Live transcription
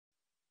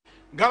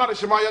Ghana the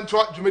Shemayan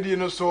Twat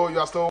Jumedi, so you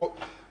are still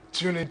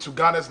tuning to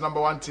Ghana's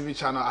 #1 TV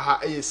channel,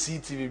 AAC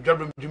TV.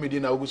 Jabrim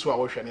Jumedi na Ugusu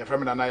Ocean, your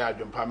family and I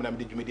jump Pamela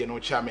Jumedi no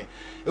chame.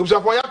 It was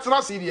a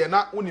Poyatana CD and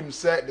not unim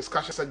said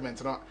discussion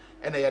segment, no,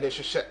 and I had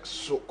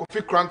so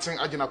Kofi Cranting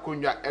Ajina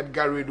Kunya,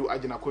 Edgar Redu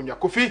Ajina Kunya.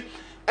 Kofi,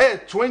 a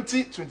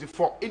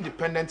 2024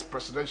 independent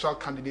presidential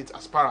candidate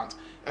aspirant,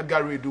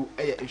 Edgar Redu,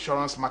 a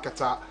insurance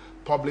marketer,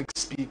 public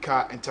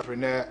speaker,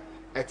 entrepreneur,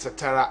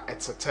 etc.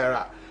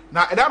 etc.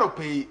 Now, and that'll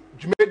pay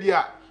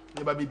Jumedia.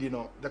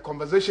 The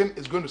conversation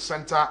is going to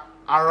center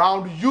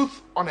around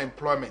youth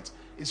unemployment.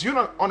 Is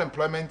youth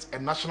unemployment a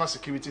national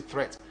security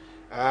threat?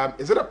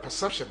 Is it a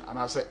perception? And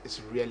I say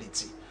it's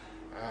reality.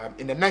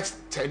 In the next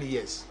 10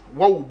 years,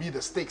 what will be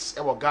the stakes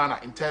of Ghana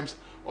in terms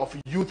of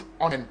youth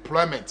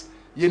unemployment?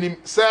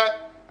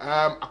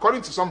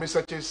 According to some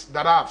researchers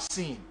that I have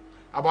seen,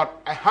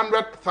 about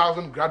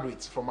 100,000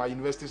 graduates from our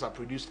universities are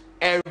produced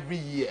every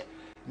year.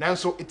 Now,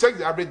 so it takes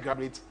the average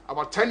graduate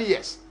about 10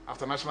 years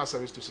after national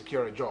service to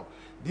secure a job.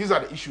 These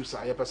are the issues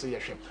I ever say.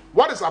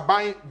 What is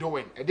Abai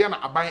doing?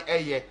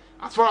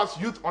 As far as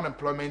youth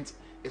unemployment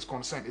is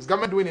concerned, is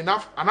government doing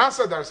enough? And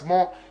answer there is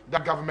more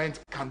that government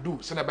can do.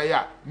 That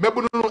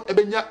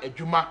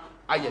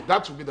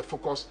will be the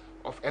focus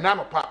of an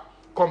another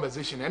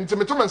conversation. And to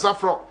me,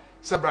 Sebra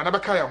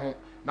Nabakaya home.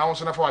 Now,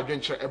 also for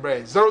adventure,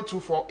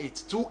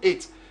 0248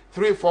 28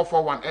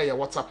 3441.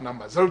 WhatsApp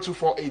number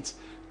 0248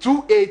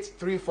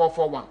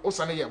 283441.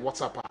 Also,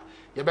 WhatsApp.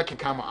 You back in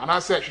camera. And I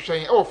said,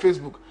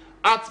 Facebook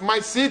at my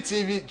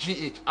CTV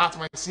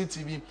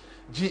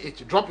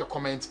GH. Drop your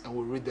comments and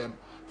we'll read them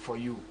for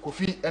you.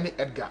 Kofi, any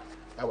Edgar?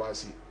 I will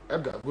see.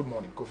 Edgar, good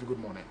morning. Kofi, good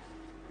morning.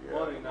 Yeah.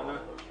 Morning, Nana.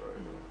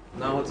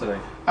 Now what's today?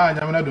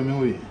 I'm not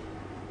doing it.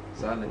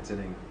 Silent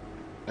today.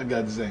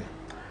 Edgar, design.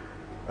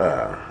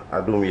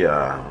 I do me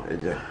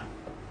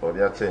or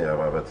the chain of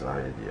a better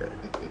idea.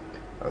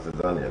 As a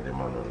Daniel the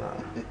man now.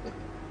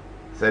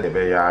 Said the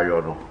bay are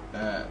your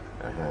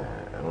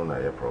I don't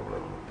have a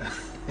problem.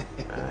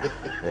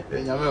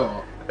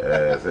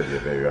 Said the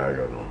bay are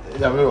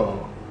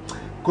your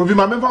Could be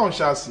my member on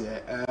chassis.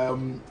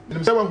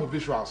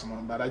 Visuals,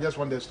 but I just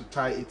want us to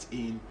tie it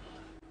in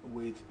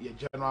with your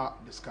general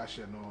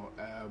discussion.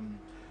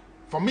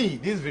 For me,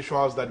 these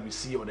visuals that we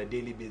see on a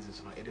daily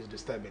basis, it is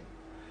disturbing.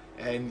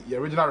 And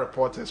your original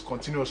reporters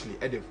continuously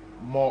edit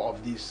more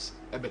of these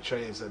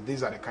betrayals.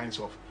 These are the kinds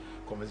of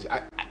conversation.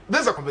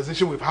 This is a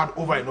conversation we've had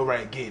over and over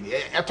again.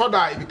 I thought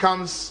that it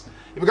becomes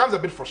a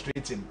bit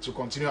frustrating to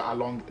continue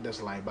along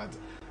this line, but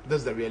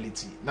that's the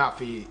reality. Now,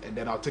 and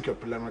then I'll take your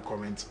preliminary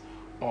comment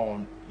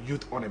on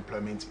youth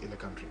unemployment in the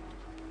country.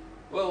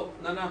 Well,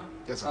 Nana,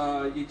 yes,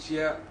 sir. Each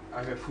year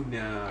I have food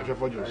now.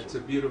 It's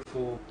a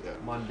beautiful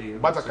Monday.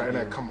 But I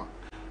can't come.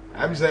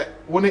 I'm saying,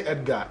 one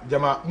Edgar,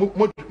 Jama,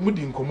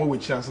 Mudin come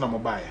with chance na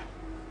mobile.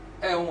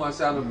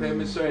 Was I not pay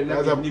me sorry?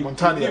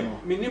 Montana,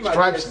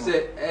 stripes,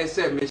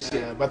 say,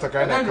 Michelle. But I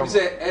can't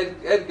say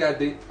Edgar,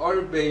 the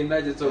or bay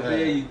nudges of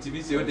bay to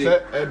be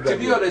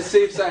on the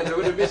safe side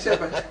of the bishop,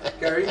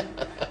 Gary.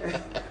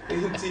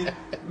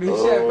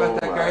 Michelle,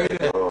 but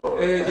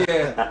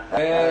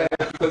yeah,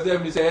 because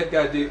then we say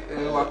Edgar, the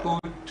Wako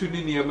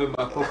Tuninia,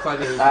 my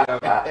company,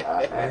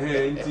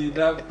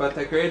 but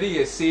I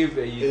already saved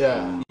a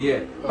year.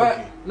 Yeah,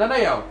 but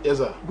Nana, yes,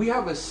 sir. We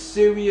have a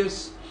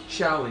serious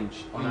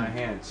challenge on our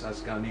hands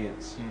as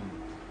Ghanaians.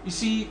 You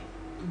see,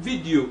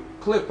 video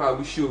clip I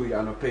will show you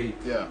on a page.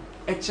 Yeah.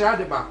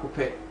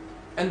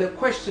 And the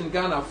question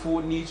Ghana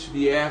for needs to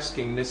be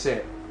asking, they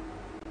say,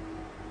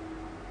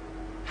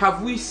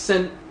 have we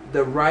sent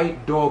the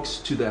right dogs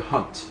to the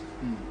hunt?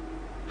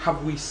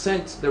 Have we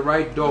sent the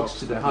right dogs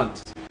to the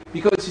hunt?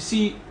 Because you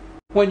see,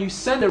 when you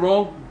send the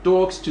wrong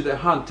dogs to the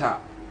hunter,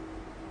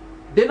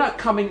 they're not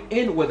coming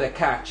in with a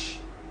catch.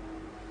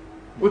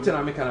 What can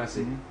I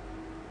say?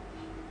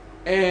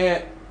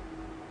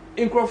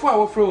 In Crawford,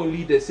 our from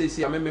leaders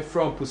say, I'm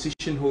from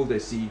position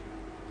holders. See,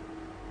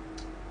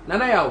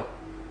 Nana,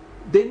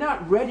 they're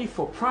not ready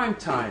for prime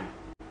time.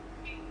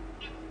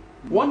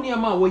 One year,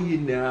 my way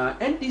in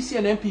NDC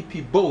and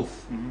MPP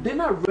both, they're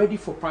not ready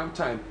for prime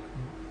time.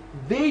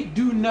 They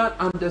do not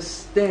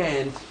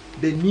understand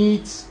the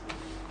needs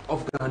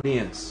of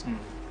Ghanaians.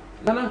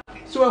 Nana,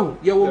 so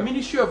your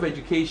Ministry of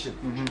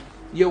Education,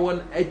 you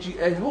want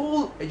a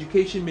whole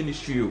education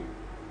ministry.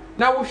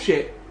 Now we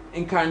share.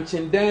 In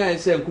Kanchin, then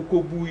say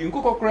Kukobu, in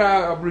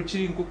Kukokra,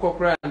 Abrichi, in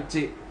Kukokra, and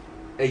take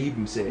a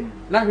him say.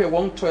 Now we have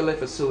one toilet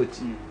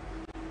facility.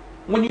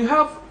 When you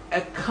have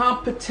a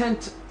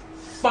competent,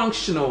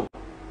 functional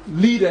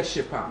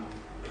leadership,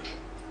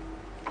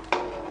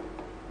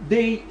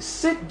 they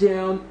sit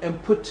down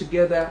and put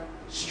together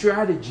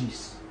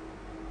strategies.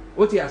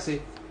 What do I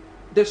say?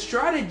 The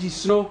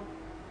strategies,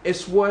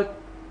 is what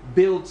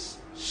builds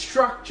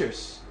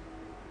structures.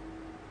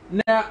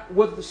 Now,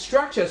 with the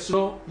structures,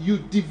 you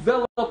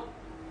develop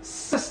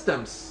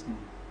systems.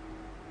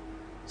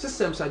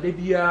 Systems are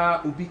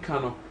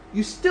ubikano.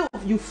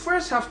 You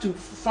first have to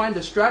find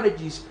the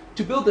strategies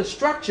to build the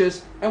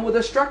structures, and with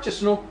the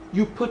structures,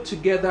 you put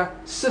together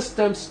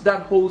systems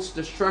that holds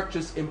the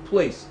structures in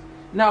place.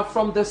 Now,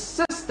 from the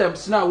system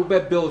systems now we be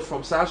built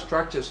from such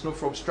structures, no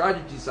from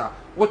strategies are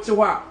what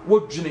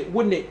dream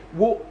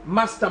what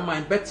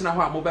mastermind better now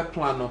how mobile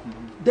plan no.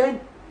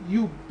 Then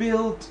you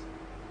build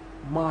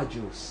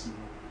modules.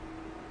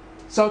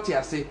 So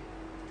I say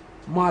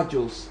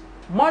modules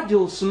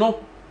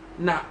no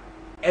na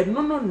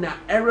no na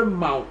error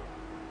mount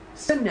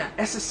send na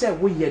SSL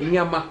we ye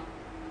niama.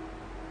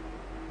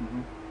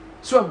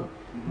 So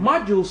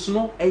modules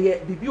no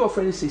bibi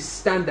offering say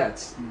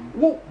standards.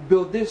 We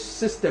build these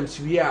systems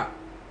we are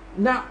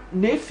na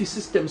nefi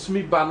systems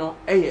me ba no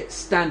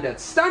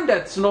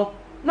standards no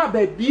na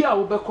baby a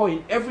we call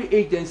in every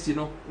agency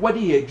no what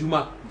ye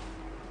adwuma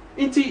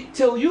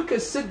till you can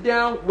sit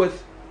down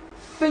with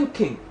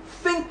thinking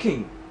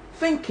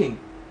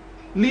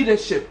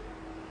leadership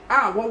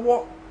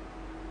what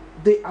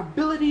the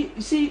ability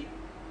you see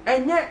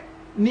and yet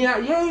near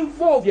you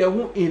involve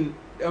you in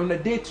on a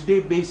day-to-day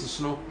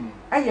basis no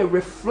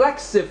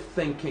reflexive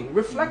thinking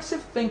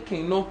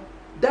no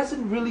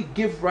doesn't really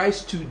give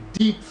rise to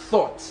deep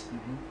thought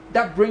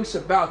that brings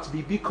about to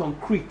be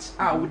concrete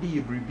would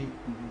you be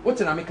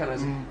what's an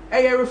mechanism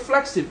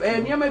reflexive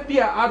and you may be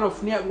out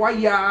of near why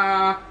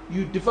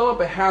you develop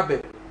a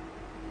habit.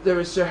 There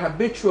is a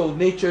habitual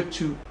nature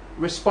to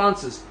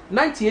responses.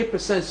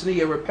 98%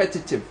 near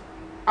repetitive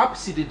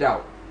opposite it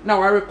out.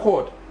 Now I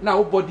record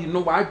now body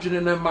know what I do.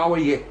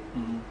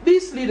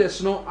 These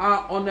leaders know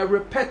are on a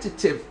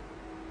repetitive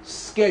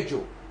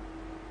schedule.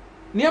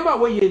 Niama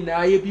way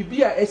na ye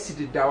bibia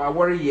esidi da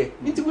worry ye.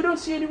 Until we don't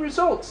see any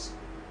results.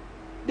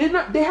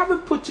 They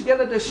haven't put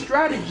together the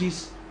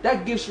strategies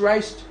that gives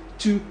rise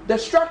to the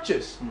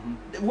structures.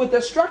 With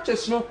the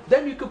structures, no,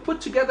 then you could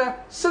put together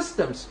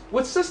systems.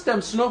 With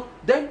systems, no,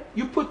 then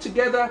you put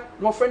together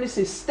my friend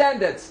say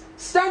standards.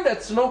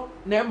 Standards, no,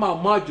 name our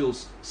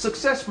modules,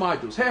 success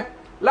modules. Hey,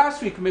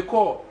 last week me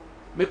call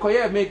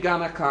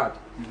Ghana card.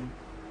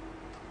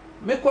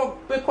 Me call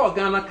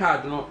Ghana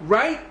card, no,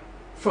 right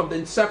from the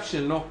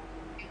inception, no.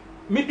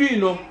 Me do you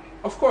know,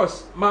 of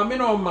course, ma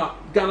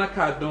Ghana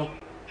card, no.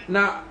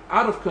 Now,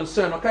 out of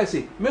concern, okay,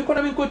 say, me call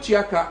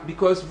Chiaka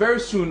because very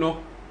soon, no,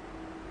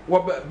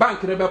 what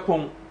bank never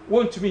pong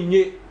want to be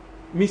near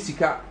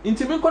Misika.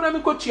 Into me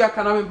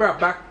Chiaka na me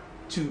back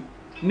to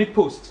ni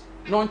post.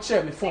 Non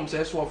share me forms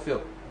as well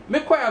feel. Me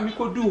kwaya me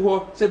ko do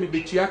ho say me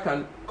be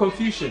Chiaka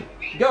confusion.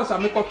 Girls are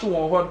me ko to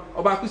one ho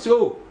oba say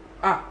oh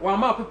wa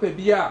ma pepe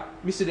bia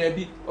me say there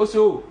be o say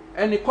oh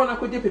any corner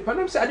ko dey paper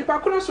na me say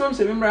adipa corner so me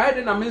say me mra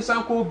hide na me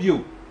nsan ko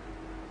bio.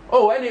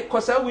 Oh any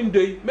kosa window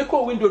me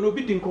ko window no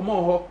bi din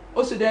komo ho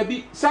o say there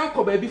be san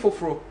ko ba bi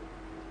foforo.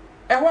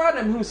 Ehwa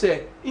na me hu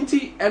say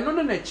inti eno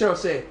no na chair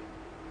say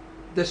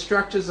the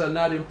structures are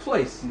not in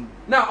place.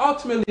 Now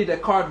ultimately the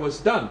card was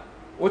done.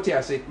 What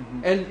I say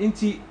and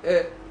inti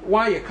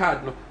why a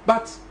card no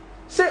but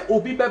say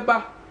obi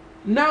beba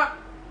na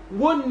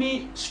one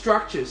need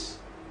structures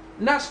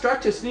na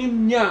structures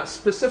need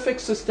specific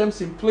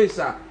systems in place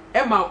a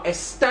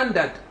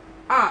standard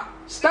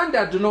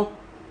standard no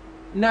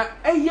na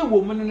eye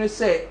woman no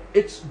say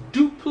it's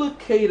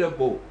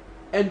duplicatable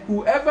and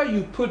whoever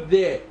you put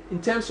there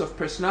in terms of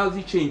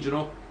personality change you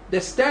know the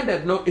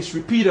standard no is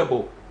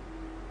repeatable.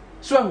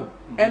 So,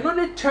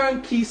 another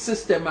turnkey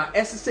system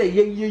say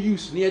ye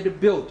use near the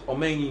build or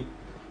many.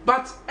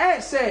 But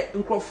say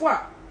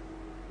Nkrofwa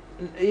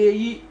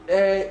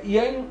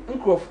young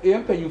Nkrof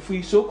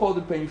Penufree,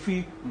 so-called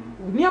Penufree,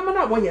 near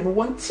mana way and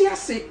one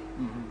tiase.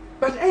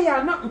 But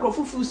not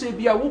Nkrofu say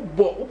be a wo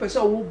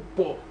person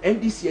wo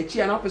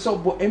NDCH and officer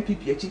bo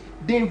MPPH.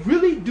 They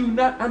really do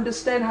not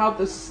understand how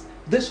this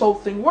whole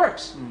thing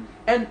works.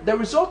 And the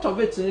result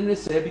of it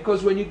is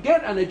because when you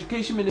get an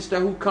education minister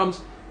who comes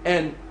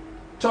and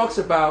talks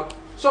about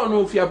so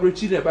no if you are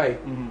breaching by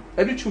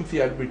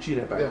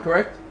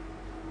correct,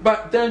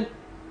 but then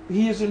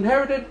he has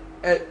inherited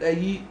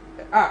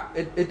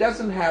it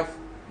doesn't have,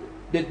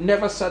 they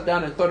never sat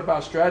down and thought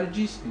about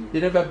strategies, they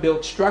never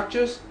built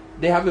structures,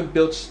 they haven't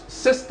built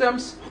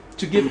systems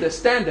to give the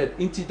standard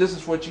into this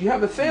is what you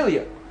have a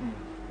failure.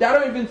 They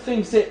don't even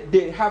think that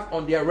they have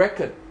on their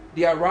record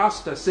their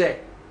roster say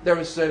there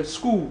is a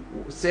school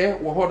say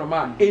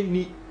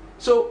any.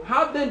 So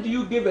how then do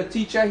you give a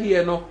teacher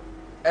here no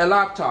a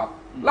laptop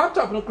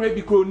no create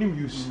because nim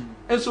use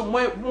and so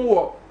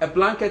more a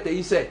blanket that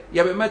he said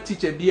you have a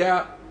teacher be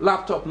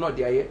laptop not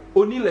there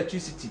only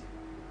electricity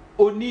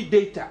only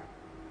data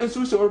and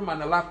so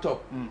man a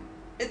laptop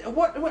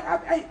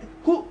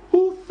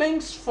who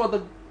thinks for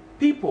the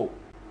people.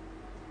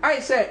 I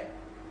said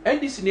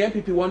and this in the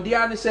MPP one day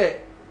and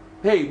say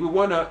hey we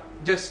want to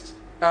just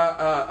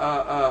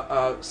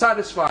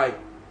satisfy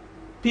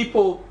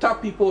people,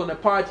 top people in the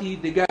party.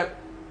 They got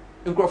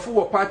in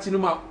party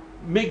no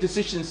make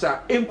decisions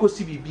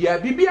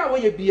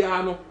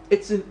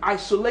it's in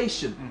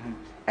isolation.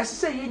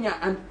 As I say,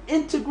 an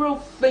integral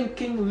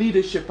thinking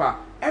leadership.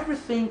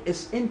 Everything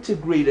is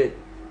integrated.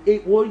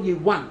 It was you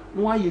one,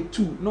 no you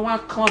two, no one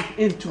clump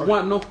into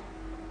one. No,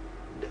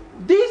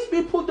 these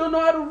people don't know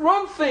how to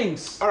run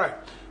things. All right,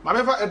 my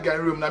member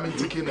Edgar room. I'm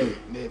taking a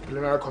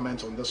preliminary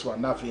comment on this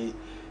one. Now,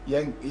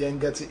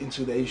 get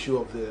into the issue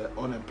of the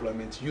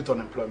unemployment, youth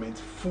unemployment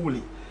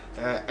fully.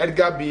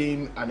 Edgar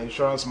being an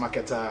insurance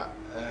marketer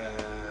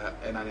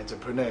and an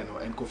entrepreneur,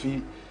 and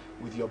Kofi,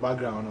 with your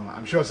background,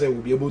 I'm sure say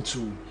we'll be able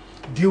to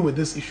deal with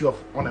this issue of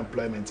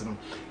unemployment,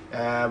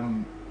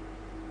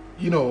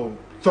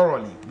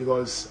 thoroughly,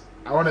 because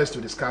I want us to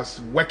discuss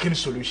working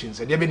solutions.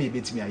 And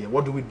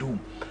what do we do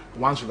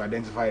once we've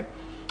identified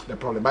the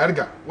problem? But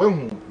Edgar,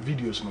 when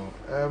videos,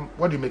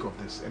 what do you make of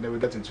this? And then we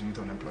get into youth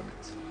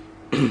unemployment.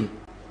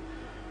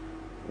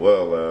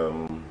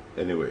 Well,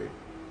 anyway,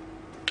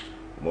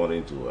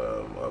 morning to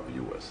our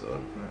viewers.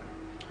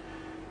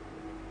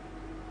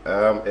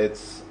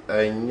 It's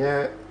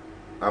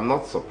I'm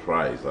not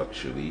surprised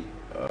actually,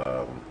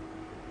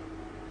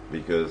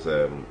 because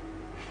the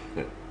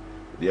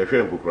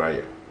African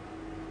cry.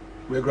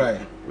 We're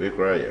crying. We're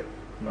crying.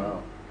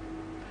 Wow.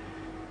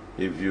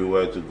 If you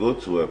were to go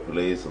to a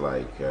place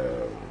like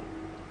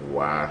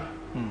Wa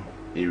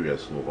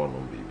areas no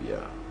hono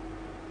bibia,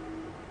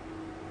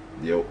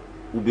 there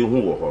ubi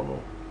hu wo hono.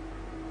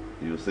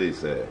 You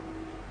say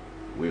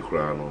we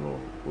cry no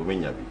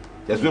umenya bi.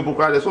 Just people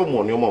cry so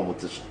mo ni mo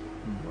mutiso.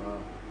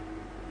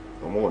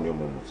 Wow. Mo ni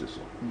mo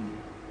mutiso.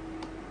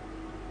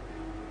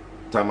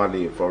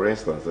 Tamale, for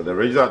instance, the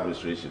regional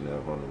administration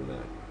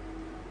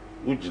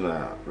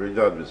Ujina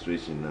regional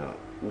administration now,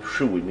 we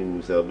show we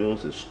need to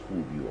build a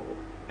school bio.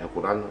 And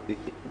put on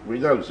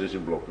regional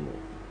administration block no.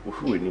 We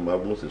show we need to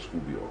build a school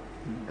bio.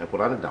 And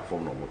put on that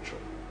form no much.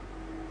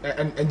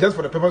 And just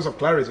for the purpose of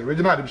clarity,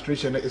 regional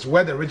administration is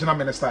where the regional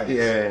minister is.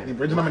 Yeah. The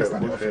regional minister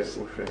office.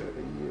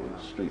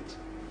 Straight.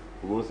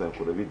 We also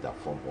could be that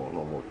form or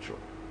no much.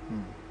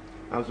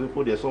 And so we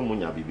put there some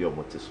money a bibi or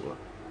motiso.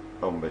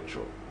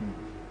 Metro.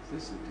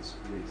 This is a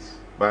disgrace.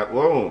 But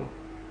well,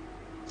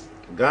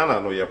 Ghana,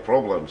 no, your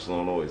problems,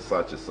 no, is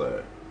such as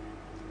I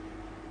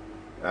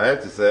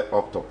had to say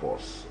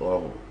octopus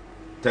or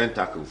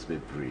tentacles be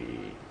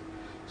free.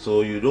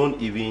 So you don't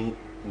even,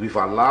 we've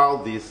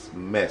allowed this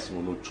mess,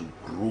 to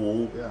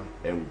grow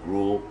and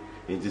grow.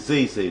 And to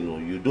say, no,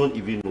 you don't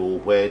even know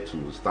where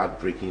to start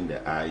breaking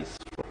the ice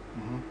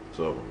from.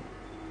 So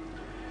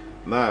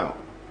now,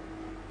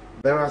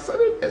 there are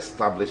certain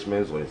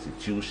establishments or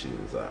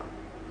institutions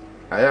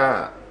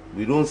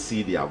we don't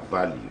see their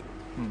value.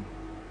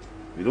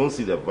 We don't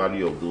see the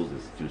value of those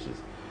institutions.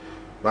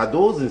 But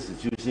those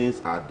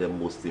institutions are the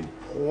most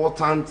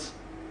important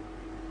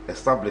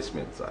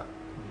establishments.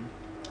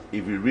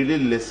 If we really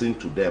listen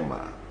to them,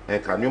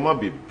 and can you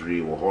be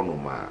brave or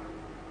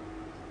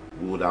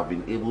we would have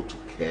been able to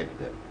curb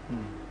them.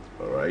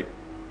 All right?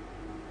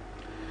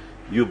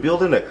 You're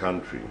building a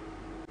country.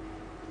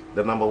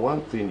 The number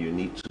one thing you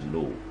need to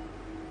know,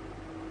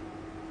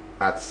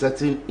 at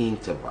certain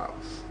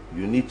intervals,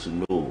 you need to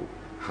know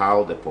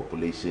how the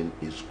population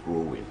is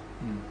growing.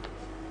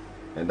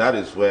 And that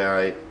is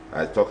where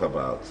I talk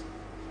about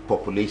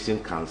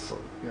population council.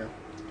 Yeah.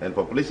 And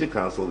population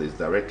council is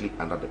directly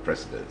under the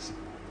presidency.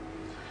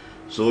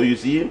 So you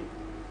see,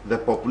 the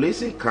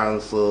population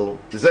council,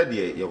 is that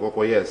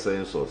the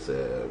census,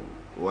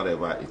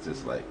 whatever it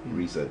is like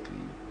recently.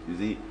 You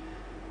see,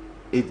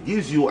 it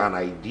gives you an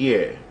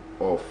idea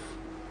of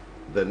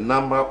the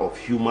number of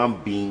human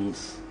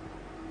beings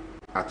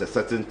at a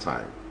certain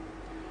time.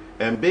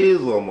 And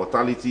based on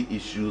mortality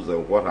issues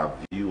and what have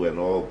you and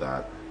all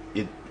that,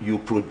 you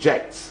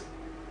project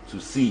to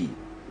see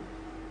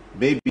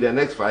maybe the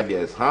next 5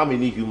 years how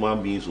many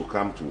human beings will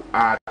come to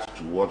add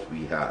to what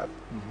we have.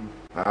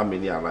 How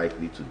many are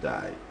likely to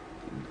die.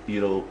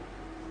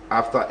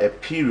 After a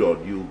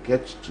period you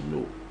get to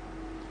know.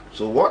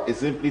 So what it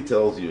simply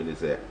tells you is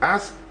that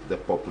as the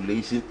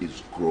population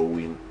is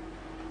growing,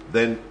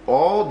 then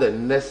all the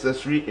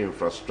necessary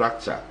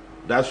infrastructure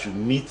that should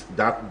meet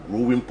that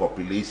growing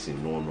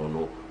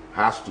population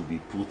has to be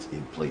put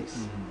in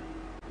place.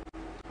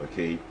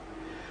 Okay.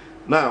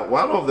 Now,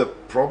 one of the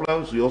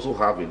problems we also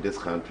have in this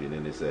country,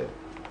 and is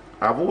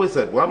I've always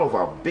said one of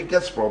our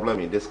biggest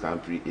problems in this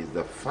country is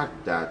the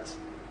fact that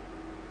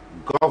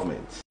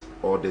government,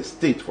 or the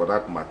state for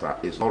that matter,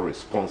 is not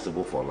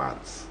responsible for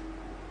lands.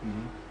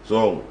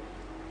 So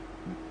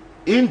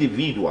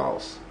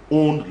individuals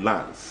own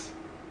lands.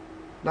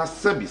 Now,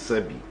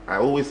 sebi, I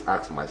always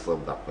ask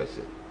myself that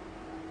question.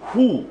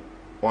 Who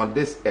on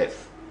this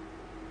earth,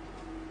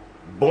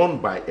 born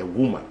by a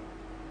woman,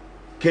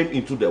 came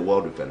into the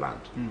world with a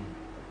land?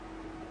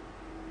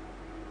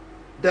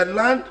 The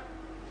land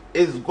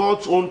is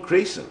God's own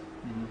creation.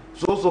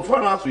 So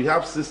far as we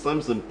have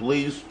systems in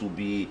place to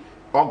be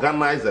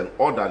organized and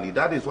orderly,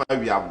 that is why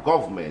we have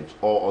government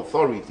or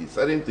authority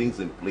setting things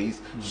in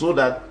place so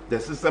that the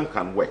system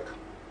can work.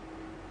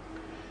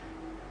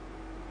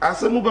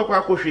 As a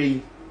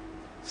mubakwa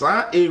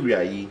sa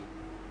area yi,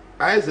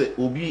 I say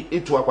obi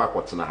etu akwa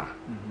kotena ha.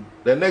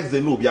 The next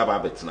day no obi aba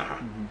betena ha.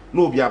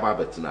 No obi aba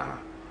betena ha.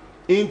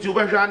 Into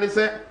Bashani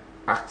say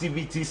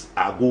activities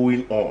are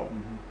going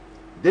on.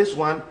 This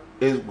one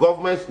is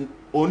government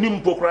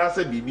onim pokra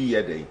say bibi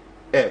yede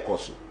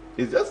koso.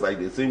 It's just like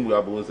the same way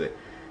Abu say.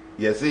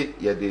 You say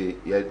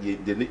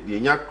you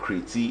nya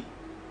create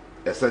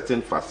a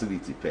certain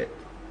facility pet.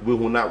 we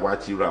hu na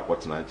wachi ra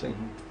kwotena nchen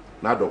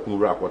na dokun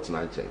ra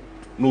kwotena nchen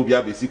no be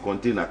abesi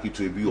container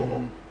kitu ebi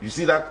ho you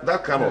see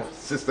that kind of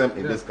system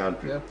in this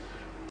country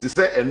to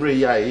say enre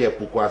ya ye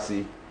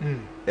pokwase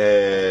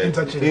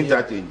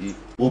interchange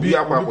obi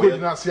akwa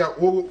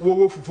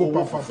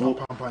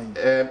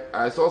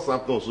I saw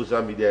something on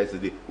social media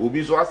yesterday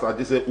obi so as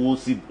I say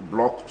OC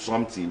block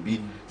something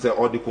be say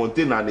or the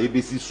container na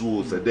ABC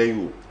so say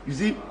then you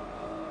see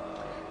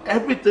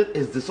everything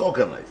is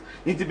disorganized.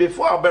 It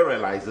before I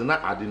realize na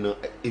adino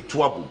a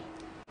trouble.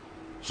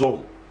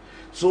 So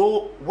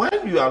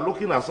when you are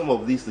looking at some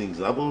of these things,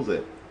 I don't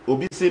say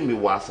obi say me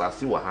was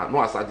asasi wa ha no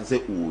asati say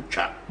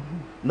ucha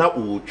na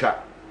ucha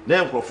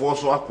na enkrofo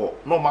so akọ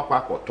no makwa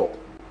akoto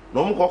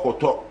no mko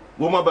akoto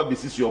wo ma ba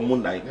besis your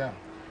mundan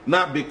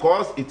now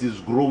because it is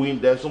growing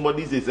there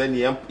somebody says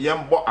any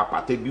yambo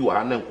apate bi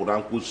wa na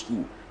nkoranko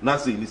school na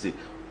say ni say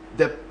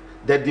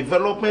the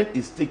development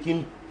is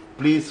taking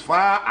place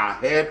far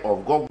ahead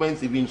of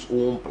government's even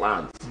own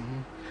plans.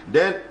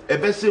 Then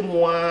ebese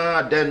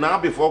moi then now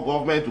before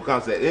government to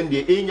come say in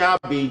the enya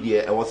be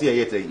there I was here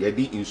yet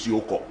yedi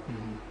insuo ko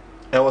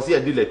I was here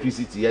the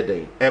electricity here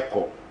then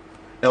echo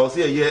I was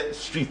here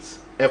streets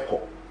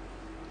echo.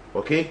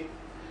 Okay,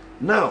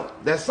 now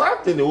there's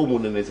something the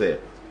woman they say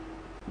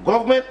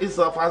government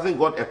itself hasn't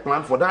got a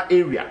plan for that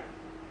area.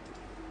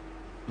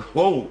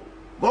 Oh,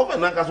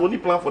 government has only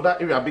plan for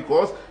that area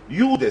because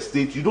you the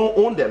state you don't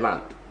own the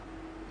land.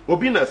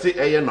 Obina say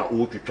eye na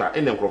otwitwa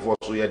ene nkrofo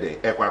so ye den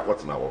ekwa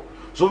akotena wo.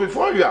 So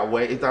before you are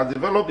aware, it has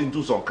developed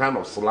into some kind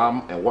of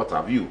slum and what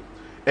have you.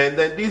 And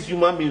then these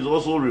human beings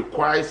also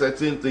require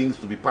certain things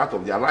to be part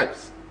of their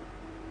lives.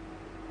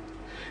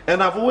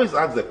 And I've always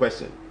asked the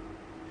question,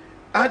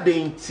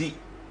 adenti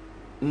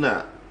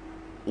na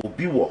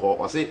obi wo ho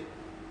or say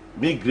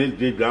me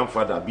great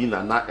grandfather be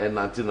na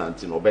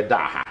 1919 obeda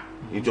ha.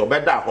 Nti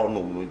obeda ho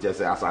no no je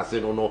say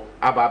asase no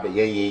aba be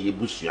ye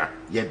busua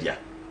ye dia.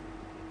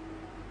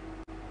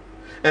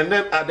 And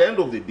then at the end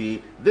of the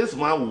day, this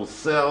man will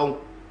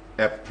sell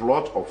a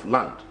plot of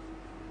land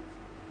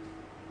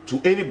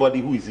to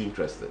anybody who is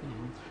interested.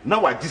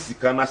 Now I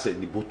disikana said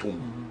the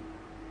bottom.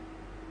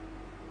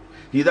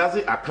 He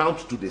doesn't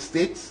account to the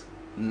state,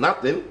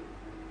 nothing.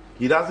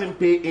 He doesn't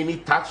pay any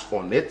tax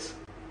on it.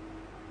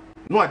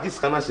 No, I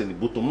disikana said the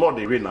bottom, not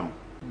the renam.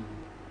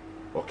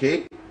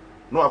 Okay?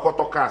 No, I got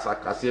to cast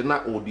I say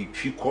na odi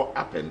chiko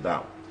up and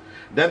down.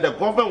 Then the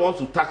government wants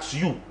to tax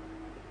you,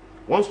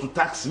 wants to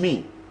tax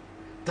me.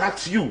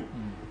 Tax you,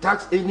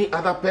 tax any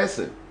other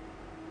person.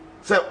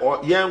 Say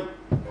or young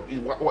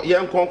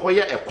konko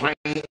ye ekwan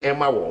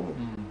ema wo mo.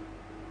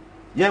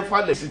 Yen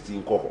fa the city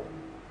in koho.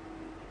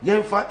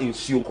 Yen fa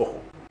insuo koho.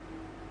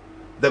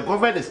 The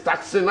government is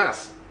taxing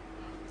us.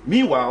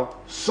 Meanwhile,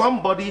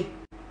 somebody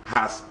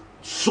has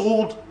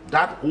sold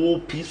that whole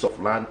piece of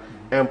land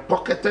and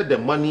pocketed the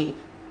money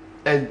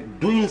and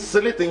doing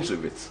silly things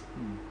with it.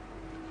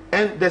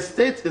 And the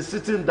state is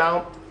sitting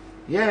down,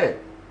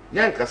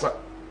 kasa.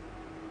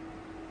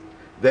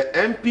 The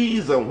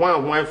MPs and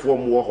one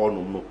from war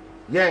no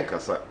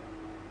kasa.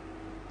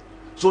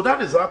 So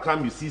that is how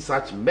come you see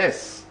such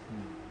mess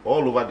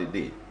all over the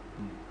day.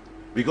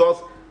 Because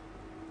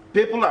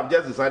people have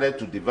just decided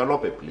to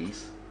develop a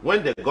place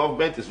when the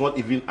government is not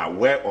even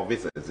aware of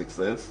its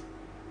existence.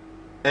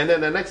 And then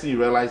the next thing you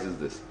realize is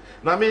this.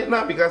 Now,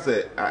 because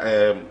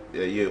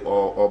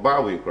or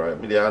Bawe cry,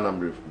 I'm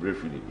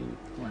briefly.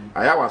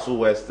 I was so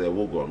West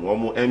Wogon,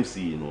 one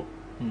MC, you know.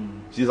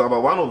 She's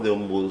about one of the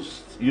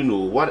most,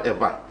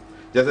 whatever.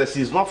 Just that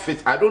she's not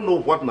fit. I don't know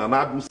what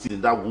Nana see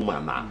in that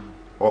woman now.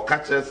 Or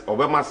catches or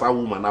Masa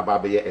woman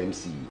about the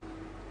MC.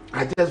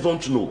 I just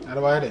don't know.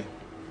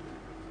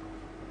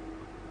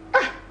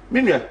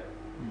 Minya.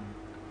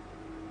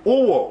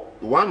 Oh,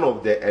 one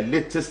of the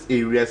elitist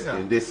areas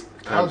in this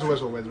country.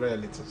 House was very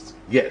elitist.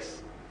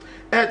 Yes.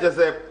 And just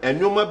and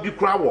you may be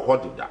crowd or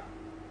hot that.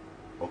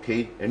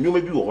 Okay? And you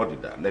may be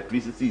hot that.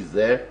 Electricity is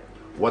there,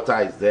 water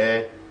is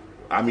there.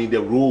 I mean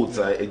the roads,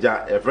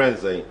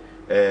 friends say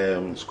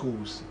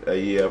schools.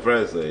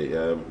 Friends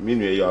say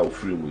meanwhile you are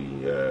free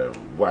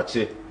watch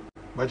it.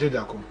 Friends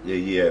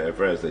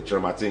say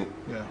Chamatin.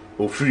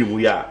 Yeah. Free mu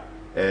ya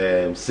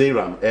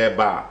Seram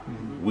Airbar.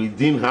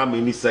 Within how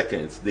many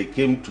seconds they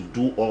came to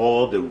do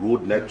all the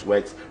road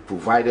networks,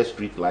 provided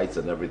street lights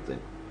and everything.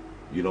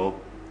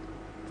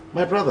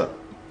 My brother,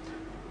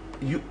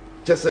 you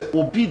just say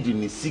Obidi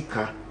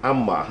Nisika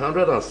Amma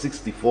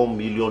 $164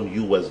 million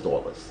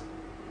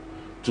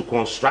to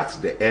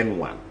construct the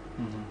N1,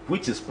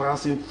 which is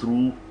passing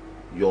through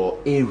your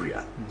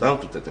area down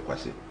to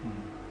Tetekwasi.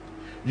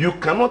 You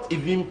cannot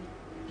even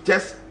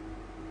just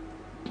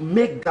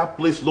make that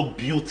place look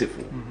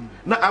beautiful.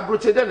 Now,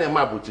 abroche den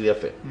ema abroche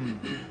efe.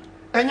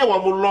 Enye wa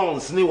mo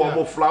lawns ni wa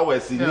mo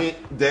flowers ni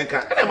den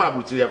kan ema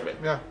abroche efe.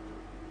 Yeah.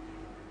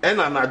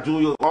 And I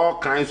do all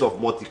kinds of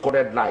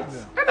multicolored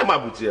lights. Ema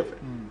abroche efe.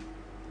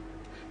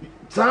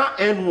 Za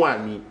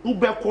N1 ni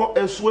ubeko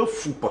esu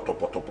efu poto.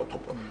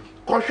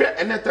 Koshe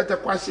ene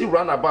Tetekwasi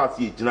roundabout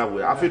ye jina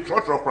we. Afi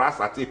trotro cross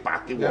ati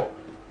parking wo.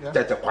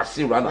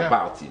 Tetekwasi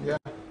roundabout.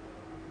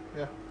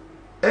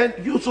 And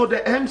you, so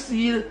the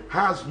MC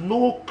has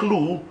no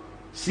clue.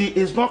 She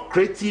is not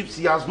creative.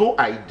 She has no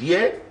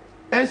idea.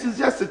 And she's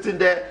just sitting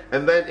there.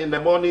 And then in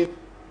the morning,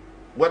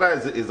 whether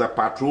it's a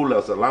patrol or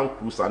it's a Land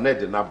Cruiser, not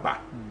enough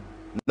back.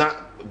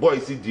 Now, boy,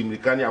 see, Jimmy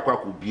Kanye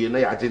could be in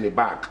a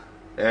back.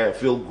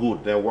 Feel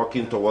good. Then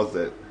walking towards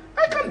the.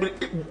 I can't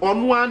believe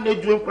on one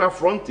edge, you cry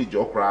frontage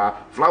or cry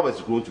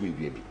flowers going to be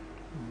baby.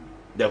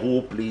 The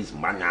whole place,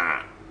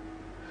 mania.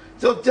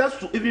 So just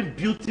to even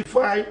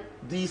beautify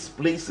these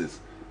places.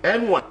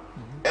 And one,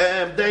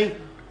 then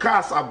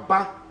cars are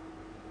back,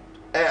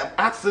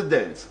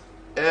 accidents,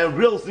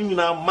 rails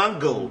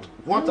mangled,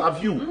 what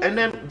have you, and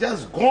then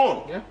just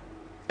gone. Yeah.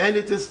 And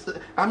it is,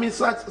 I mean,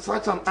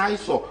 such an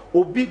eyesore.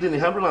 Obidin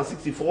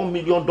 $164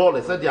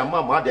 million said their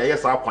mom had their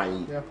yes,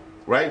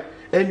 right?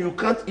 And you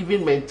can't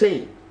even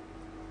maintain.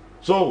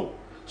 So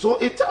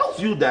it tells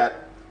you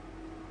that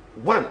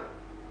one.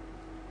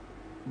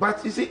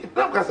 But you see,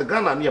 because the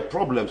Ghana near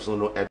problems,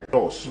 at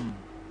doors.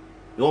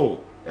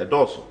 No, at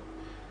doors.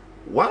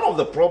 One of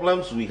the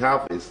problems we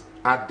have is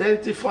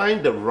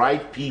identifying the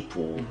right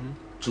people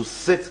to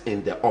sit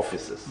in the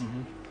offices.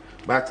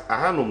 But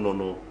I don't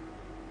know.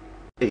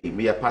 Hey,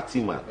 me a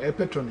party man. A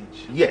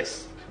patronage.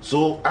 Yes.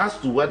 So as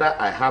to whether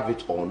I have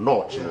it or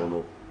not,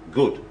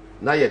 good.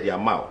 Now you're the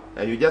amount,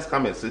 and you just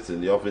come and sit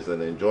in the office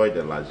and enjoy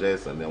the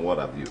largesse and then what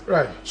have you.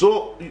 Right.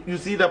 So you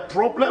see, the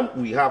problem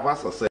we have,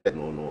 as I said,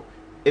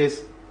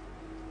 is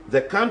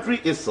the country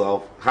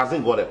itself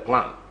hasn't got a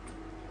plan.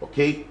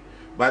 Okay.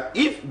 But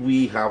if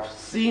we have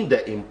seen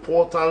the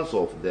importance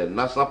of the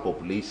National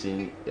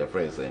Population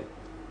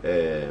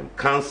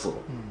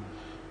Council,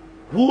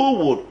 who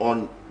would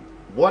on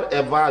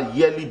whatever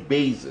yearly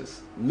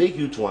basis make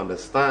you to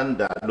understand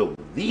that, look,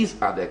 these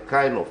are the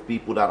kind of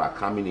people that are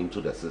coming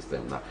into the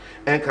system now,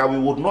 and we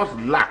would not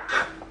lack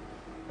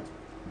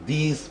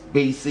these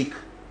basic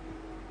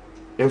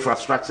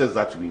infrastructures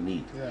that we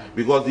need.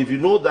 Because if you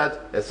know that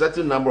a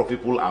certain number of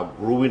people are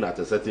growing at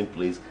a certain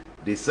place,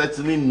 they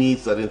certainly need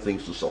certain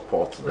things to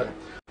support them.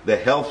 The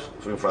health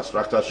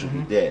infrastructure should be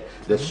there.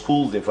 The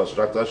schools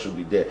infrastructure should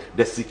be there.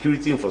 The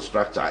security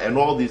infrastructure and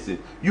all these things.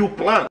 You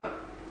plan.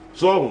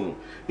 So,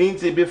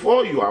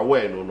 before you are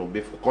aware,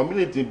 before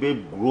community may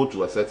grow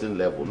to a certain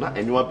level, not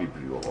anyone be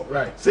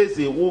right.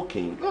 Say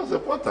walking, that's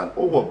important.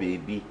 Over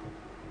baby,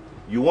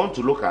 you want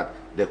to look at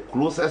the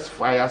closest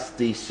fire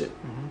station.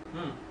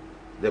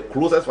 The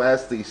closest fire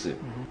station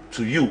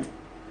to you.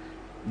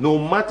 No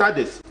matter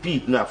the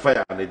speed, na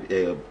fire and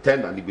the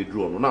 10 and the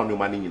bedroom, now no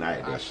money in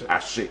I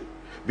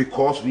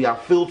because we are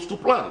failed to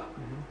plan.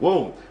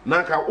 Well,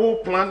 now all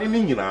planning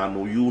in you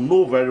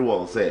know very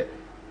well, say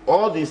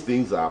all these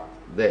things are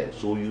there,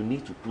 so you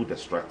need to put the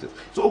structures.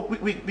 So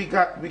we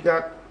got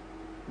there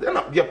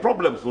are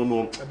problems,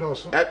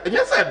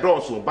 yes, I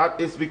also,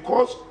 but it's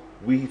because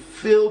we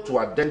fail to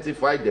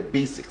identify the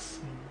basics.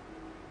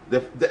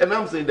 And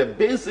I'm saying the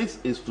basics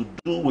is to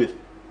do with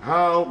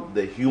how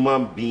the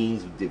human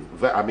beings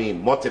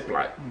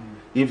multiply.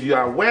 If you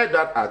are aware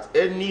that at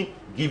any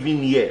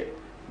given year,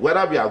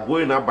 whether we are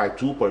going up by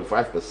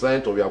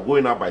 2.5% or we are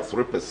going up by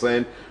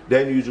 3%,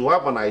 then you should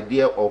have an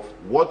idea of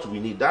what we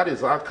need. That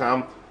is how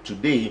come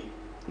today,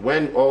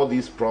 when all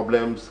these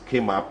problems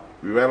came up,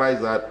 we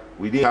realized that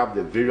we didn't have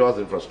the various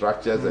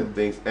infrastructures and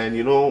things. And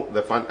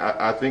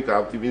I think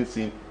I've even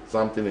seen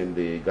something in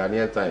the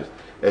Ghanaian Times,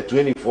 a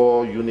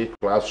 24-unit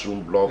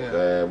classroom block,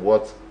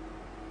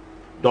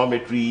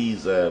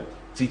 dormitories,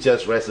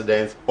 teachers'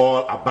 residence,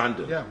 all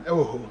abandoned.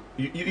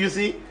 You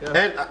see?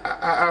 And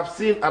I've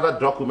seen other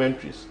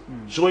documentaries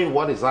showing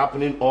what is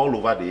happening all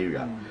over the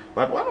area.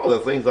 But one of the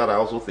things that I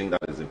also think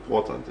that is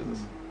important is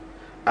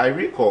I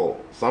recall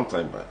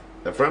sometime back,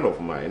 a friend of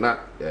mine,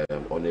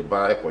 on a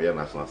bar for your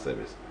national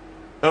service,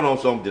 and on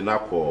some did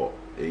not call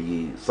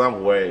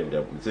somewhere in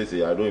the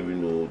say I don't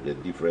even know the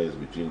difference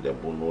between the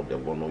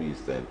Bono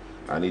East, and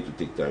I need to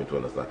take time to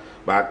understand.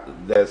 But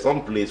there's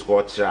some place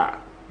called Cha,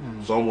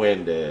 somewhere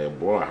in the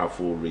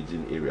Borahafo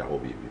region area,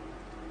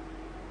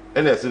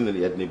 and there's in the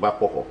Edniba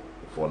Poho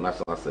for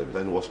national service,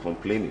 and he was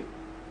complaining.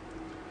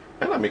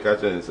 And I make a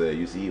and say,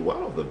 you see,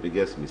 one of the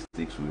biggest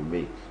mistakes we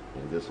make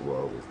in this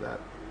world is that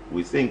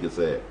we think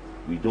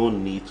we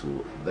don't need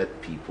to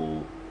let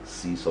people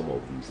see some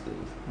of these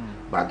things.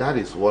 But that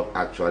is what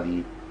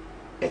actually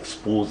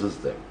exposes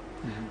them.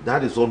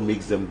 That is what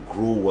makes them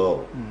grow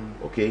well.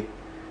 Okay?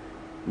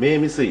 May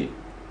me say,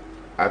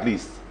 at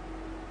least,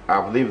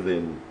 I've lived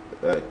in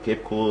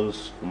Cape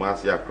Coast,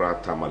 Kumasi, Accra,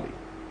 Tamale.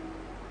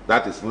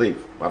 That is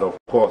live. But of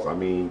course, I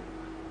mean,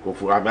 as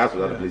with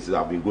other places,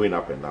 I've been going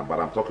up and down, but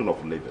I'm talking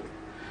of living.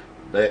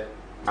 The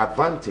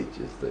advantage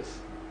is this.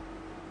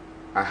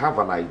 I have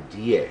an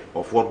idea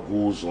of what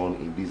goes on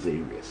in these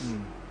areas.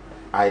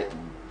 I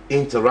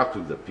interact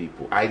with the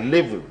people. I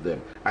live with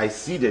them. I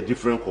see the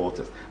different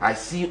quarters. I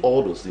see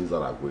all those things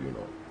that are going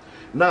on.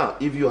 Now,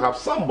 if you have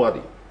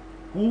somebody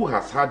who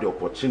has had the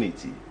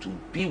opportunity to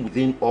be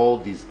within all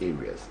these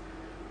areas,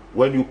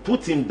 when you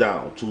put him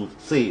down to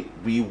say,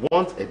 we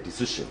want a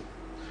decision,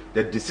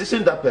 the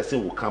decision that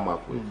person will come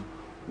up with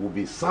will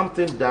be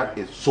something that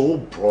is so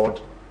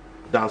broad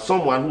than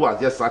someone who has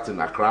just sat in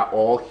Accra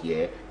or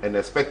here and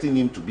expecting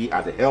him to be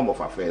at the helm of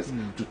affairs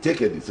to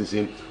take a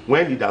decision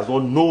when he does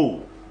not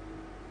know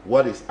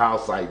what is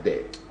outside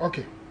there.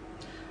 Okay.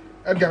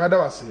 Edgar,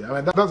 that's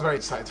very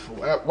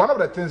insightful. One of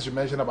the things you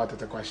mentioned about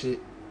Tetekwashi,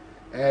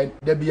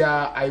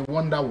 Debia, I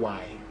wonder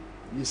why.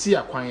 You see,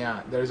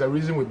 Akwanya, there is a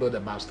reason we built a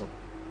bus stop.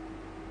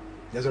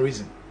 There's a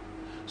reason.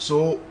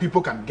 So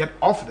people can get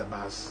off the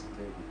bus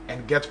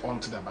and get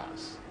onto the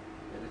bus.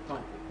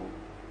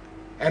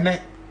 And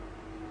then,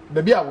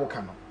 Debia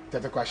Wokano,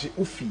 Tetekwashi,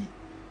 Ufi,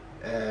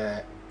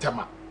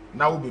 Tema.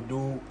 Now we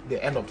do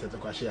the end of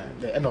Tetekwashi,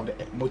 the end of the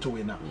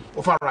motorway now.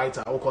 Ofa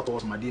writer, Oko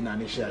towards Madina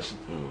and Shiashi.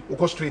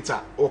 Oko straighter,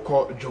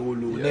 Oko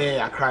Jolu, Ne,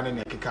 Akran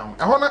and Yakikam.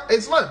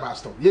 It's not a bus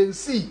stop. You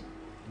see,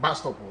 bus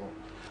stop,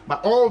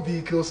 but all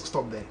vehicles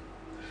stop there.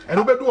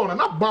 And we do on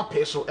a bad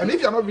peso. And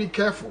if you're not very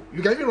careful,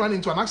 you can even run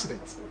into an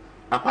accident.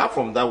 Apart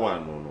from that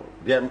one, no.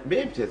 The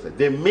main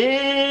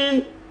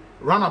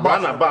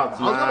runabout.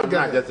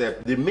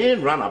 The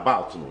main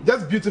runabout. No.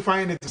 Just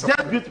beautifying it.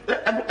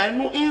 I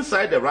know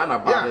inside the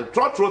runabout, the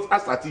trot roads are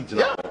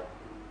strategic.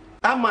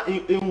 And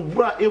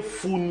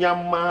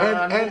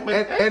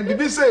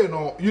Bibi say,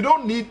 you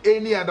don't need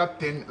any other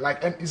thing.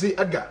 Like, and you see,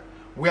 Edgar,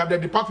 we have the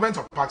Department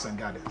of Parks and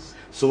Gardens.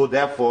 So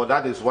therefore,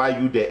 that is why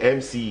you, the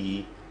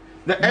MCE,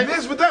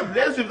 lives with them.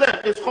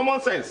 It's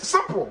common sense.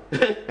 Simple.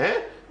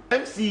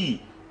 MCE.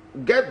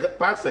 Get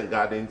Parks and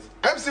Gardens.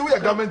 MCE, we are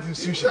government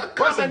institution.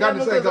 Parks and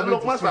Gardens are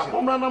government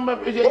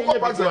institution.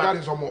 Parks and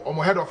Gardens are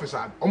head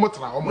officer.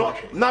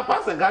 Now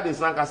Parks and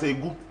Gardens now say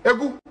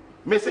egu.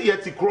 Me say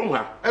yeti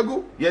kroma.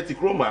 Egu. Yeti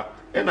kroma.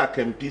 Ena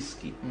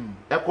Kempiski.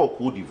 Echo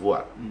Cote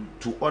d'Ivoire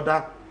to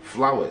order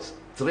flowers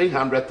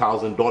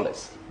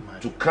 $300,000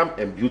 to come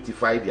and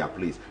beautify their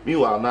place.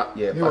 Meanwhile, not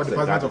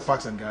Department of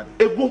Parks and Gardens.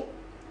 Egu.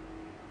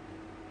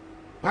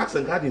 Parks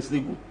and Gardens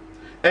egu.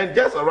 And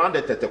just around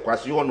the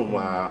Tetekwasi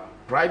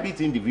private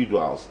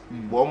individuals,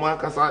 Oma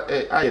Casa,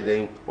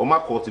 Oma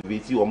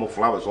cultivate, Oma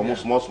flowers,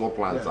 almost small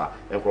plants,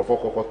 and for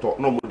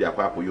no more their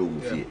papa you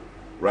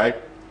right?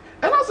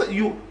 And I said,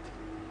 you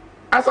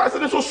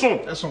assassin so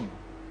soon.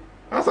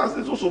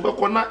 Assassin so soon, but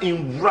not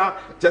in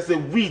just a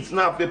weeds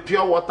now, the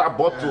pure water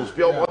bottles,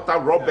 pure water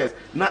rubbers,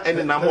 not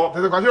any more.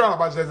 The question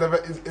about it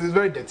is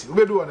very dirty.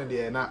 We do one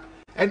there now.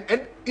 And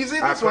is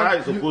it this one?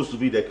 Is supposed to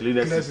be the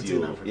cleanest city.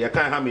 You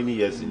can't have many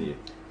years in here.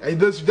 You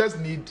just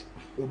need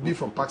will be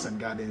from Parks and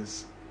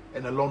Gardens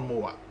and a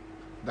lawnmower.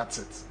 That's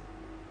it.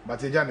 But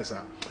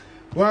Janisa,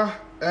 well,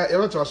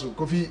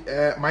 Kofi,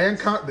 my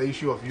encounter the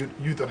issue of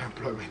youth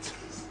unemployment.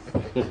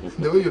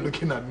 The way you're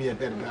looking at me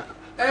and Edgar,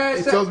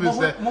 it tells me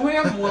say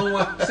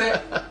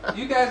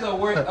you guys are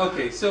worried.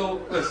 Okay, so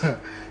listen.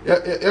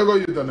 Go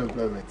youth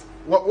unemployment.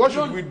 What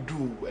should we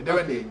do?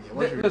 Okay.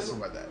 What should we do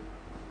about that?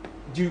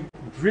 Do you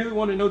really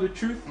want to know the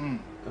truth? Okay.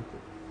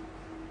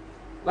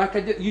 Like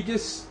you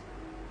just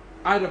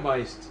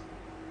itemized,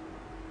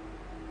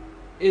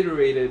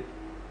 iterated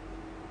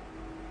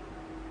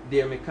the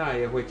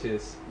Amikaya, which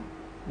is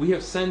we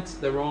have sent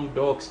the wrong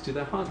dogs to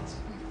the hunt.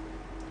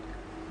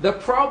 The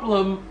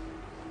problem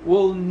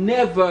will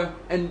never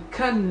and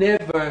can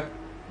never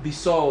be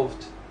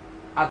solved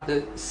at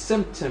the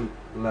symptom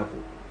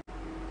level.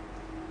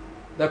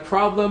 The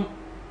problem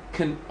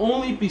can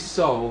only be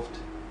solved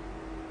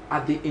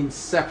at the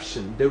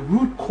inception, the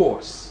root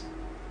cause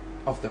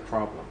of the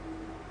problem.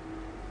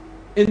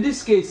 In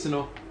this case,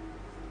 the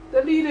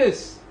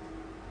leaders,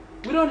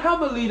 we don't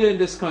have a leader in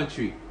this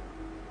country.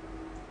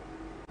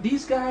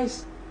 These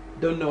guys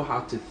don't know how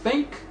to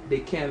think.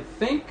 They can't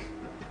think.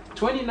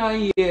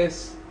 29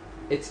 years,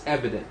 it's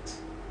evident.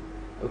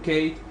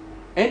 Okay?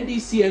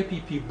 NDC,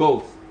 NPP,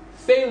 both.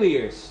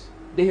 Failures.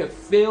 They have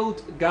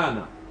failed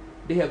Ghana.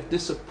 They have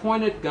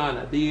disappointed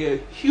Ghana. They are a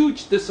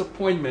huge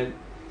disappointment.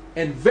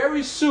 And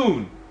very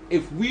soon,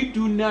 if we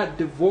do not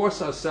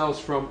divorce ourselves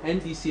from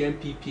NDC,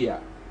 NPP,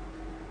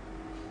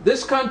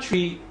 this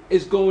country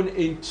is going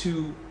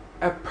into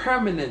a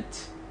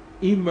permanent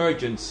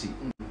emergency.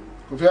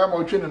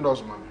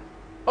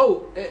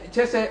 Oh,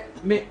 just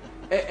me,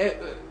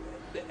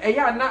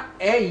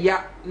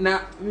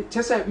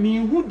 just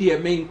me who dear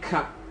main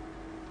cat.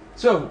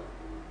 So,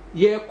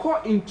 ye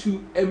caught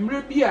into a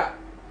mrebia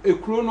a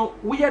chrono,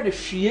 we are the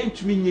shien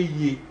to me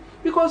ye.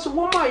 Because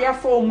woman ya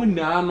for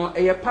munano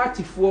a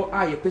party for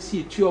I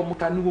perceive to your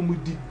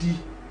mukanu didi.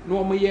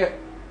 No more ye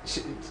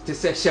to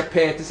say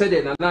shepherd to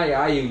say that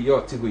I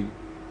your to win.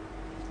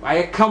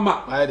 I come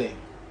up, I day.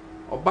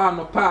 Or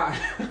ban pa.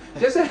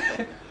 Just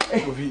say,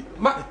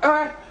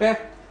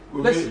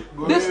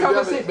 this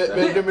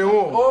conversation.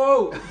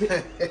 Oh,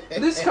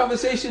 this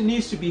conversation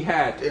needs to be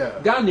had.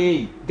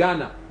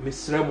 Ghana,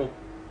 Miss Remo.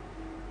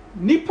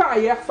 Nipa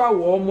yafa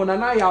wo mo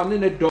na ya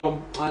ne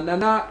dom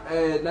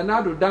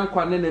nana do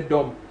dankwa ne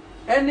dom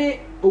ene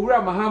owura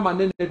mahama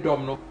ne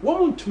dom no wo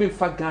mo ntumi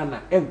fa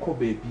Ghana enko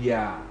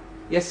baabia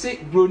yesi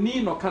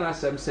broni no kana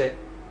sem say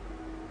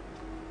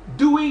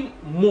doing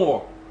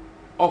more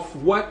of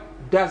what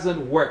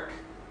doesn't work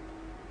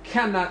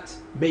cannot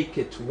make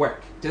it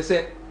work. Just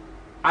say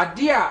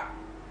adia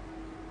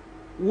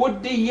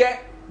would ye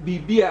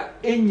bibia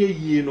enye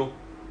yie no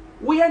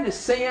we ya ne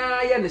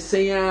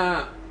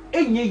senya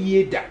enye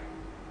yie da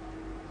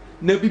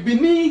na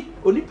bibini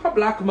onipa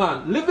black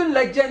man living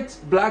legend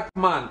black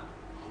man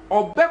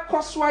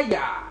obekoswa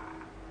ya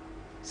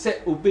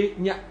se obe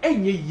nya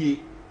enye yie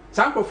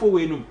sankrofo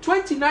we num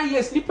 29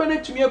 years nipa na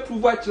tumi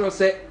approve a kiro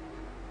se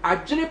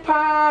adwene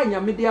pa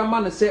nyamede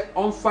ama no se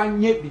onfa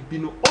nye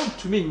bibino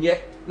ontumi nye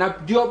na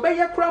de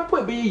obeye krampo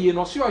ebeye yie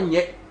no so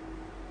onye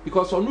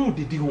because onu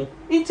didi ho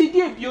inti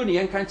die bio ne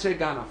yenka kire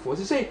Ghana for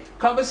say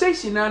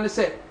conversation na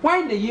say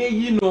why na ye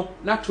yi no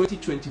na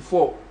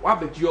 2024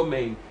 wabegio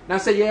main na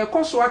say ye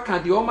koso aka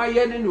de o ma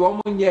ye ne o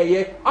mo nye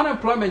ye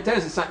unemployment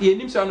is ye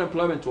nim say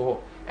unemployment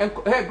ho and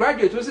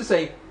graduate was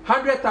say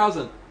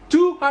 100,000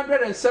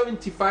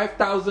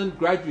 275,000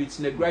 graduates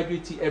in a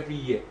graduate every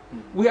year.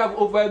 We have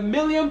over 1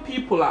 million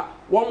people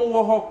one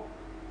more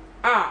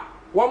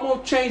one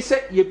more change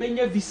set ye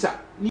benya visa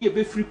ni ye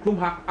be free krum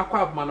ha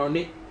akwa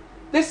manone.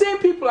 The same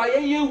people are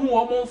ye who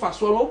one for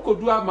so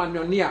kodu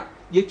manone a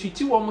ye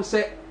twiti one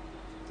say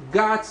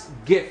God's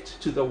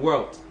gift to the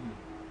world.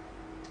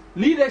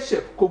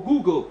 Leadership ko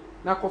Google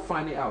na ko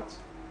find it out.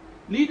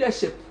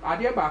 Leadership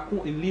ade ba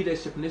ko in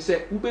leadership ne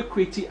say we be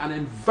create an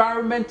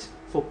environment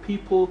for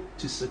people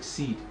to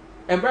succeed.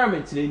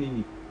 Environment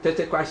ni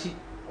tete kwashi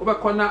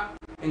obekona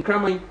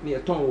nkraman ne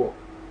eton wo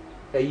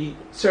eyi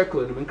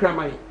circle no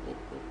nkraman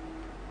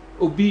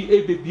obi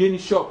ebebie ni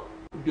shop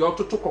de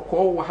ototo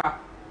kokko wo ha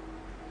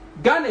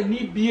Ghana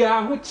ni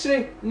bia ho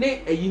kire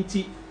ne eyi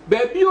nti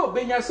baabi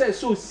obenya say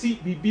so si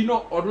bibi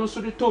no odun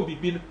so de ton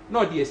bibi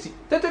no de asi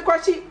tete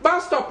kwashi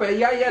bus stop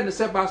ya ne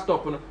say bus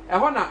stop no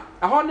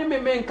ehọ ne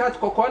me nkat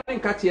kokko ne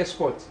nkat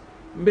escort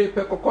mbe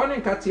pe kokko ne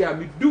nkat ya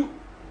me du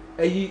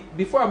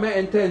before I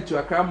enter into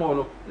Accra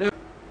Mall, no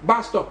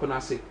bus stop na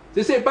say.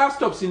 They say bus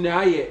stops in the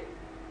aye.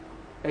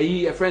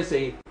 A friend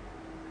say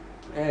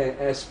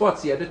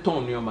sports here the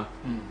town yoma.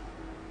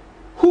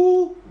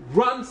 Who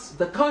runs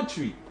the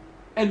country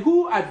and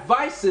who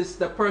advises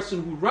the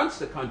person who runs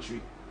the country?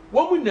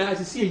 Woman na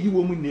see you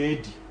woman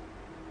need.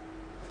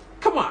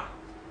 Come on.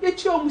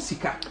 It's your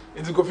musica.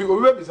 It's a coffee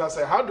over business.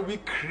 How do we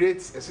create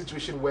a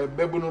situation where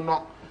Bebuno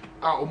not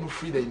are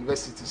free the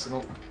universities?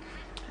 No,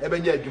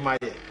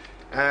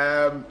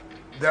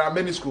 there are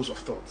many schools of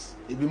thought.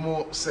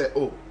 Ibimo say,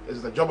 oh,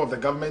 it's the job of the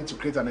government to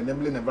create an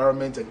enabling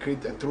environment and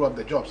create and throw up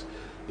the jobs.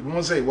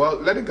 Ibimo say, well,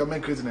 let the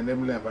government create an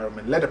enabling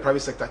environment, let the private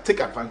sector take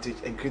advantage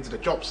and create the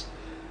jobs.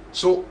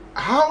 So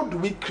how do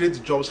we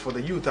create jobs for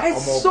the youth?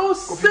 It's so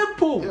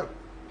simple. Yeah.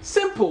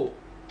 Simple.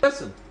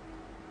 Listen,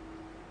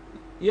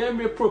 hear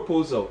me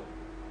proposal.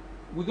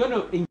 We're going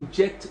to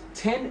inject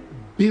 $10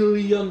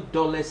 billion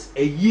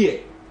a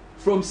year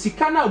from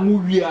Sikana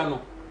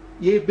Muriano.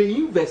 Ye be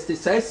invested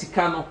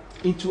Sikano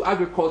into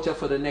agriculture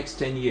for the next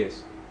 10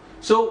 years.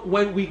 So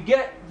when we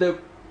get the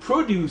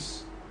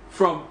produce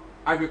from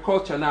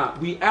agriculture now,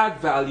 we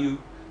add value.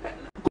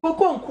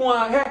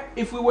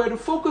 If we were to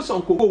focus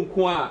on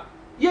cocoa,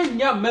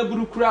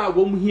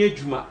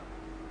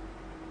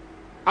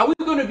 are we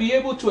going to be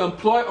able to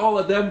employ all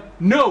of them?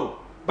 No.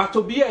 But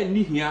to be a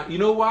here, you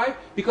know why?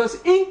 Because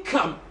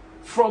income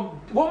from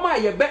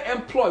woman you be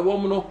employ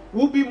woman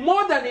will be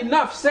more than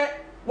enough. Say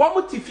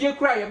more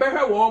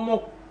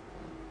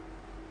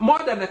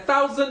than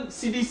 1,000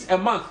 cedis a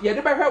month. You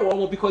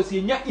better because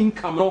you get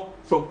income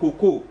from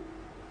cocoa.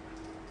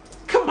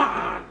 Come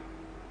on,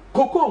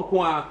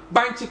 cocoa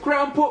banchi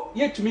crampo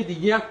yet to me the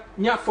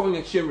nya foreign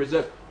exchange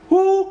reserve.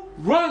 Who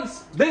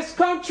runs this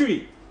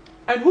country?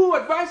 And who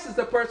advises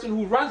the person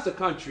who runs the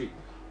country?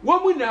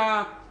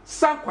 Womuna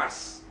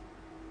Sankwas.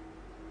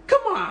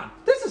 Come on,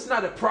 this is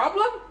not a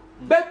problem.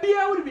 But be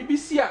able to be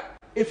BCA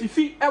if you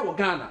feel ever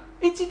Ghana.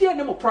 It's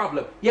no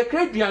problem. You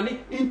create Diani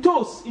in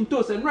toast, and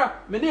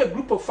many a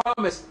group of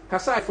farmers,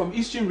 Kasai from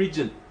Eastern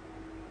region.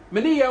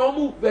 Many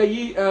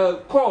a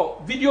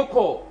video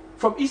call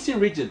from Eastern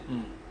region.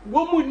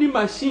 Womu ni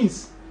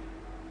machines.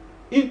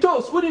 In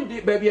toast, wouldn't the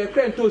baby a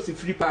crane toast in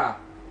free power?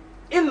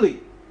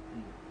 Italy.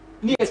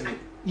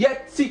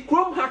 Yet see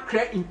Chrome hack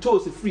in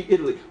toast free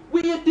Italy.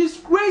 We are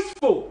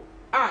disgraceful.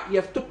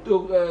 You have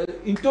to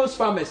in toast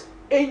farmers,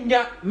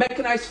 enya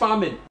mechanized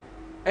farming.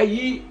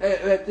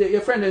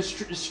 Your friend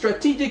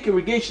strategic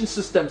irrigation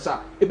systems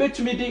are a bit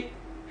to me.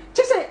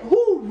 Just say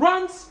who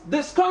runs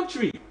this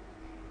country?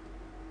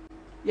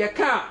 You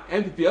can't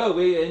MPP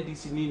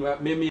NDC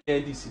maybe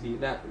NDC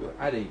that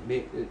I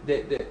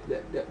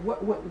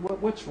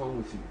what's wrong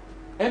with you?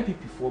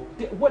 MPP for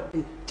what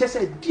just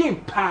a damn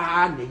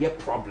pan your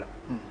problem.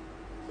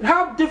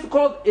 How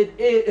difficult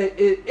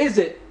is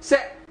it?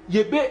 Say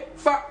you be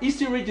far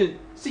Eastern region.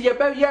 See you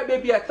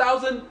maybe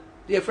 1,000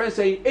 your friends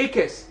saying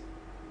acres.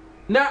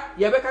 Now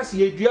Yabeka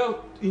see a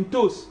drill in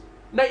toast.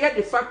 Now yet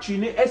the factory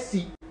in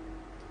SC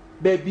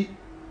baby.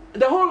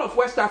 The whole of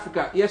West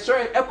Africa, yes,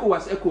 sorry,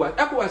 ECOWAS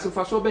and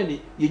Faso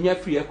Beni, you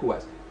free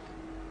ECOWAS.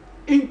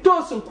 In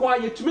toast and Kwa,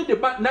 yet to me the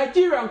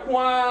Nigeria and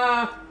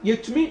Kwa,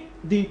 yet to me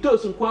the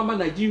toast and Kwama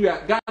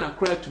Nigeria, Ghana and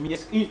credit to me.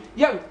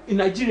 In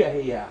Nigeria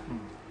here.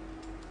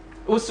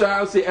 Also,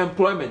 I'll say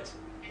employment.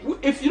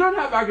 if you don't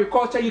have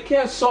agriculture, you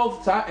can't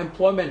solve that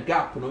employment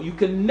gap. You know, you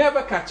can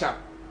never catch up.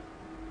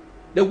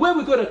 The way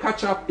we're going to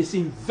catch up is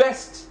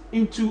invest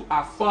into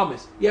our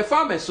farmers. Yeah,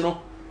 farmers, you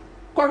know,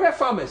 correct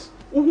farmers.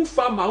 Who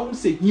farmer who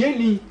say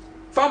yeni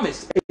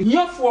farmers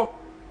here for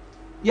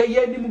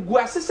yeah ni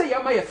mugwase say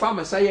yama ye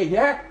farmers say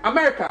yeah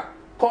America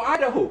call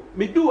Idaho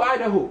me do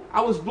Idaho.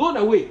 I was blown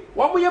away.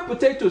 What we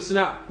potatoes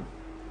now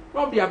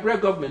from the Abra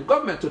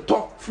government to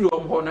talk through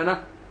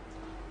nana.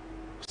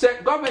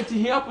 Say government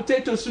here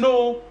potatoes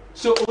no,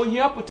 so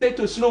here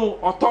potatoes no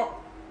or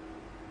talk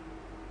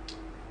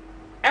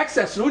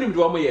excess no nim do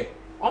omoye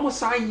almost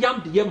say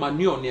yam the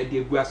manure near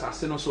the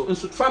guasase no so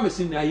nso farmers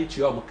in na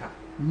yichi omoka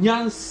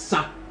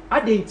nyansa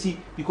adenti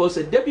because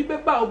a debi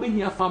beba obe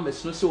here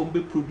farmers no so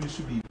be produce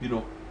be you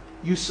know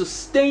you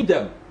sustain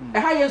them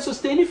high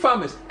sustaining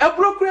farmers e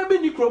bro kra be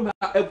ni krom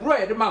ha e bro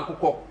e de man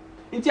kokko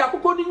nti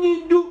akokko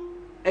ni do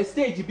a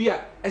stage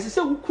bia as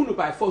say wukunu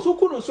by force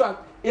wukunu so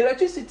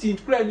electricity in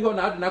kra ni ho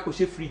na adena ko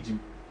she fridge.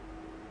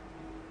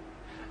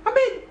 I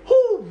mean,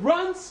 who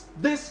runs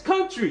this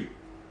country?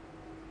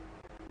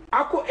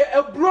 Ako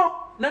a bro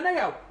nana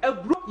ya a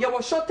bro ya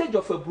was shortage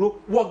of a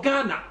bro wa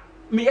Ghana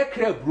me e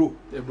kra bro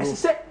as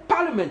say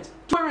parliament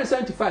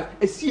 275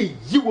 e see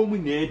yi wo mu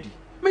na edi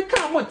me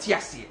kan want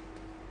ase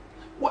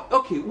what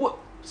okay what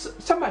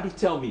somebody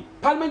tell me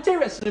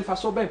parliamentarians in for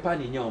so ben pa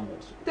ni nya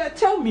almost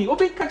tell me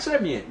obi ka kire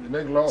me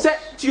say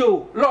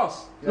tio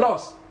loss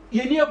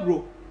ye ni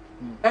bro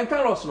en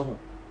kan loss no ho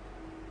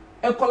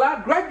en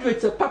kola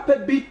graduate papa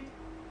bi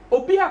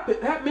obi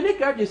many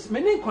graduates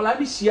many kola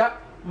ni sia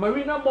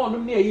Marina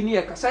Monum near you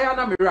near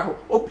Kasayana Miraho.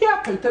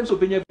 Opia contempt of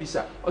Benya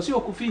Visa. Or see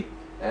Okufi.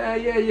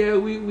 Yeah,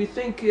 we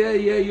think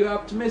you're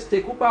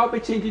optimistic. Hope I'll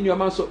be changing your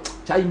mind. So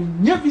I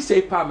never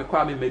say Palm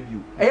Kwame maybe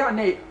you.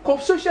 Nay, call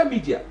social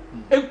media.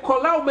 And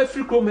call out my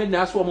free chrome and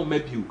ask one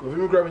maybe you.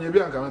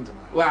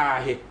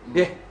 Why,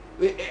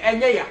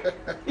 and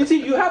you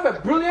see, you have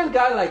a brilliant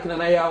guy like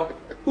Nanayao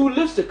who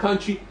lives the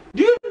country.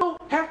 Do you know?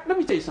 Let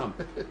me tell you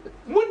something.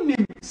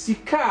 Munim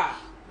Sika,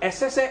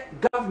 SSA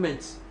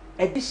government,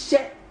 at this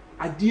share.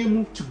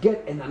 To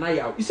get an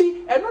anaya. You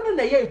see, another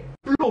day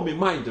blow my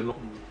mind, you know.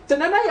 The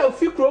anaya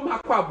fi krom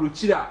akwa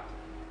bruchira.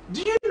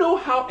 Do you know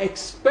how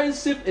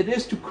expensive it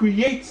is to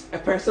create a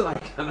person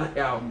like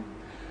anaya?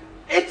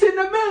 It's in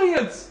the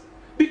millions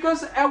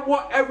because a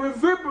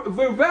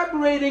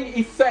reverberating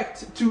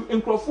effect to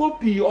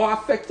encrophopia or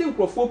affecting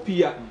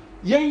encrophopia.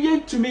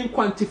 Yen to me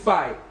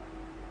quantify.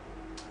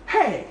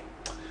 Hey,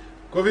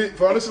 Kofi,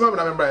 for honest, I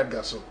remember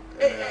Edgar so.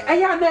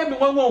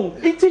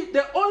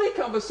 The only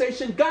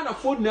conversation Ghana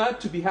for now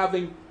to be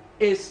having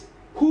is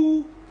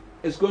who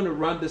is going to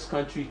run this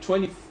country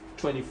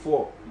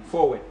 2024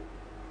 forward.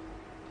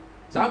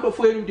 And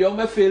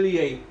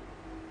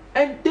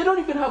they don't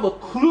even have a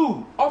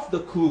clue of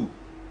the clue.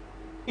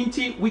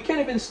 We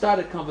can't even start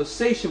a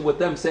conversation with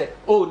them. Say,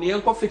 oh,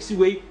 Nianko fix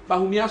way,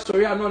 Bahumia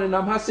sorry, I know, and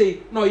I'm say,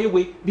 no, you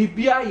wait, be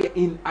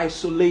in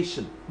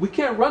isolation. We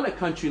can't run a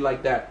country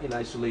like that in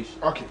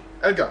isolation. Okay,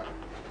 Edgar.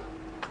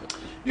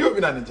 You've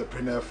been an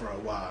entrepreneur for a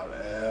while,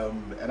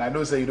 and I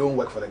know that you don't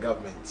work for the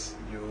government.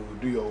 You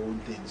do your own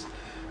things.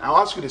 I'll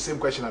ask you the same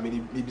question. I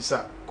mean, maybe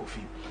sir,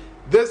 Kofi.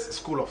 This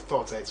school of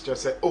thought, it's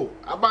just say, oh,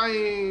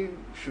 Abai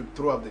should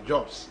throw up the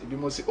jobs. If you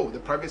must say, oh, the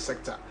private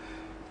sector.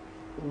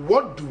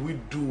 What do we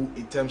do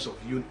in terms of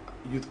youth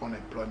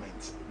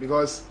unemployment?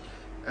 Because,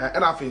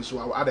 and I think so.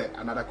 I'll add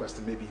another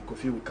question. Maybe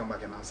Kofi will come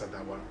back and answer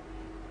that one.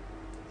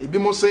 If you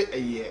must say a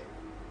year,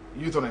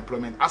 youth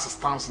unemployment as it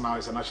stands now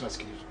is a national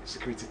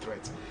security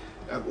threat.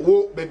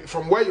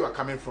 From where you are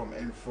coming from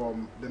and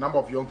from the number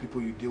of young people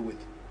you deal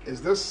with,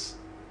 is this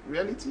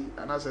reality?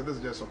 And I said this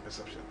is just some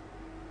perception.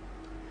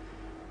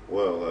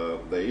 Well,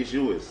 the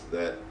issue is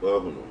that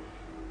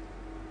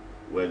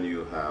when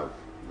you have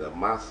the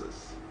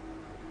masses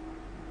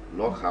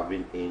not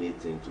having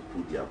anything to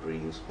put their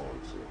brains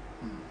onto,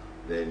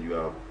 then you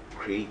are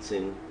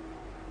creating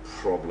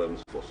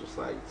problems for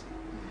society.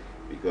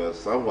 Because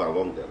somewhere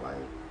along the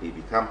line, they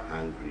become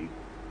hungry,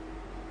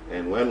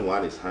 and when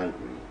one is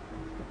hungry,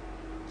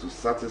 to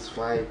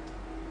satisfy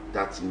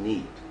that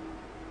need,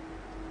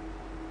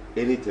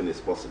 anything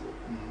is possible,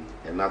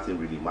 and nothing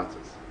really matters.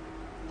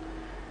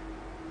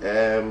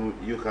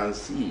 You can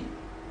see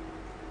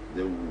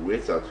the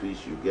rate at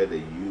which you get the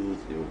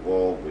youth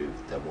involved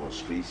with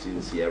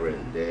demonstrations here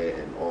and there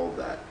and all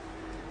that.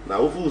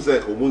 Now, if you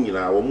say,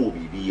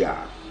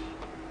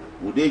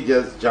 would they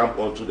just jump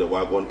onto the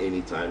wagon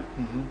anytime?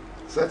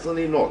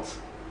 Certainly not.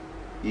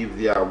 If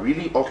they are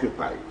really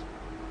occupied,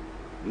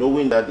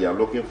 knowing that they are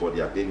looking for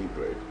their daily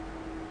bread,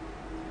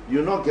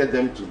 you not get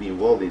them to be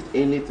involved in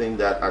anything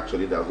that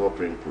actually does not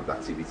bring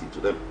productivity to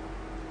them.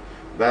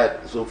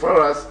 But so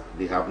far as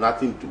they have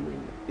nothing to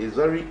win, it's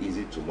very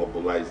easy to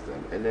mobilize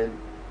them, and then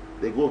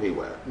they go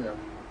haywire. Yeah.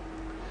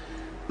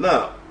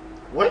 Now,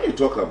 when you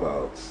talk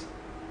about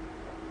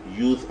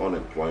youth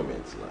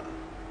unemployment now,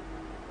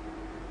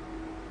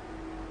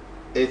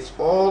 it's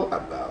all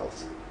about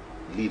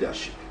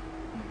leadership.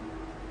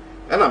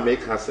 And I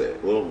make her say,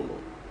 well, no,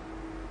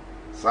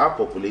 some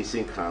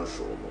population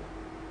council,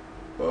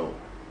 well,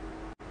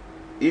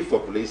 if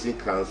Population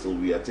Council,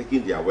 we are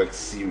taking their work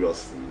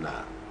seriously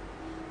now,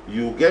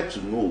 you get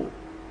to know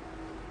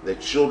the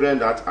children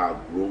that are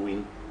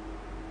growing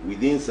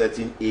within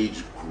certain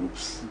age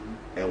groups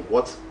and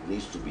what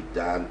needs to be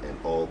done and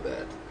all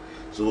that.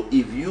 So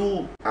if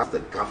you, as the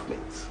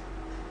government,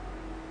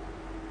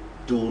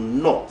 do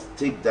not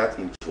take that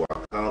into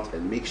account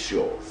and make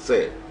sure,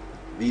 say,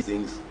 these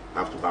things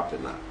have to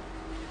happen now,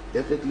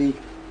 definitely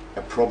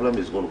a problem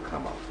is going to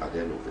come out at the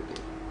end of the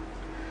day.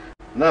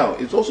 Now,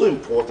 it's also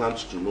important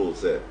to know,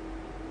 say,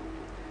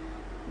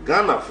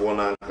 Ghana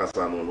for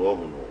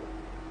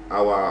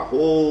our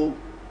whole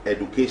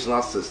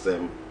educational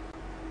system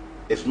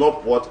is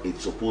not what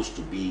it's supposed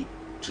to be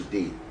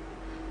today.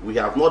 We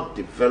have not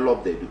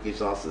developed the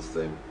educational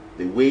system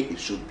the way it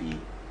should be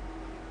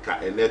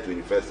in the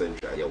 21st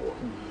century.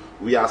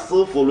 We are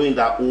still following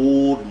that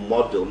old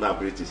model now,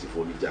 British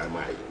for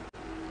Jeremiah.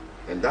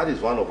 And that is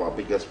one of our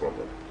biggest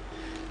problems.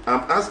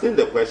 I'm asking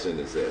the question,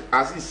 is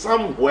as if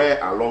somewhere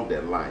along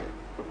the line,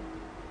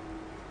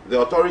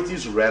 the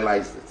authorities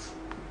realized it.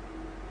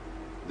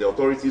 The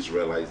authorities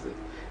realized it.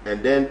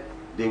 And then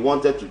they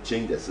wanted to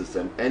change the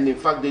system. And in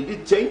fact, they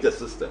did change the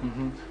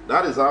system.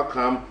 That is how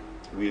come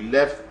we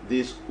left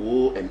this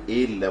O and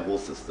A level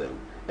system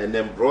and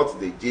then brought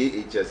the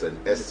JHS and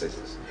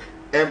SHS.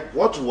 And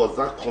what was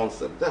that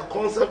concept? The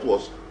concept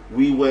was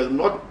we were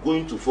not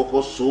going to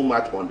focus so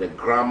much on the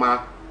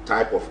grammar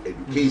type of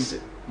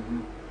education.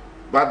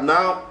 But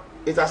now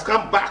it has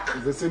come back.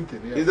 It's the same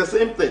thing. Yeah. It's the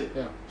same thing.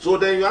 Yeah. So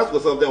then you ask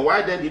yourself, then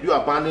why then did you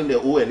abandon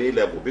the O and A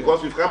level?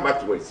 Because we've come back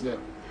to it. Yeah.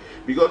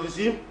 Because you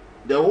see,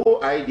 the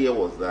whole idea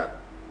was that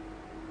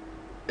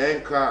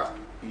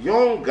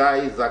young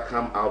guys that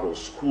come out of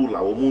school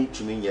are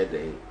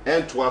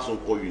and to us on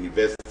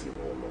university.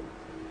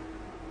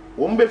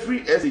 One be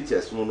free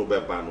SHS no no.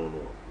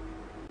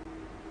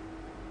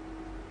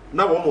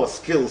 Now one more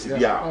skills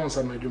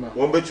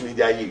one be to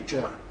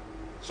the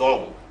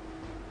so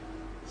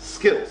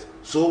skills.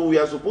 So we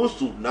are supposed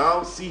to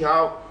now see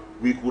how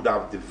we could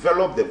have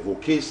developed the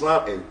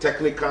vocational and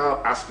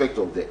technical aspect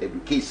of the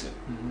education.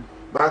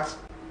 But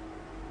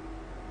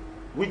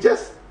we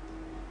just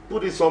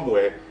put it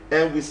somewhere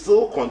and we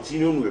still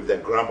continue with the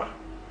grammar.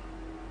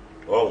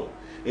 Oh,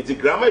 it's a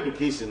grammar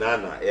education now.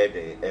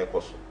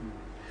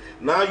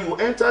 Now you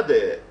enter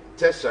the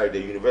tertiary, the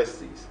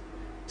universities.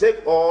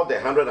 Take all the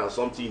 100 and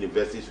something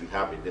universities we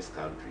have in this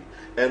country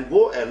and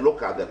go and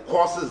look at the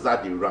courses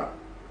that they run.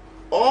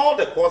 All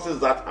the courses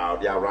that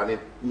they are running,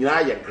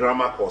 your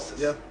grammar courses.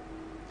 Yeah.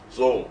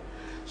 So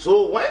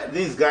when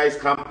these guys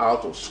come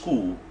out of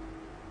school,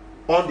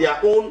 on their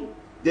own,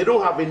 they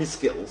don't have any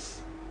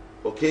skills.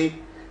 Okay?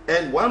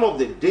 And one of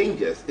the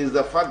dangers is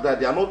the fact that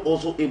they are not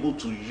also able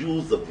to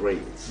use the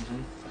brains.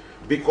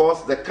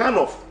 Because the kind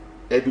of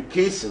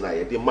education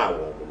they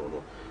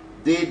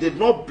did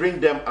not bring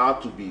them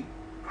out to be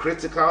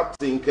critical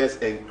thinkers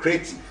and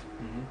creative.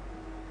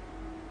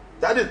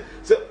 That is,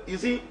 so you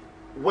see,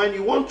 when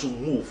you want to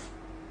move,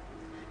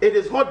 it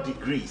is not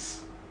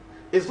degrees.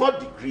 It's not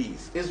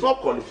degrees. It's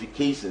not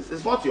qualifications.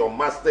 It's not your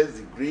master's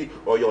degree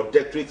or your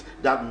doctorate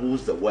that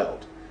moves the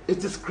world.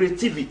 It is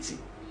creativity.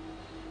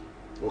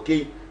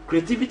 Okay?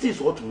 Creativity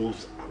is what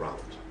moves around.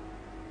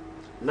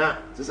 Now,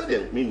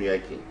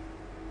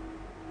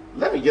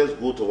 let me just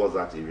go towards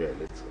that area a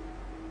little.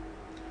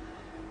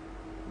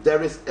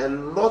 There is a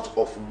lot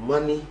of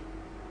money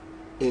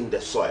in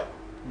the soil.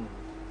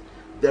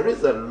 There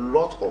is a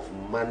lot of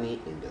money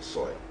in the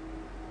soil.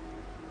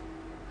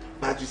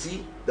 But you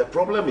see, the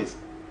problem is,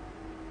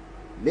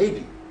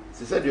 maybe,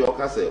 she said, you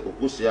can say,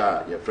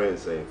 your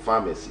friends say,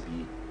 farmers,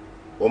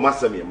 or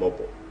masami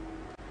mobo.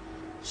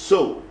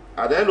 So,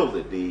 at the end of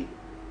the day,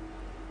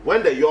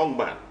 when the young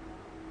man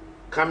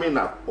coming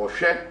up or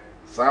share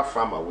some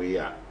farm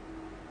away,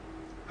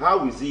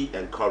 how is he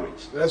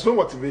encouraged? There's no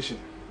motivation.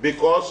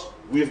 Because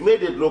we've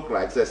made it look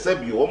like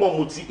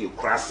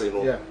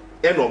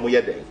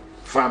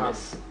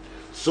farmers.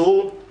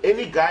 So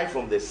any guy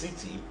from the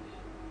city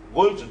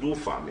going to do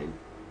farming,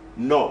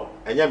 no,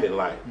 and you're in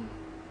line.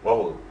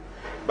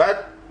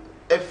 But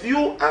a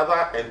few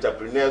other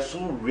entrepreneurs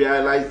who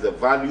realize the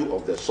value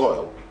of the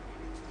soil,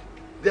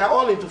 they are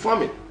all into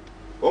farming.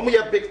 We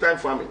have big time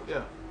farming.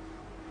 Yeah.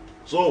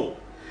 So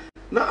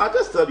now I'll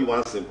just tell you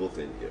one simple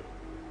thing here.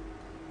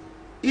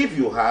 If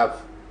you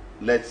have,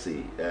 let's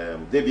say,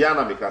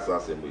 Debiana Mikasa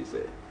Assembly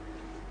say,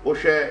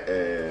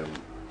 Oshe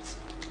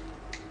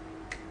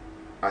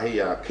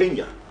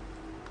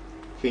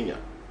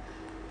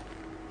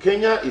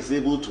Kenya is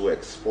able to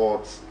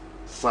export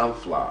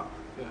sunflower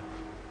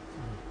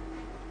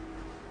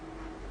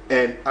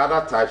and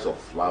other types of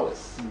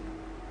flowers.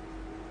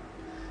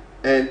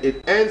 And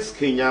it earns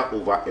Kenya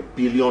over $1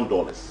 billion.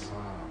 Wow,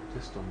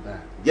 just on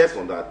that. Just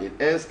on that, it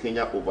earns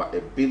Kenya over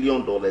 $1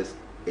 billion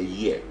a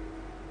year.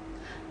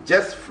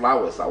 Just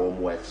flowers are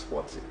more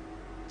exported.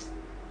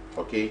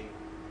 Okay?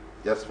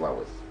 Just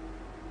flowers.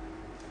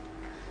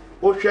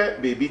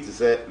 Oshe baby to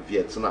say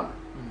Vietnam.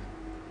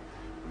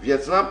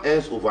 Vietnam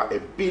earns over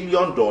 $1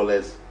 billion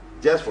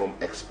just from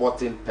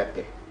exporting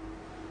pepper.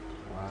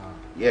 Wow.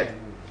 Yeah,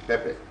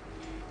 pepper.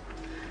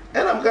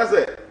 And I'm gonna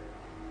say,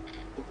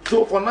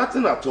 so for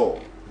nothing at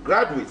all,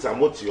 graduates are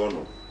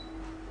motiono.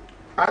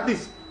 At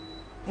least,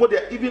 more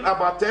than even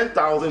about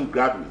 10,000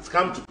 graduates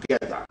come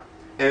together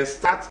and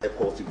start a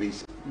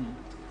cultivation.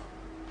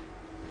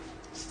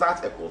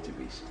 Start a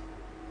cultivation.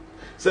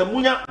 So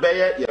Munya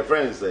Bayer, your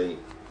friends say,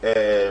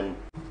 in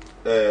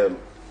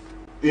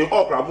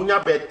Okra,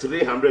 Munya bet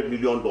 $300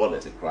 million a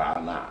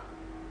crowd now.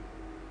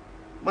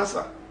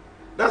 Massa,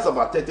 that's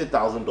about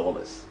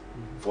 $30,000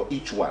 for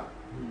each one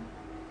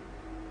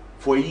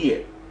for a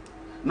year.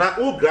 Now,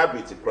 all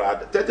graduates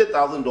crowd,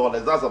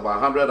 $30,000, that's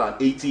about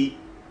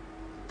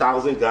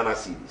 180,000 Ghana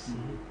cedis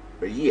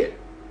a year.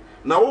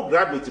 Now, all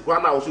graduates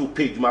crowd now also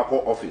pay my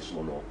office,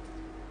 no.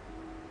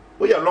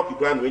 We are lucky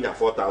crowd when you have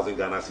 4,000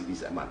 Ghana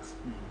cedis a month.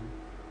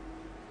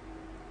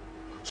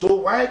 So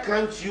why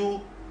can't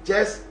you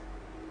just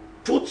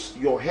put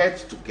your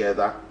heads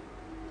together,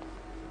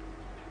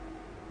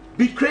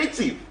 be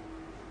creative,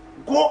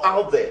 go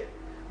out there?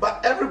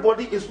 But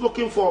everybody is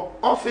looking for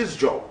office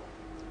job.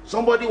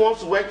 Somebody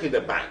wants to work in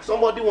the bank.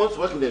 Somebody wants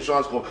to work in the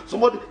insurance company.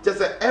 Somebody just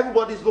said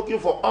everybody's looking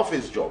for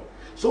office job.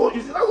 So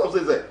you see, that's what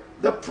I'm saying.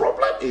 The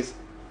problem is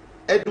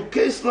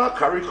educational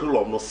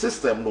curriculum, no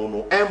system,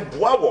 no, and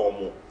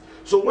boa.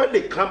 So when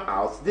they come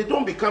out, they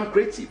don't become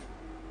creative.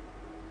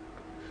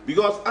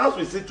 Because as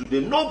we see today,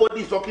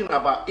 nobody is talking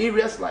about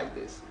areas like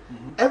this.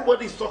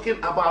 Everybody is talking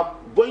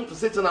about going to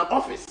sit in an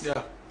office.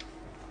 Yeah.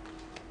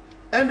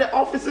 And the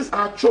offices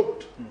are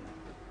choked.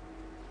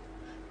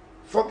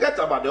 Forget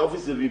about the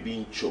offices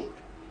being choked.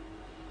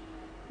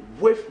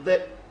 With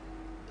the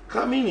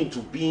coming into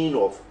being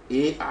of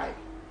AI,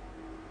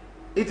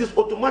 it is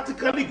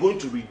automatically going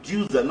to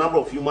reduce the number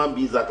of human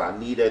beings that are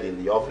needed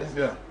in the office.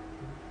 Yeah.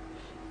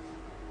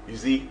 You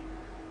see,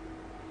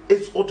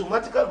 it's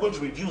automatically going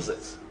to reduce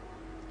it.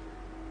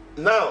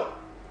 Now,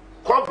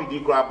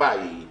 COVID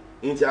by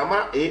into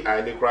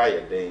AI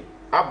day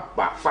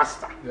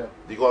faster. Yeah.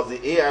 Because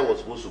the AI was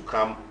supposed to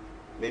come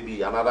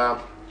maybe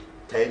another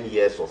 10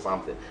 years or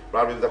something.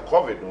 But with the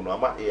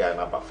COVID, AI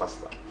number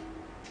faster.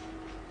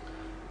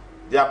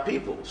 There are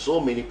people, so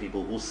many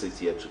people who sit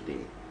here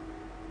today.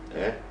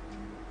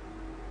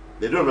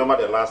 They don't remember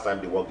the last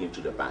time they walked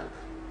into the bank.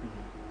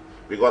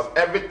 Because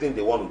everything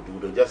they want to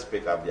do, they just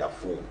pick up their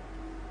phone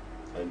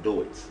and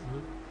do it.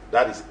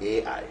 That is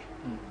AI.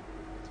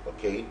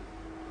 Okay?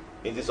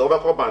 In this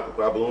overcall bank,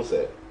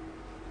 say,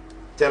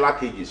 teller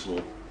cages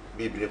no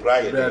be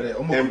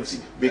empty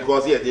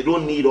because they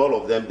don't need all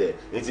of them there.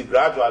 It's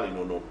gradually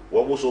we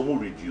also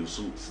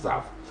reduce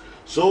stuff.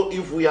 So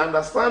if we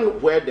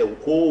understand where the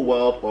whole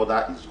world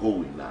order is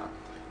going now,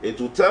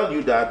 it will tell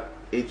you that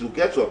it will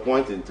get to a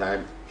point in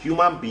time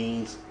human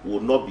beings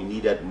will not be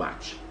needed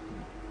much.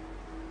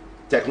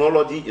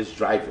 Technology is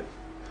driving,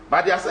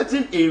 but there are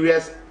certain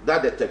areas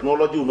that the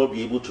technology will not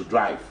be able to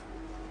drive.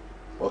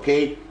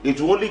 Okay,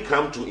 it will only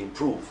come to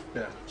improve.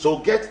 Yeah. So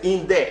get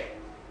in there.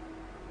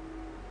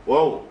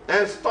 Well,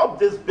 and stop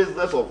this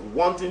business of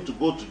wanting to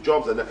go to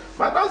jobs and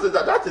but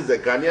that is a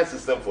Ghanaian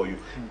system for you.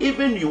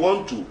 Even you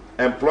want to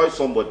employ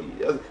somebody,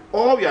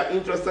 all we are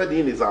interested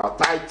in is our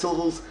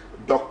titles,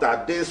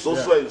 Dr. Day, so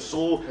and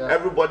so. Yeah.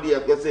 Everybody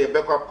can say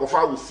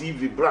Kofa will see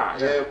Vibra,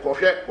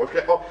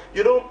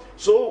 you know.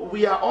 So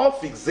we are all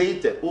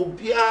fixated.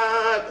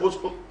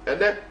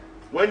 And then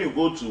when you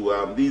go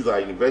to these are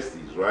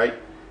universities, right?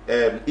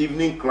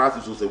 Evening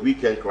classes or say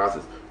weekend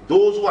classes.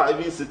 Those who are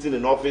even sitting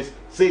in office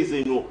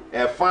say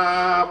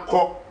far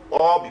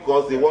all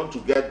because they want to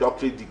get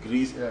doctorate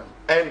degrees. Yeah.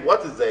 And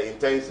what is the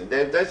intention?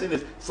 The intention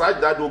is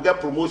such that they'll get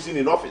promotion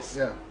in office.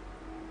 Yeah.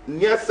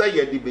 The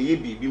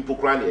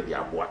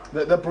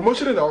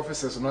promotion in the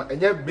offices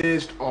and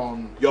based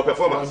on your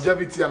performance,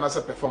 longevity and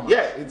asset performance.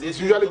 Yeah, it's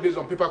usually based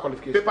on paper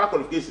qualification. Paper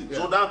qualification. Yeah.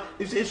 So now,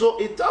 so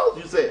it tells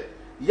you say,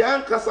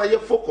 young kasa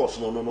focus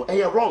no, and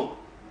you're wrong.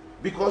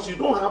 Because you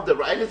don't have the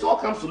right, and it all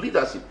comes to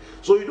leadership.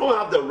 So you don't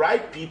have the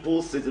right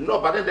people sitting. No,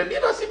 but then the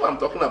leadership I'm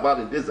talking about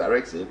in this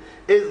direction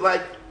is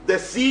like the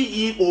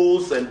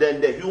CEOs and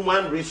then the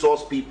human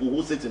resource people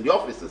who sit in the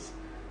offices.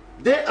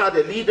 They are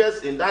the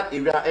leaders in that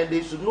area, and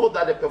they should know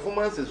that the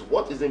performance is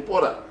what is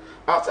important.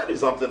 I'll tell you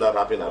something that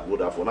happened at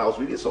Vodafone. I was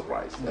really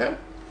surprised.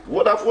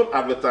 Vodafone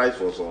advertised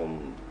for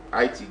some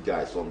IT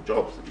guys, some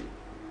jobs.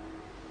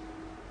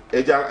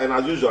 And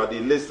as usual,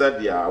 they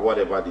listed their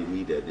whatever they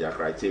needed, their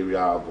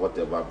criteria,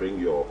 whatever, bring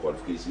your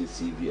qualification,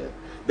 CV.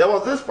 There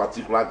was this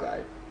particular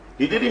guy,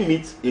 he didn't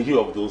meet any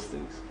of those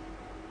things.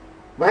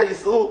 But he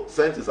still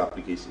sent his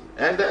application.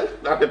 And then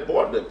at the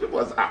board, the people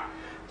was,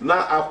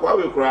 now I'll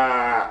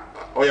cry,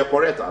 or you're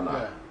correct or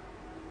not. Yeah.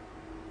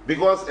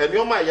 Because and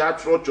you must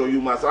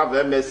have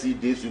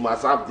MSc this, you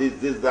must have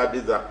this,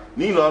 that.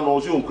 Nino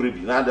knows you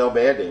creepy, now they'll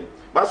be heading.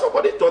 But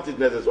somebody thought it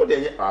necessary. So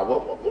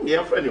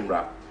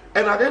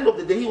and at the end of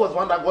the day, he was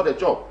one that got a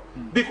job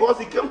because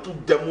he came to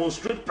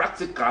demonstrate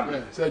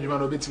practically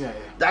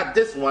that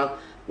this one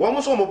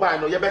was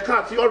mobile. You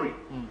can't theory.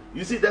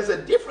 You see, there's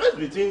a difference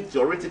between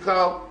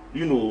theoretical,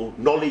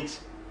 knowledge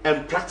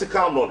and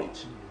practical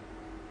knowledge.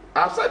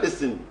 I've said this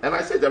thing, and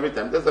I say it every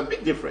time. There's a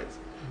big difference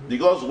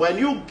because when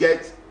you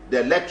get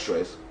the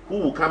lecturers who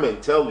will come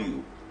and tell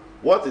you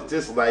what it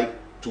is like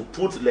to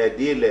put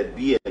lead A, lead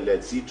B, and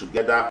lead C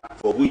together,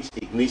 for which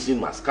ignition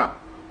must come.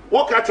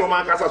 What catch your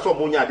man casa so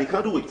monya, they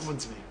can't do it.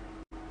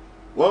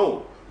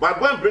 Whoa. But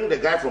go and bring the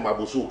guy from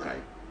Abusukai.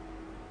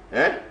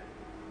 Eh?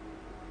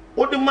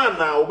 What the man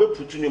now will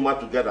put you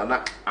together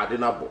na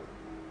adenabo.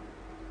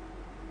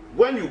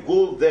 When you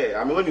go there,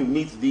 I mean when you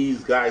meet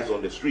these guys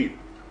on the street,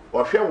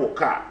 or share a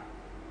car,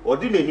 or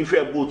didn't any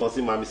share boat on say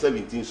mommy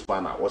 17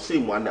 spanner, or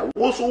same one now.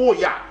 Also, oh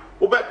yeah,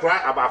 over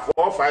try about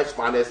 4 or 5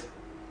 spanners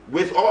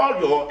with all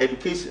your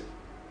education.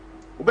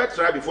 You better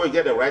try before you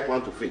get the right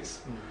one to fix.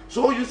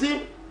 So you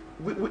see,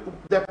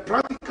 the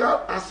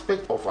practical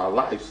aspect of our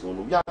lives,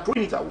 we are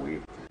throwing it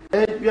away.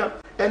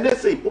 And they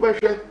say,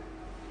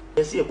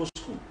 let's see a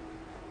school.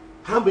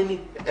 How many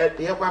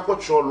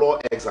cultural law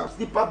exams?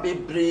 The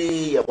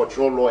baby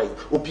cultural law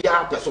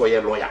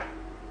lawyer.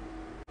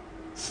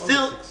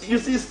 Still, you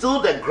see, still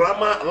the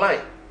grammar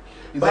line.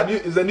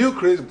 It's a new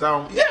craze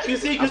down. Yeah, you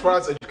see, as far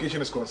as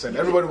education is concerned,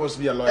 everybody wants to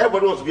be a lawyer.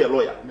 Everybody wants to be a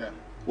lawyer. Yeah.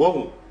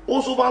 Well,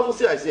 also,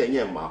 I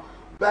say,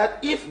 but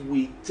if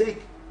we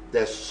take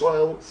the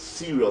soil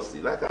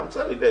seriously, like I'm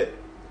telling you, there,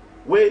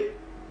 where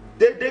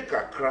they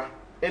kakra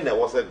and there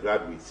was a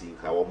graduate in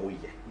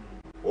Kawamuye.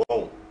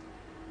 Oh,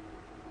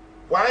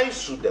 why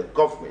should the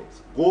government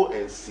go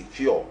and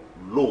secure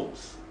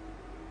loans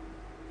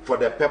for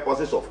the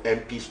purposes of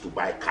MPs to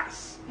buy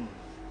cars?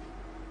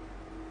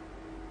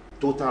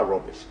 Total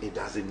rubbish. It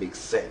doesn't make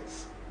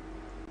sense.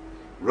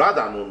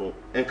 Rather, no,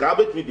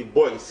 encourage me the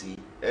boys see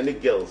and the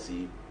girls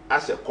see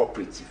as a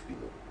cooperative,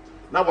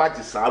 Now what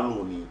is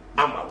saloni?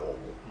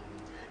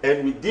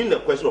 And within the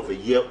question of a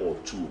year or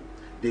two,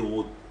 they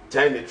will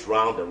turn it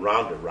round and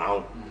round and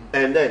round,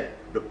 and then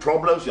the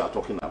problems you are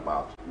talking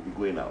about will be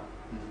going out.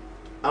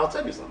 I'll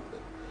tell you something.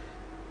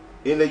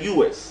 In the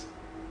US,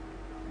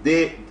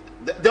 the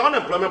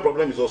unemployment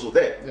problem is also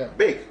there,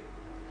 big.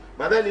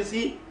 But then you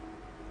see,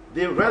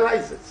 they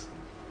realize it.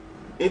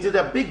 Into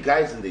the big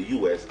guys in the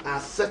US are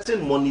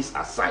setting monies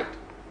aside.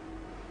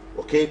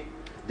 Okay?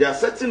 They are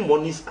setting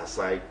monies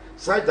aside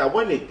so that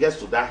when it gets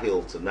to that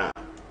hill to now,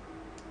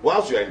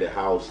 whilst you're in the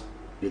house,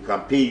 they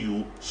can pay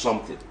you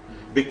something.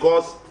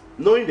 Because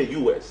knowing the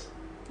US,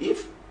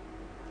 if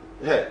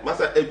the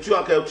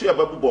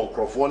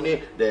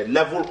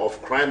level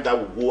of crime that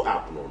will go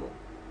up,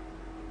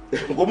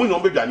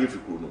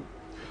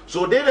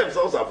 so they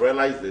themselves have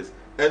realized this,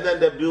 and then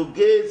the Bill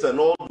Gates and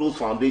all those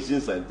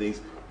foundations and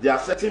things, they are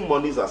setting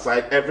monies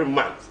aside every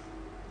month,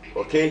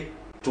 okay,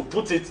 to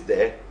put it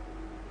there.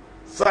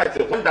 So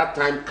when that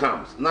time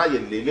comes, now you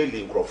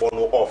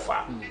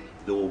offer,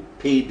 they will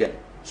pay them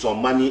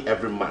some money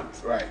every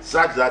month, right?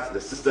 Such that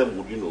the system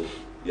would,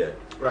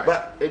 right.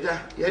 But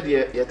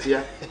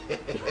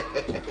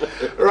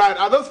right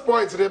at this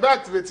point, they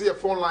activate your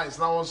phone lines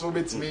now. Also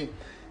with me,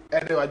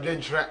 and they were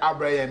doing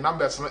and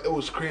numbers on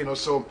the screen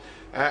also.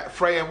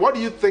 Freya, what do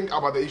you think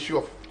about the issue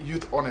of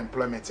youth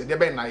unemployment?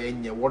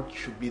 What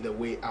should be the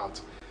way out?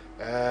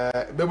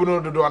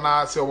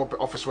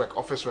 Office work.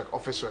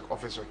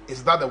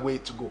 Is that the way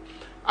to go?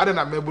 I don't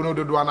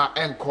know.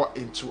 Enter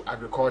into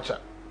agriculture.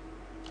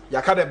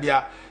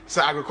 Yakadebia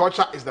say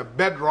agriculture is the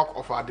bedrock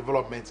of our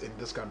development in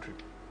this country.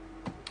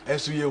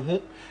 And so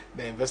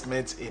the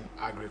investment in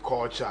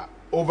agriculture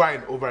over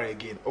and over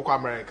again. Oko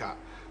America,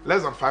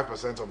 less than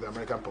 5% of the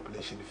American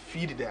population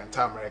feed the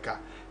entire America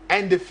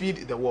and they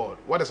feed the world.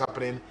 What is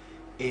happening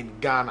in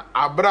Ghana?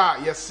 Abra,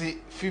 yes, see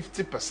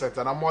 50%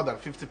 and more than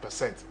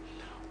 50%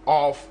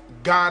 of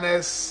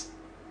Ghana's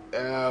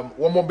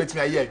one more bit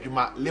me a year,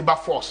 labor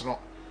force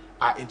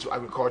are into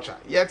agriculture.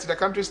 Yet the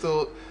country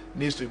still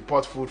needs to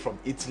import food from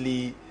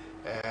Italy.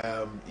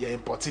 You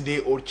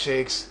imported old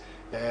chicks,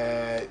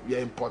 you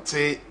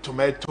imported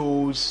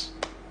tomatoes,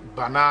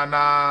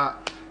 banana,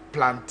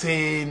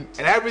 plantain,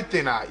 and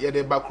everything. Yeah,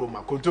 the back room,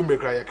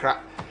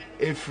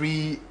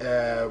 every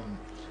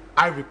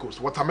Ivory Coast,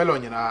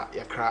 watermelon,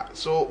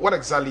 So, what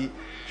exactly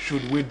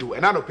should we do?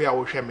 And I don't pay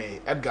our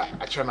shame, Edgar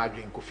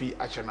Achanadrin, Kofi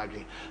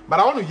Achanadrin. But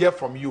I want to hear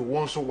from you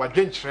once so what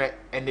drink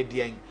and the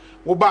day.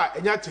 Oba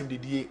enya team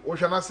didi wo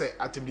hwe na say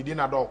atem didi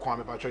na do kwa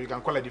me pa you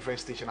can call a different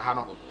station ha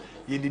no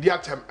ye didi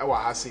atem e wa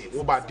ha say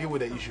oba deal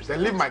with the issues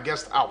then leave my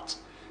guest out,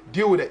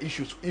 deal with the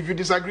issues. If you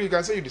disagree, you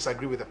can say you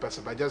disagree with the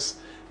person, but just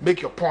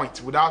make your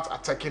point without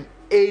attacking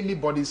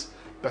anybody's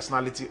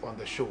personality on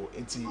the show.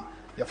 Until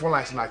your phone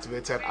line is not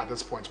activated at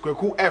this point.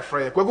 Kweku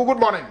Efre, Kweku, good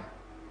morning.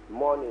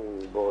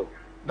 Morning, boss.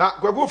 Na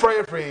Kweku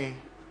Efre.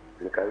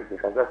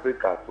 Nikaza free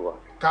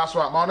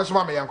Kaswa, ma oneso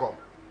ma me yanko.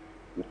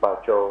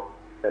 Ipacho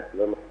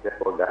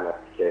for Ghana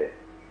share.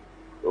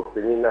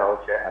 Opening now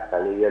share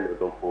atani yellow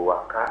don't for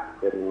waka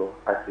no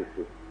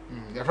assist.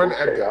 Your friend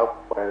Edgar.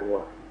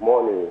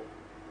 Morning.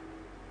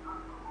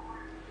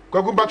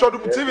 Kweku Pacho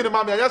dum TV ni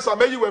ma me yasa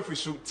me yi we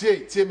frisu.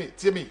 Tie me.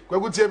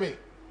 Kweku tie me.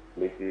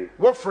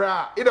 What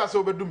fra either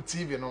so bedum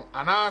TV no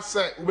and I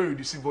say we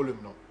reduce volume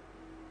no.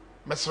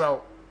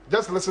 Mesra,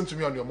 just listen to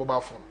me on your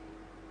mobile phone.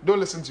 Don't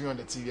listen to me on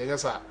the TV.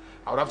 Yes, sir.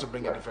 I would have to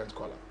bring a different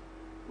caller.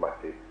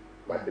 Mate,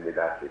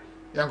 that's it.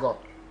 Yanko.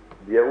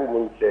 The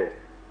woman said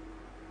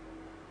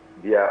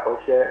dia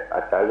ɔhyɛ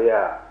atale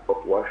a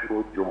ɔwahwe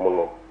odwom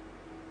no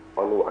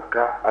ɔno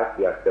waka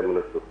asi asɛm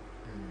no so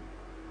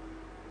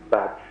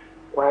but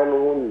kwan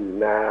no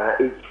nyinaa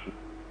eki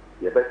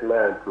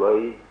yɛbɛtuma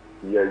employ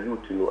yɛ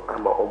youth no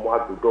ama ɔmo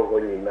adodɔ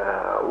hɔ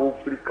nyinaa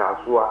ofiri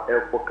kaso a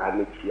ɛkɔ ka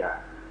n'akyi a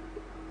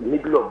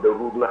middle of the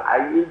road na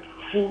ayɛ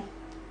fi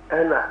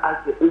ɛna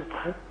asɛ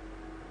efu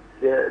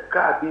sɛ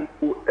kaa bi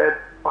ko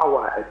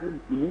power ɛbi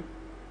nkuli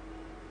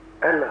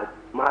ɛna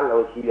mala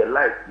nso yɛ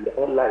light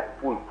yɛ light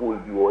pole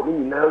bi wɔ ne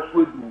nyinaa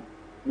nso edu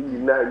ne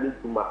nyinaa yɛ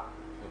dwuma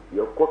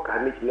yɛkɔ ka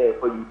n'akyi na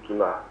yɛkɔ youth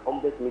no a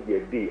ɔmo bɛtumi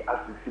deɛ de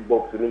asisi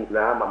box ne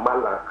nyinaa ama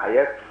mala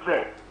ayɛ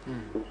fɛ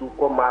nso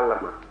kɔ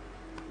mala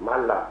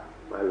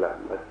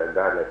Master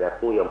Ghana, they are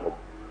so young.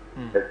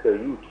 As a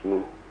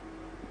youth,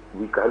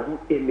 we can do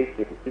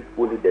anything if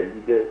only the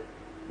leaders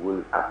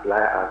will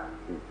apply us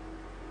to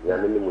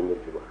Nyame.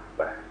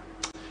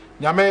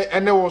 Nyame,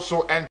 and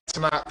also,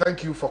 Antina,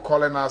 thank you for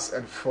calling us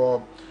and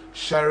for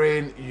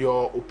sharing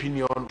your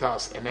opinion with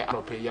us. And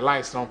your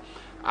lines now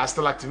are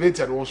still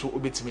activated. Also,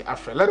 obey me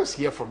after. Let us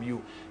hear from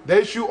you. The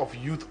issue of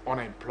youth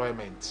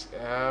unemployment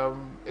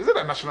is it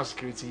a national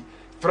security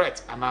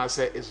threat? And I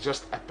say it's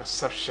just a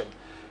perception.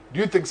 Do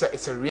you think that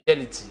it's a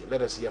reality?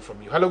 Let us hear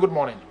from you. Hello, good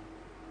morning.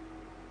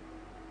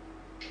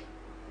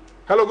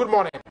 Hello, good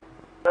morning.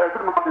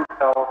 Good morning,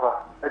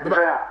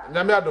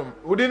 Nyame adom.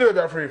 Udi ni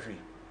be free.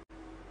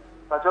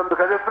 Pacho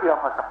mkaze free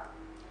amasa.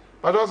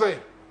 Pacho say?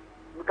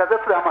 Mkaze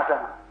free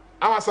amasa.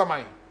 Amasa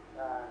mai.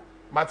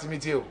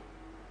 Matimitio.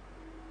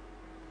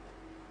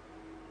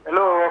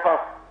 Hello,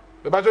 Papa.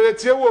 Be pacho ye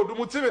tie wo du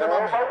mutimi na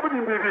mama. I put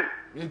in bibi.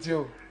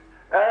 Mitio.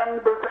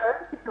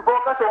 The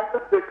focus on the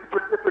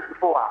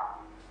 2024.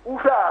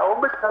 Ufa,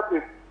 o make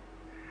happen.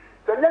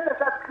 The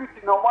national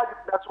security no more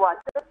that's why.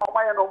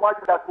 No more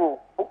that go.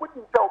 O put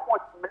himself on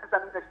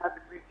national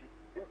security.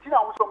 Until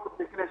I was on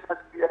the national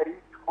security,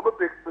 on the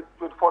break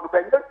for the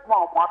benefit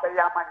more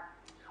yaman.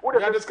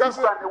 We are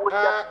discussing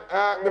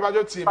the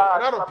budget team.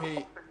 Another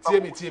pay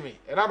TME.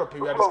 Another pay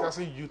we are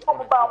discussing youth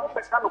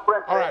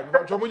unemployment. All right, we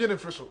are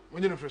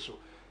official.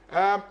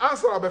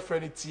 Answer our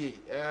friend T.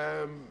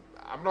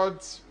 I'm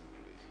not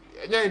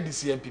in the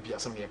CMPP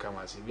as something come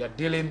as we are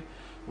dealing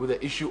with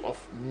the issue of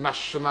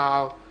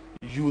national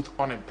youth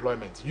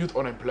unemployment. Youth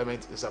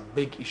unemployment is a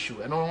big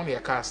issue, and not only a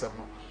case.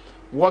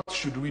 What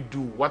should we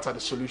do? What are the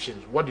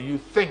solutions? What do you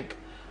think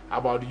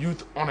about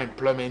youth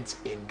unemployment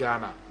in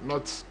Ghana?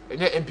 Not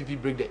any MPP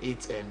break the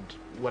 8 and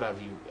what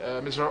have you.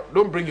 Mr.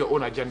 Don't bring your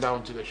own agenda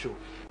onto the show.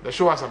 The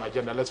show has an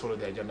agenda. Let's follow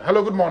the agenda.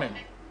 Hello, good morning.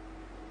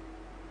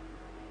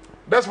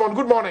 Desmond,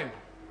 good morning.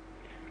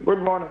 Good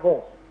morning,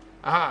 boss.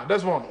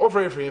 Desmond.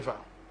 Offer free.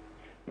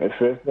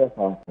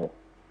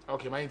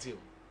 Okay, my team.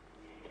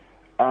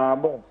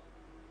 Boss.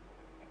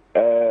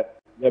 The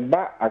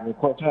back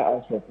agriculture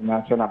aspect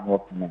national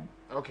government.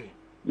 Okay.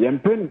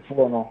 Paying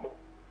for no.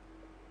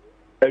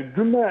 A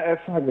junior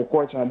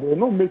agriculture, they will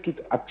not make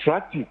it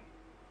attractive.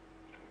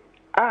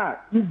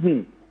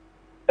 Even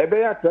a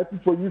very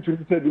attractive for you to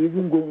say they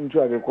even go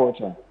into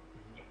agriculture.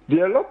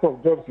 There are a lot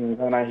of jobs in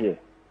Ghana here.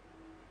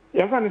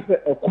 When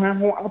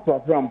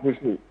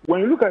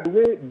you look at the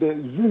way the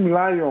Zoom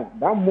Lion,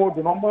 that more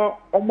the number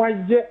of my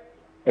year,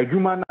 a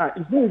human,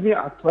 it's not even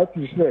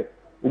attractive.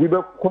 We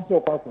will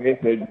control part of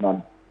it.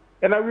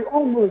 And I will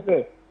almost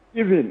say,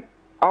 even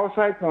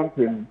outside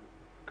country,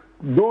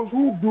 those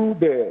who do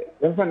the,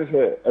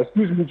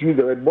 excuse me,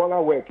 the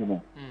Ebola work,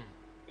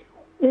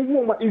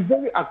 it's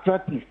very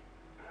attractive.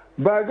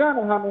 But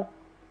Ghana,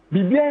 we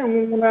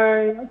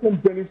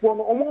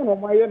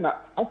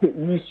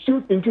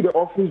shoot into the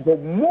office,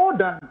 but more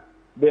than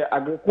the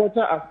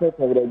agriculture aspect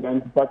of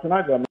the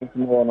patronage.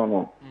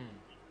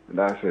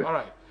 That's it. All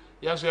right.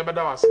 Yes,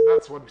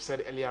 that's what we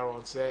said earlier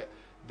on. Say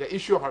the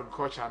issue of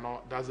agriculture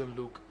doesn't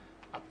look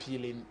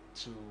appealing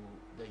to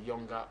the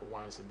younger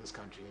ones in this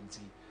country. And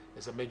see,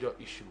 it's a major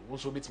issue.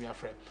 Also, beat me a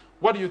friend.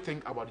 What do you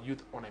think about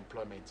youth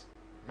unemployment?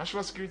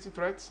 National security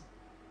threats?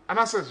 And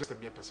answer is just a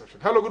mere perception.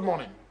 Hello, good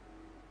morning.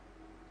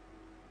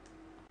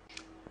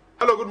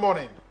 Hello, good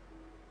morning.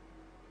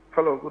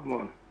 Hello, good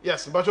morning.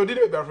 Yes, but you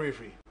didn't be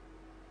free.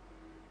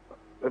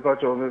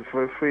 But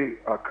you're free,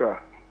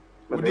 Accra.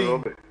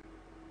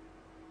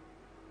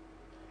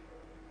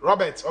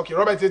 Robert, okay,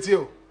 Robert, it's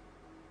you.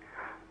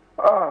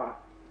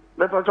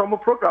 Let us on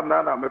program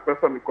now. I'm a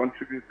person who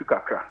contribute to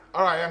Accra.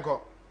 All right,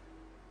 Uncle.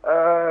 Be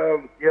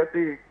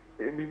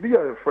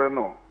a friend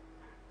no.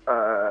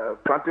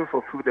 Planting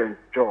for food and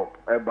job,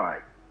 I buy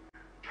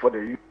for the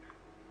youth.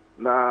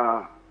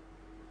 Now,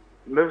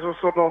 there's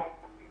also no.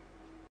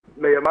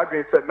 May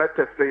imagine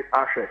say say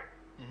Ashe.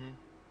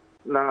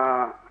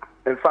 Now,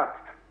 in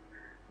fact,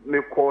 me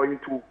call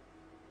into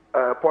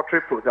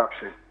portrait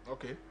production.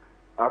 Okay.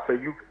 As a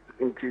youth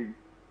into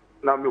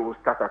now me will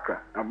start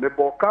Accra. And me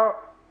boka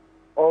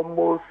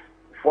almost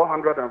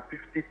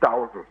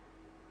 450,000.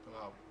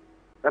 Wow.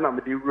 And I'm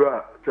the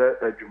real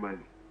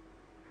Germany.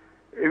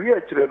 If we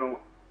actually know,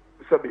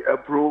 sabi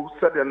April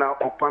said now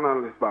on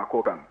panelists back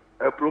organ.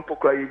 April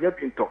pokra ye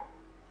binto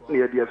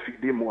near the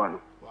feed one.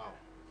 Wow.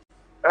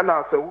 And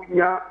I say we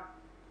nya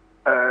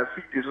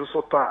feed is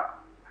also tall.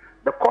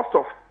 The cost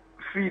of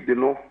feed,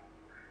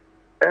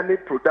 any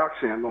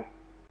production,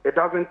 it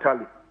doesn't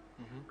tally.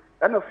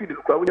 And the feed is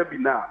going to be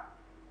now.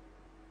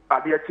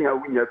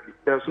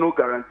 There's no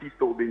guarantee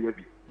to be.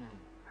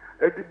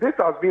 This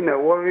has been a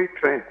worrying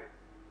trend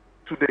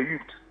to the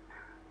youth.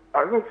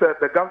 As I said,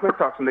 the government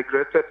has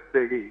neglected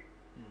the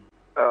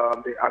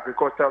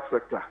agricultural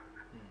sector,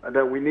 and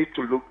then we need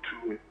to look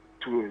to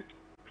it,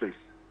 please.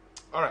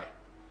 All right.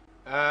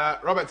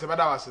 Robert,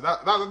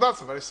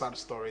 that's a very sad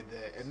story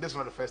there, and this is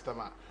not the first time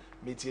I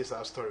meet you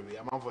sad story.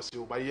 I'm on for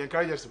you, but you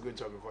encourage us to go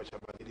into agriculture,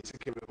 but it is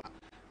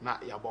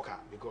not Yaboka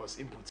because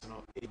inputs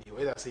not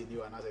anyway. Either say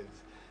new and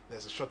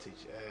there's a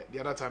shortage. The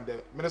other time,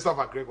 the Minister of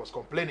Agri was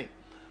complaining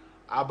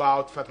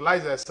about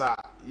fertilizers.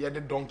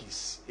 The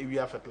donkeys,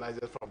 area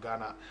fertilizers from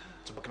Ghana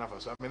to Burkina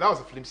Faso. I mean, that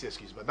was a flimsy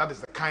excuse, but that is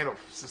the kind of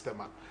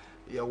system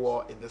you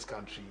war in this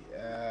country.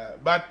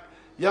 But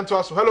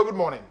Yantuasu, hello, good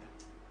morning.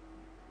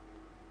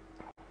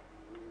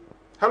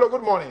 Hello,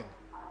 good morning.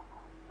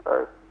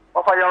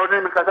 Offer your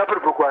name is Kazapu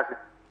Bukwasi.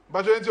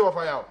 But you into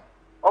offer you.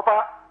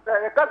 Offer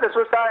the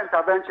social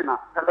intervention.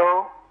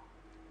 Hello.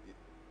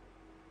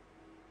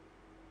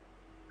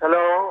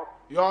 Hello.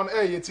 You're on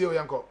air, Yetio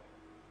Yanko.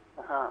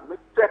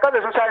 The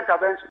social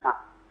intervention.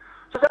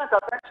 Social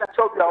intervention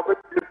shall be our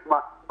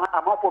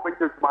I'm not for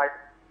my.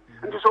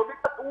 And so we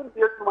can't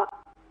be a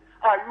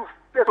you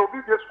get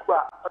obedience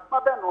square, but my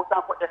band no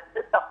time for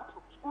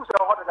schools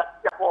are ordered that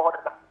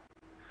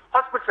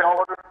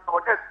hospital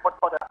or death for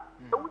order.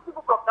 So we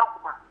people from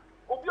Dapuma.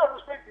 We'll be on the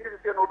street here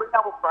and we'll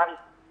have a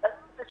price. And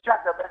the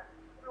chat of it.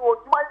 You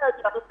might have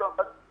been a bit of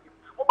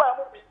mobile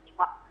movie.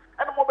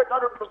 And the mobile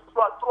not to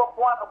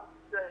one of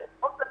the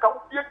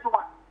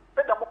Juma.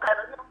 Then the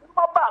Mokana,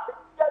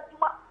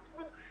 Juma.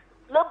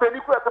 Let me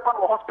go at the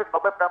hospital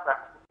of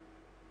Bethlehem.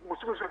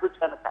 Muslims will be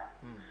Canada.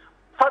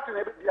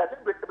 Certainly, I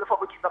didn't break the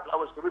before which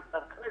flowers to read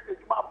and connect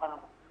Juma.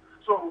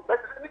 So,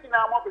 that's anything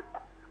I'm of it.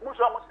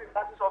 Muslim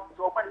that is office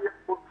or my year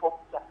for.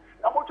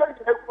 I'm trying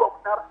to help you up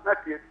now.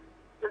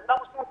 It's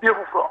not so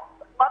beautiful.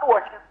 Man,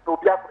 what is to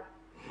be able.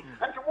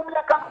 And you will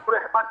come for a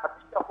man at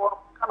the for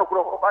kind of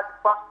grow over the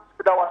past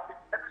with our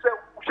and say,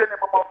 we should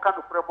never kind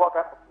of for a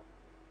water.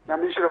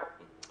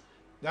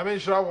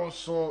 Yamisha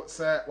also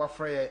say, what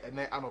free and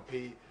I don't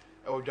pay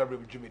our job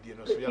with Jimmy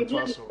Dino. So,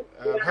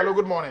 hello,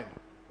 good morning.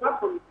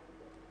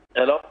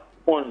 Hello,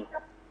 morning.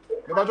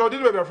 The majority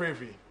will be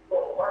free.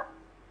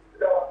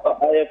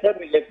 I have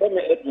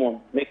Edmond.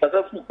 Make us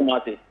a food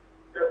tomate.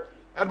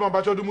 Edmond,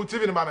 but you do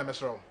TV in the mammy,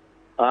 Mr.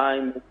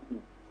 I'm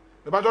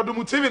the major do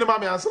TV in the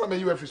mammy, and some of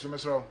you have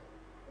Mr.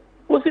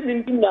 What's it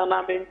in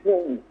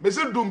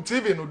Mr. Doom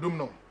TV no Doom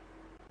no.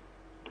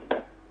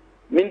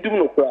 Min do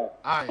no cry.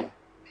 Aye.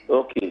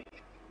 Okay.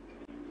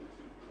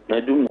 I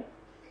do know.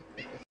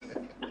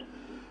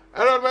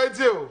 I don't mind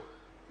you.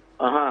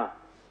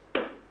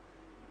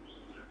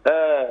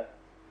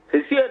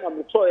 This year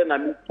I'm sorry,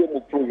 I'm in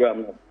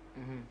program.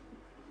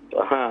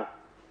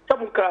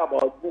 Some car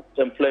about good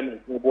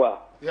employment.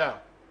 Yeah.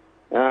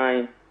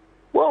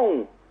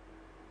 Well,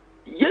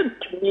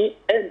 yet to me,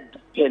 and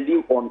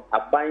depending on a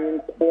buying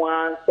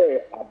coin,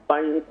 say a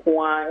buying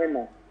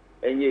coin,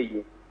 and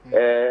you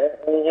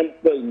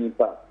employing.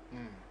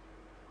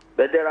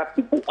 But there are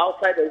people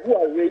outside who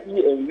are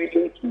ready and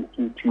willing to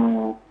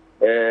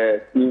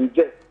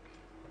invest,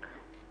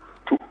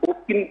 to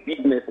open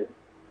businesses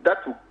that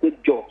will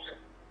create jobs.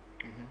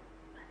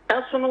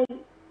 And so,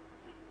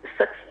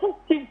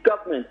 successive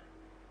government,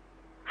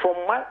 from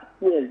my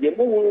experience, the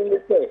more we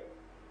say,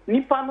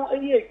 Nipano a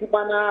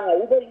Kubana,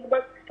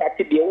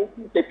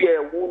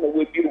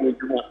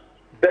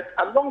 but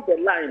along the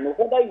line,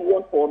 whether you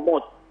want or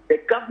not, the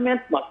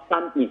government must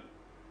come in.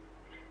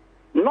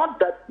 Not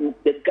that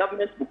the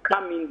government will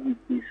come in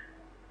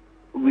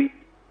with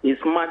his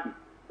money,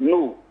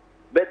 no.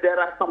 But there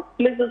are some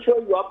places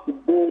where you have to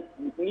go,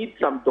 you need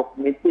some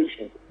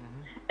documentation.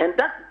 And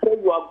that's where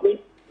you are going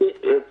to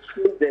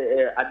through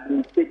the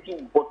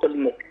administrative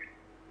bottleneck.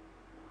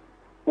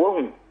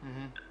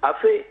 I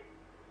feel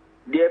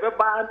the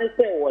everybody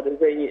say what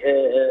is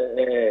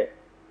a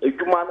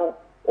Jumano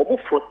or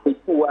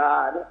frustrated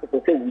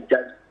to say we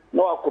judge.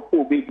 No, I could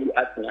put baby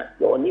at night.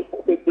 Or need to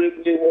be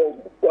bravely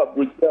or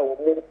bridge or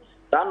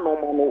that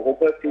normal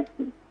over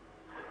 50.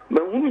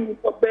 But women you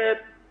prepare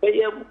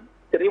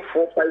 3,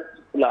 4, 5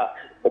 people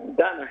of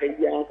Ghana,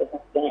 Haitian,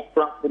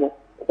 France,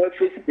 over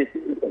 50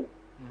 citizens.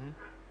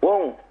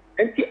 Well,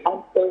 and the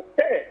answer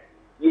said,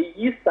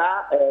 you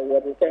saw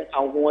what they say, I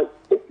want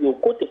you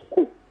go to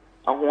school.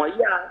 I want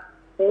you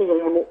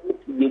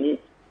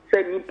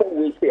send me for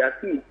we say, I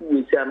see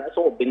you say, and I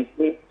saw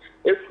Benson.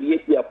 If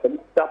we have a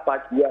political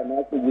party, we are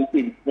not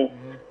waiting.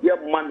 You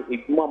have money,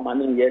 if more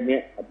money, at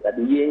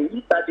the end,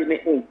 you started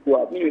into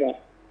a million.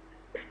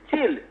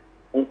 Still,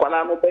 on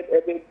Kalano,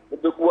 every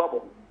the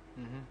guabo.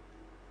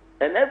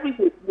 And every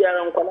day, we are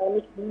on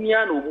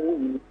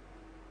Kalano,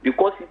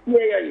 because it's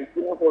here,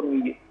 you know, for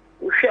me.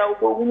 We shall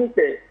go, we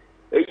say,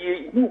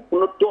 you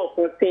cannot do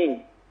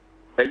something,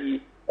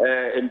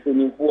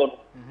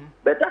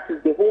 but that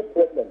is the whole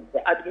problem.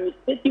 The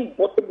administrative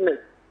bottleneck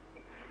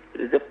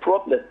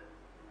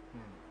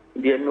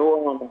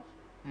no.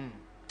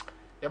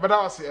 Yeah, but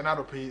I was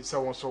another pay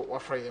so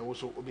afraid and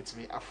also a bit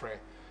me afraid.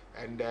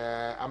 And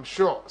I'm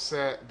sure,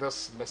 sir,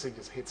 this message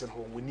is hitting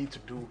home. We need to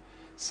do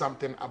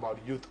something about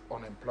youth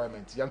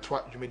unemployment.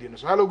 Yantwa Jumedian.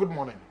 So, hello, good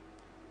morning.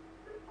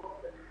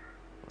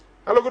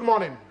 Hello, good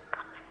morning.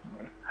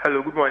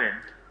 Hello, good morning.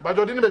 But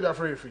you didn't be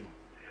afraid free.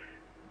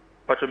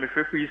 But I'm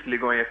afraid free is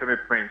legal and you're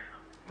Prince.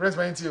 Prince,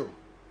 my you.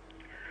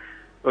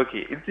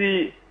 Okay, it's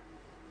the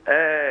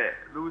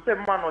we say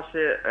man or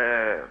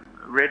share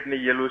red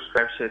and yellow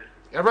striped shirt.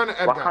 Your friend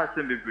What Edgar. can't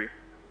say me brief?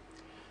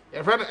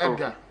 Your friend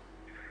Edgar.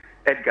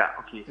 Edgar,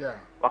 okay. Yeah.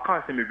 What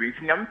can't say me brief?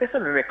 I'm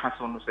person me make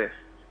cancel no say.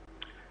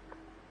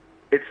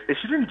 It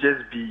shouldn't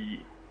just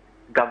be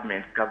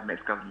government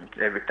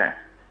every time.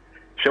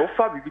 So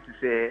far we be to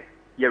say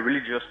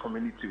religious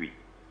community.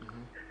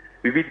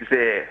 We be to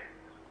say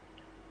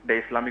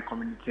the Islamic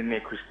community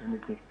and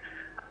Christianity.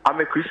 I'm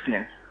a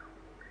Christian.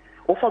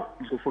 Offer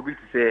we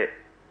to say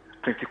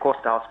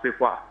Pentecostal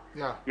people.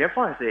 Yeah. You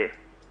find say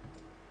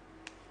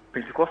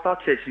Pentecostal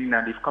church and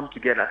they've come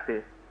together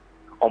say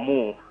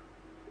omo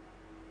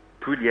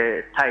through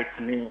their tithes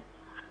ni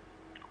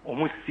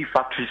almost see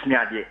factories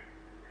near there.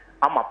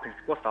 I'm a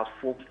Pentecostal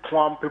for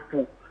one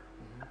people.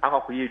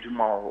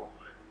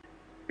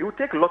 It will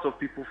take a lot of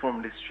people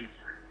from the streets.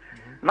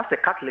 Not the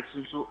Catholics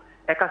also.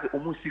 I can say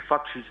almost see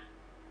factories.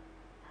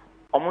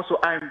 Almost so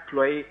I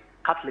employ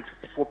Catholics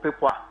for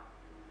people.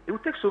 It will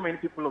take so many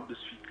people off the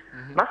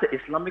street. Not the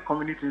Islamic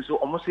community so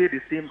almost say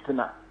the same thing.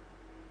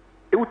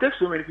 It will take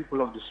so many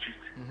people off the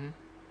street.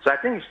 So I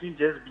think it shouldn't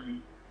just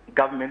be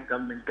government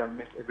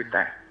every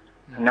time.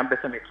 And I'm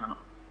better make fun.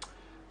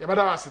 Yeah, but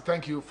I say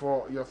thank you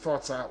for your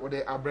thoughts. What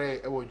they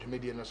abre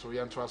Jumedian so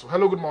Yantwa. So,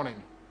 hello, good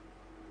morning.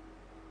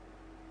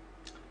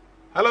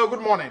 Hello,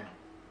 good morning.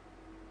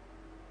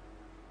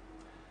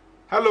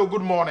 Hello,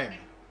 good morning.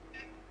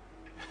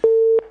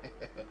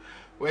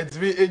 When it's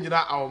me,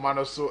 engineer, our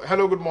man, so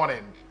hello, good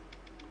morning.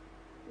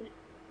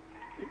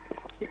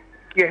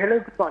 Yeah, hello,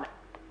 good morning.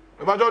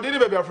 But you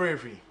didn't be afraid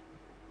free.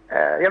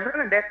 You're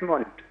very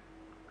Desmond.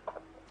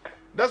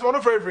 That's one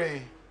of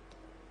free.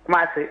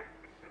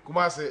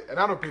 Kumasi. And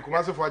I don't pay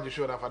Kumasi for what you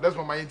showed up. That's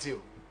what my interview.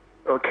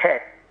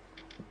 Okay.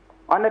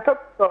 On the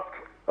topic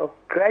of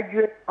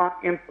graduate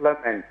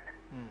unemployment,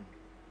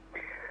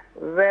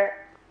 the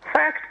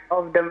fact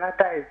of the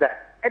matter is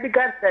that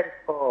Edgar said,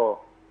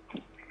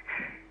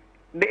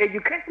 the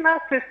educational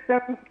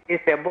system is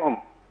a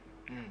bomb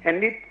and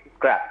needs to be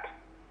scrapped.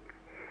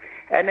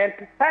 And then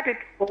to start it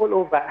all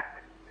over,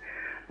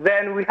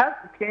 then we have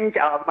to change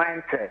our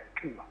mindset.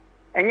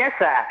 And yes,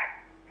 sir,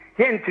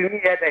 to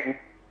me,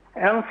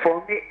 and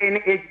for me,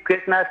 any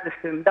educational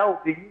system that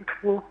would be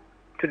useful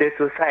to the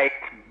society.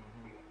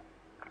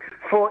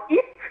 For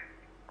if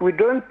we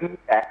don't do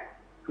that,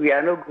 we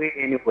are not going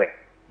anywhere.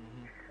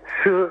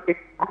 So it's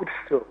good.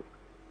 So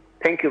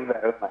thank you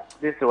very much.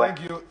 This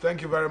is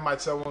Thank you very much.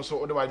 So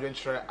otherwise, you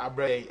ensure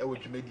Abre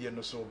Media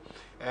no so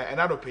and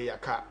I don't pay a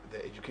car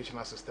the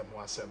educational system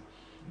once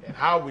and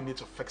how we need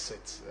to fix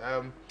it.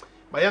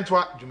 My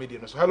Yantwa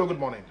Jumedia. So hello, good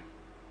morning.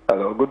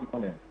 Hello, good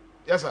morning.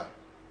 Yes, sir.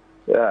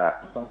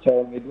 Yeah,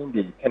 Sancho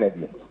Medindi,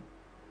 Kennedy.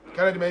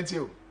 Kennedy, meant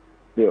you.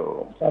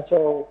 Yo,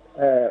 Sancho,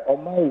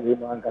 on my way,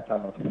 man,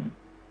 Catano.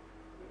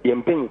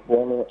 Yemping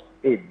for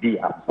a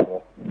dear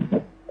for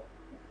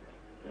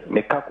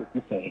Nekaku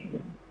say,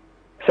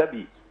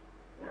 Sabi,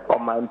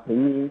 on my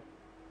penny,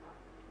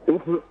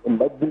 in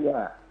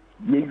Badia,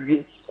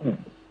 ye school.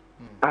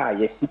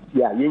 Yes,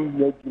 yeah, ye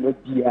no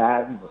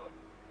dear.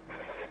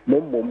 No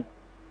mum,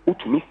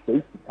 which Miss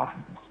Stacy,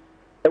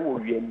 I will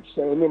be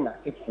saying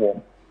a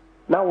for.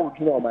 Now we'll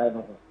do my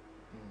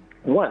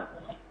one.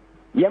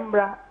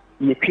 Yambra,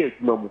 ye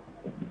create no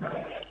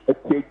a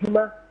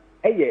Juma,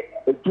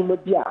 a Juma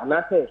dear, and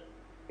I say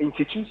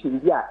institution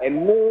dear,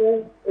 and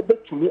no a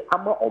bit to me,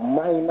 ama or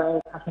mine,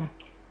 a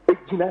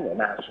Gina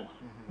and answer.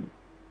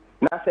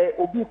 Now say,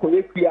 Obi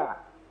Korea,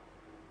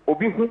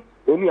 Obi,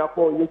 only a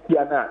poor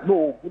Yakiana,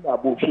 no good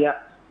about here.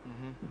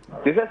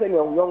 This is a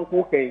young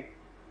cookie.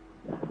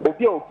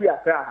 Obi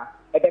Okia,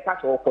 a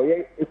decato or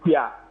Korea,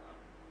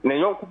 and a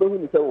young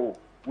cookie so.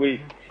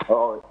 We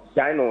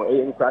Dino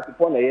and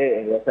Crassipon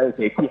and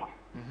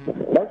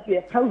let's see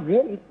how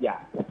really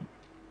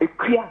a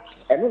clear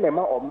and an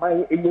amount of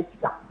my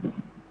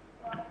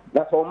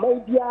that's all my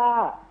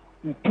dear.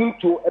 You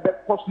think to a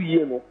bit possible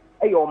year.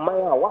 Your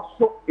mind was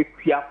so a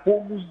clear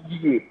 4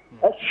 years.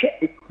 A share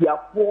a clear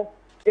 4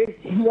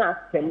 years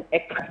and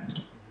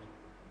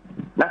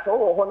that's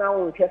all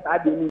now in case I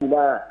didn't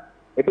know.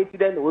 A bit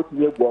then what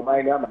you go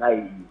my name and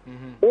I.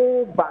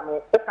 Oh,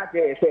 Bano,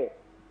 say,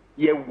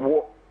 ye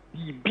walk.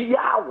 Be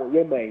our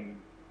yemen.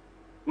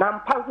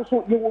 Now,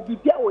 so you will be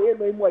our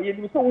yemen where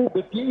you so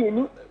be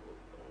any.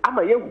 I'm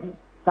a young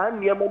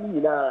son,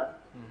 Yamanina.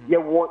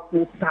 You want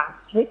to start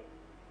it?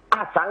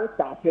 I found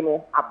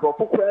starting a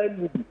proper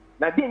crime.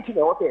 Now, didn't you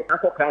know what a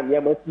Uncle Can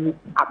Yamasi,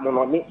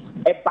 Abmononi,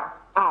 a back,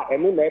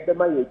 and no neighbor,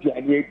 my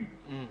January.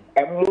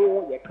 And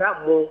more, you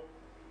cram more.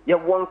 You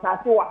want to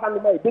say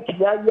 100 my big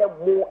year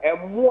more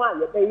and more,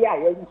 you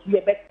may see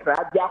a better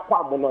crab,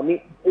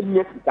 Yaquamononi, in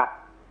Yessica.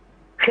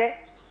 hwɛ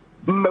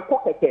mmɛkɔ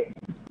kɛkɛ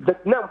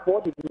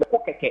vietnamfoɔ de mmɛkɔ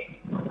kɛkɛ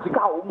sika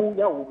a wɔn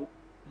nya wɔn.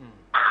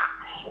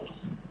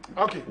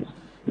 Okay.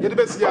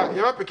 Yedibesi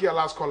ya pick your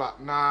last caller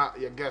na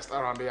your guest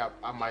around there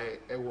at my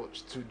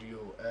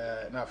studio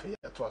na fe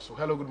to so.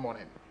 Hello, good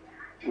morning.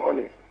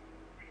 Morning.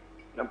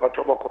 Na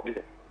patroba ko di.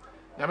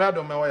 Nyame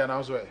adom me wo ya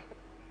na so e.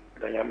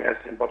 Da nyame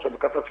asen patroba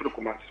kasa furu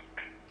kumasi.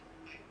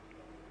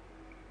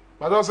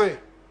 What say?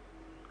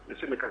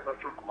 Mesi me kasa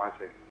furu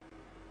kumasi.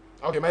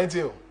 Okay, my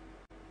deal.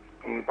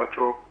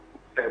 Patro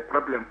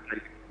problem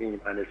in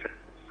manese.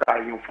 Sa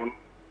yin fun.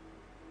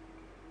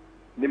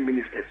 Ni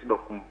ministers do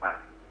kumpa.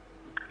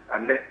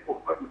 And then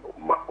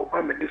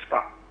over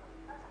minister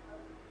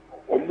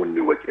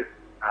omuni workers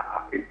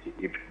if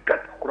you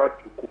got across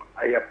to cook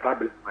I have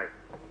problem my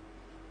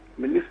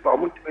minister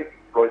omuni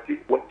employees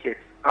workers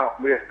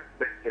we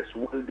as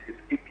well this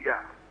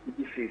APR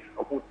this is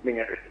about me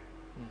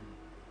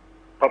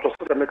but also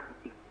the next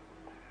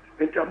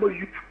and I'm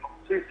you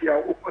say see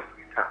our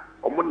hospital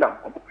omuna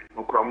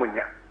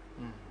omukromunya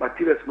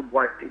materials no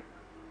white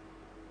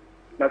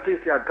na say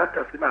see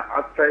agata sina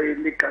outside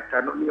ni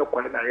kata no ni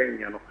okwa na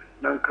yenya no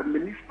nanka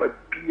minister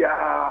bia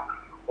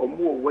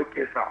omo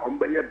workers a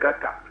ombeye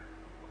gata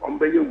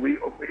ombeye we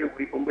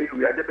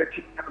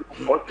adebeti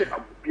o se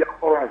abia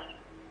orange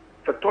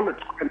the toilet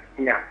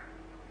nya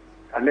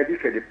and they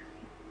said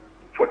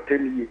for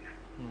 10 years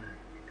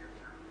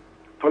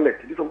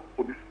toilet this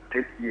for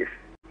 10 years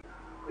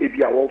if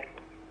you are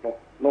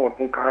no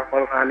car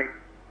running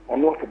or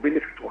no for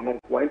benefit or no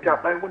why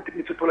I want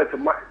to toilet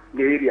in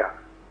the area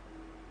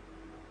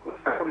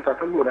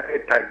sometimes when I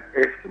time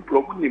a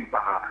simple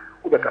nimba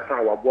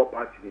ubekasa wa bo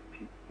party ni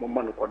ti mo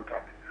man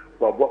contract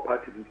wa bo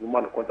party ni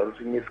mo man contract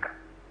so nyiska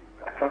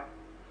asa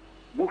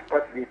move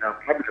party na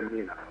problem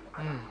ni na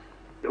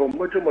o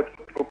much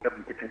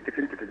problem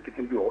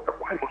getting bi o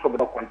why so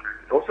no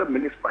contract also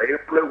minister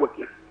employ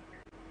workers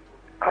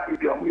happy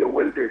be am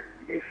well there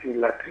is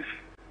in latrice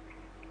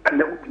and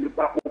now we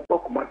ba o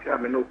kuma ti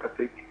ameno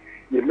pate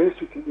ye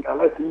mensu ti na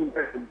la ti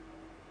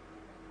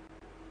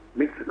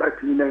mix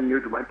like in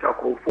you to my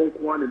taco phone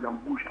one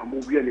and bush and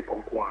move any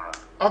pon.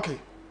 Okay.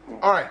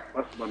 All right.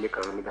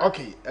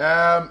 Okay.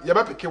 You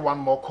better pick one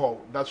more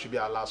call. That should be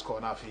our last call.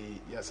 Now,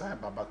 yes, I am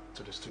back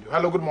to the studio.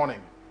 Hello, good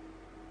morning.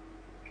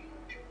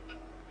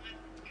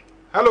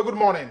 Hello, good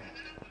morning.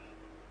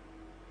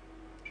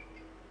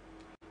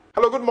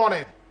 Hello, good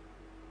morning.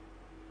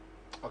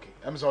 Okay,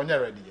 I'm sorry,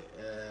 you're ready.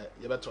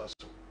 You better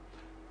ask.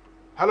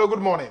 Hello, good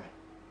morning.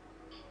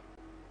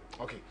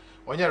 Okay,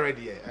 when you're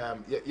ready,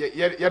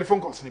 the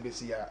phone calls in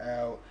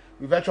the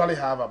we virtually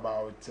have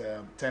about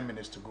 10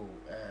 minutes to go.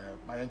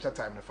 My entry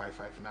time is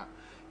 5:05 now,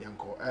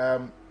 Yanko.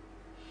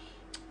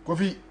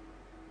 Kofi,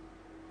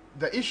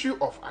 the issue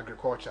of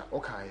agriculture,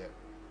 okay,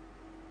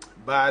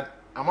 but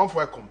I'm on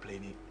for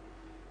complaining.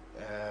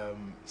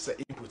 Say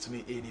inputs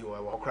me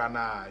anywhere,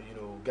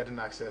 getting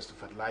access to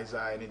fertilizer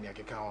and any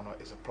account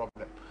is a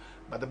problem.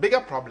 But the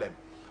bigger problem,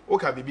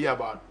 okay, be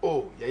about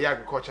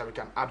agriculture we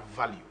can add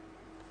value.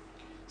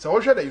 So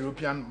what should the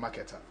European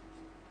marketer?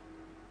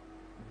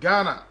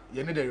 Ghana,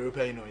 you need the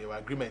European your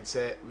agreement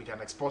say we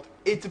can export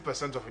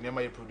 80% of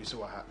the produce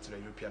to the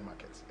European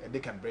market, and they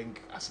can bring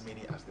as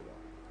many as they want.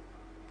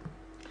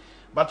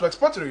 But to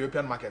export to the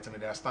European market,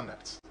 there are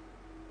standards.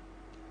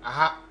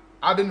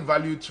 Adding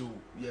value to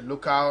your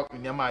local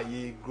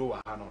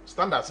grower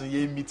standards, and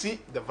you meet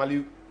the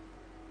value,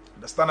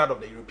 the standard of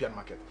the European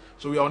market.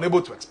 So we are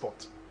unable to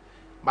export.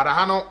 But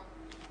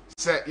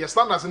say your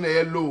standards in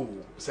the low,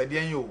 say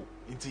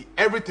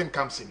everything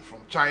comes in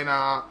from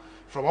China,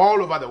 from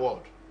all over the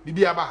world.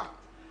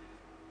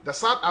 The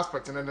sad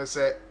aspect, and then they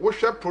say, what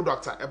share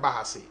products are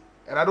ever say,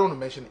 and I don't want to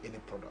mention any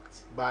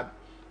products, but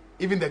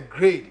even the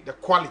grade, the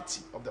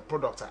quality of the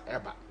products are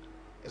ever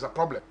is a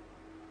problem.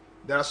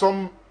 There are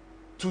some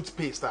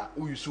toothpaste that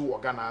we use to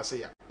organize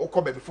say,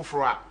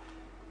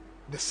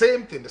 the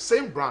same thing, the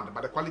same brand,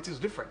 but the quality is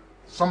different.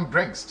 Some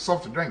drinks,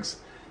 soft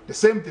drinks, the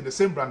same thing, the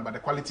same brand, but the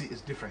quality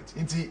is different.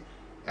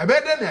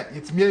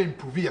 It's mere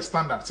improve your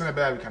standards so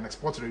that we can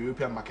export to the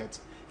European market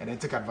and then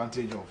take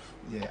advantage of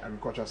the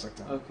agricultural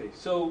sector. Okay,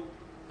 so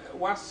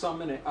what's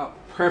summing it up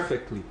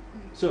perfectly?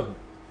 So,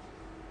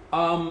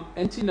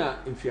 Antina,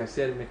 if you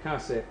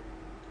said,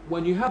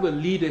 when you have a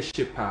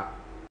leadership,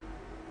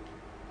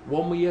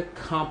 one way you're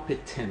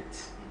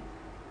competent,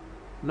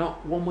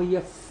 not one way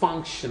you're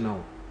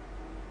functional,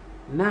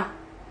 not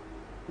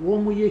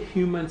one way you're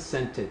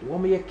human-centered,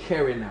 one way you're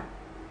caring out.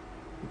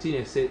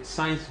 Antina said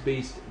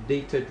science-based,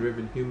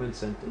 data-driven,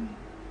 human-centered.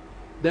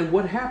 Then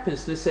what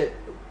happens? They said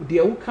the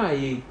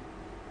Okai,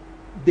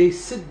 they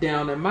sit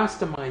down, a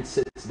mastermind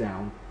sits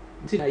down.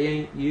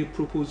 You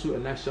propose a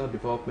national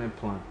development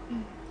plan.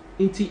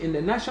 In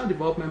the national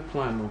development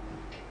plan,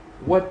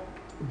 what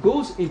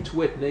goes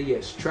into it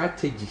now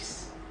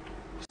strategies.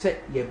 Say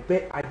you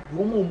bet I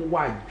one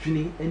more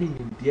dreaming any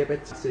in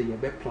say you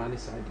bet plan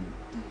this idea.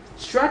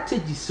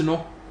 Strategies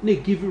they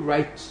give you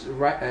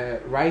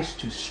rise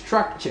to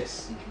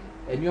structures.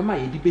 And your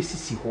mind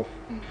basis.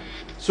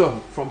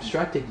 So from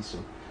strategies.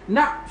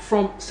 Now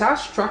from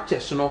such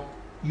structures,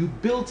 you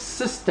build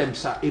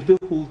systems that able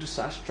hold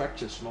such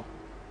structures no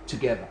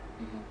together.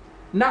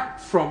 Not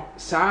from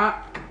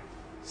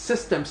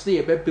systems they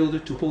able build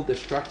it to hold the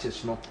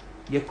structures no.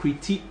 You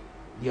critique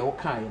the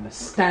kind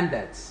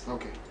standards.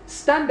 Okay.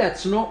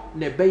 Standards no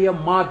ne be a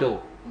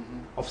model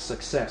of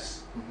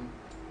success.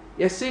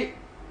 You see,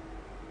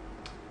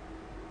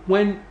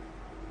 when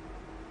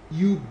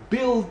you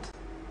build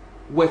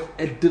with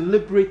a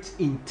deliberate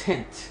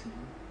intent,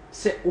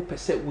 say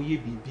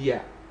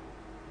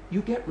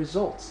you get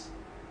results.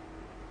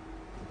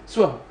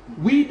 So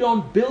we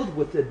don't build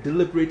with a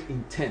deliberate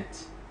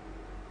intent.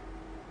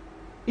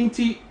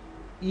 Inti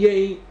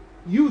ye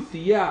youth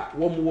ya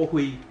womo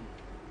hui.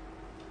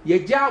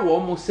 Ye ja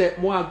womo say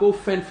mo go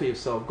fend for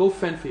yourself. Go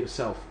fend for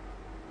yourself.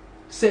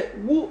 Say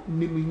wo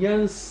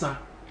nimunyansa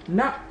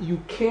na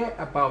you care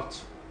about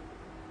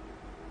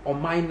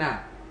omaina.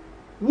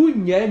 Wo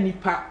nya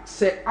nipa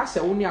say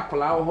ase wo ne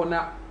akola wo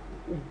na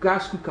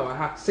gas cooker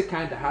ha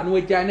second ha no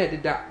agya na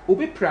deda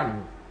obi pra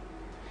no.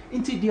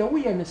 Inti dia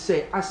we na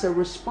say as a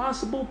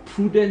responsible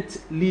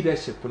prudent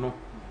leadership no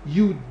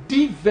you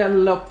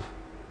develop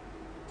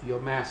your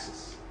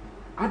masses.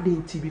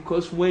 Adinti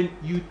because when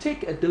you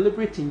take a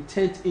deliberate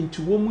intent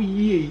into womu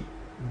ye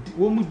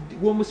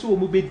womu so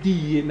womu be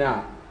di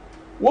na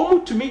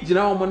womu to me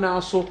gina womu na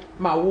so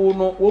ma wo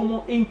no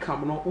womu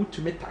income no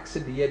utumi tax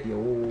de ye de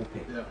wo pe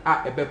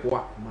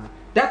ebeboa ma.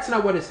 That's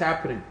not what is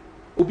happening.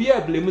 Obi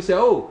a blame say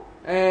oh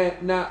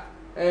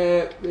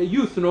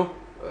youth no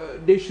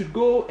they should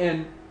go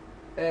and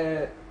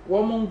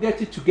woman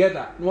get it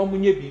together.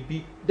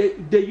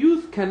 The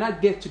youth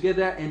cannot get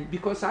together, and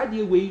because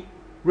idea way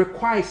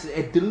requires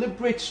a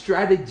deliberate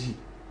strategy.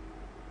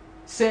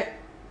 Say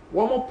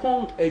woman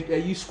pong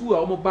a school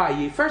or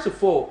buy first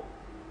of all,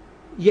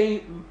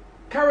 ye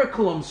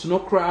curriculums no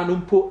cry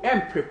numpo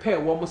and prepare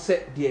woman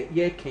set the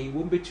year can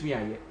won't between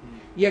a year.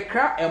 Ye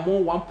cry a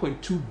more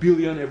 1.2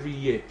 billion every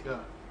year.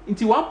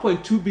 Into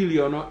 1.2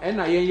 billion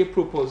and I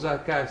proposal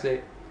can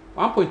say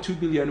 1.2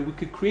 billion, we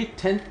could create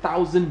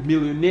 10,000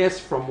 millionaires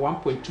from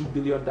 1.2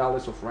 billion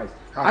dollars of rice.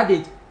 I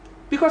did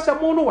because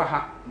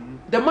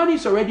the money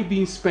is already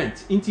being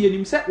spent. Into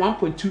him set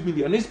 1.2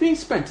 billion. It's being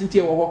spent into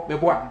your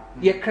meboa.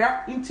 Ye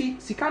crap into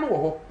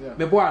Sikano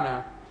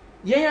meboana.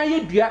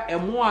 Ye dua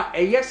and more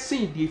a yes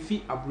sing the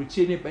fee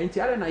abruchene, but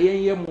into other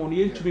ye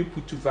money to be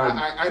put to value.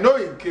 I know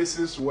in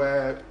cases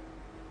where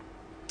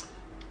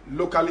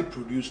locally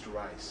produced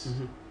rice,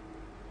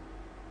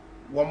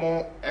 one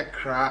more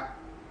ekra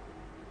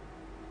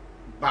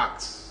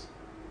bags,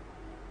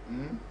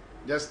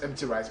 just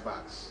empty rice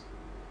bags,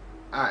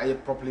 are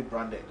properly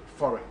branded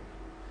foreign.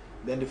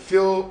 Then they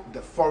fill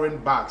the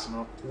foreign bags,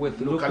 with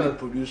locally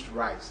produced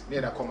rice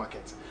near the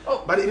market.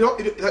 Oh, but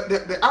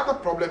the other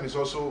problem is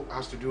also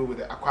has to do with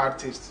the acquired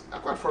taste,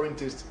 acquired foreign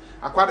taste,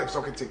 acquired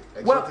exotic taste.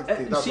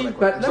 See,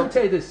 but let me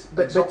tell you this,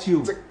 but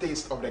you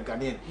taste of the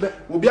Ghanaian.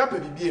 We'll be happy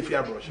to be a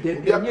fair brush.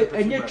 And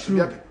yet true.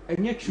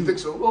 You think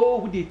so?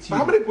 Oh, we did.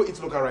 How many people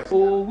eat local rice?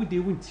 Oh, we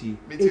did.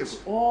 It's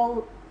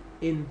all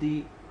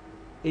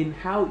in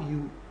how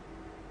you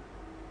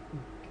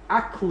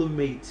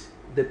acclimate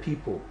the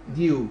people.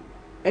 You.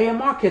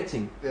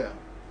 Marketing. Yeah.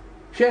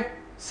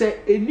 Say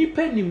any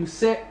penny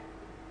say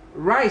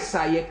rice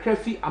ye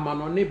krefi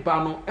amanone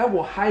bano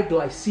ewo high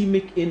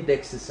glycemic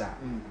indexes are.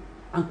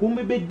 And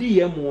come be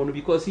di mono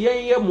because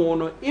ye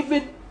mono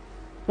even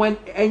when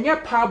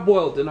enya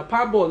parboiled and a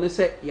parboiled they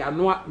say ya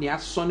no near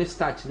sunny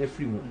starch na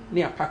free one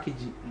near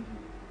package.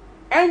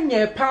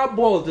 Enya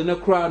parboiled and a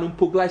crown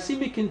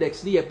glycemic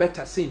index near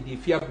better sin the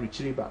fear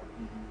breach river.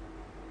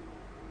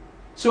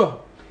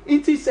 So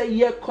it is a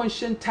year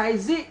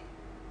conscientize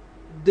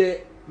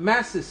the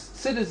masses,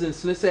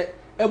 citizens, let's say,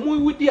 and we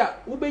would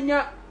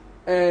ubenya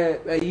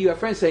your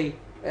friend say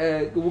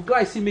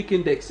glycemic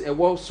index a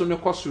wall sooner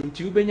costume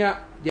to ubenya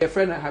your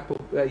friend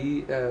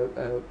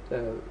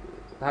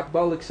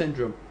hyperbolic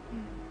syndrome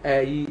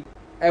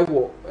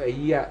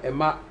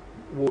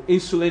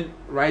insulin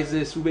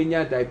rises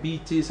ubenya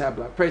diabetes high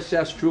blood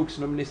pressure strokes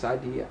nominous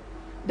idea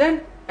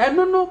then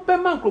no per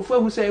man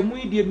who say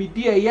we dear me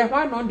dear yeah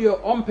why not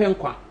your own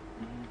penqua.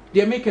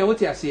 They make what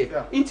you say.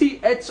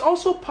 It's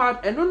also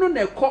part and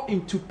no call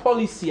into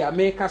policy. I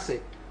make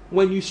say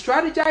when you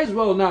strategize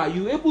well now,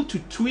 you're able to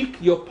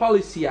tweak your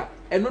policy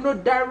and no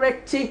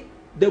direct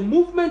the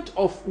movement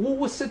of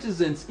who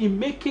citizens in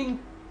making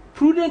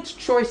prudent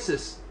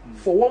choices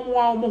for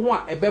one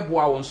more a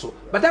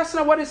but that's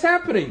not what is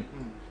happening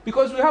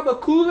because we have a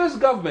clueless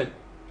government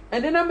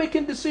and they're not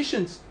making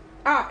decisions.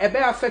 A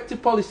better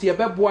effective policy, a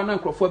better one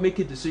for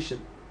making decision.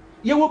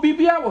 You will be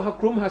what her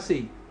chrome has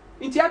said.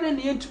 Inti ade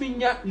ne yentumi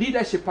nya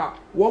leadership a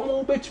wo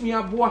mo betumi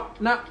aboa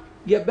na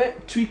ye be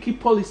tweaky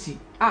policy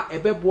a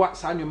ebeboa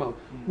sanuma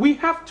we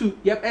have to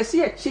ye ese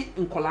ye chi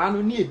nkola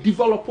no ne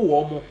develop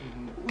wo mo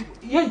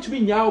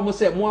yentumi nya wo mo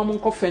say mo am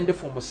nko fend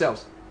for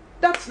themselves.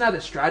 That's not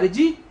a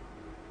strategy.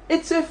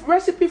 It's a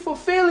recipe for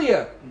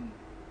failure.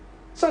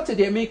 So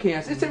today making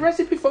us it's a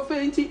recipe for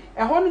failure. Inti e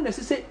ho no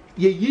say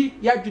ye yi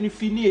ya dwene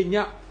fi ne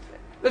nya.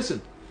 Listen,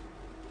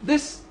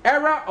 this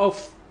era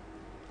of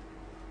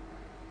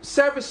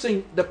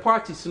servicing the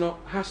parties,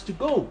 has to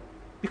go.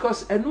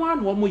 Because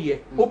anyone one more year,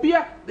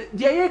 Obia,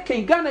 the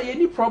can Ghana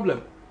any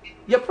problem.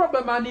 Your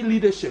problem any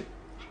leadership.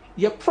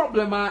 Your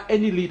problem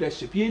any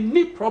leadership. You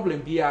need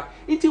problem here.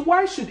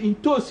 Why should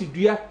Intosi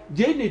Dia,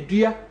 Jane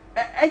Dia,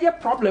 a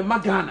problem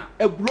Ghana,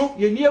 a bro,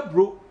 you near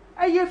bro,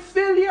 a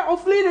failure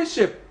of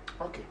leadership.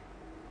 Okay.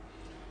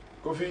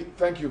 Kofi,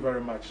 thank you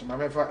very much.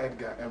 Mamefa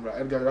Edgar Emra.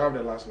 Edgar, you have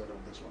the last word on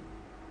this one.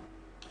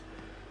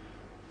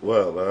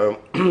 Well,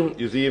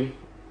 you see,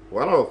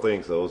 one of the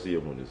things I also hear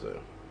when you say,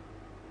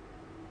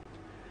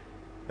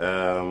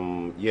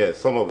 yes,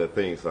 some of the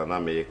things are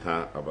not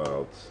making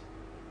about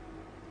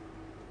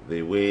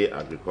the way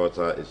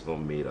agriculture is not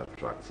made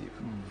attractive.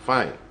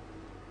 Fine.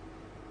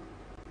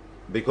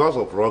 Because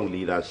of wrong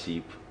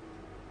leadership,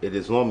 it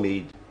is not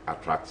made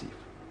attractive.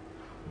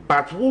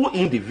 But who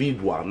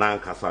individual now,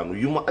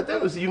 you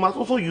must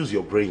also use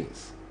your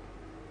brains.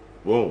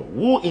 Well,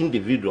 who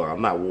individual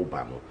now will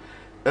ban?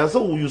 And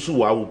so we use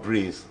our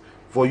brains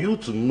for you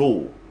to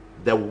know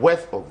the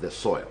worth of the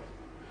soil.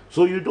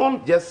 So you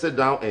don't just sit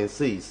down and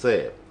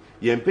say,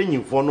 you're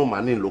paying for no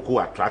money local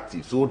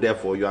attractive, so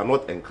therefore you are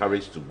not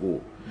encouraged to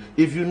go.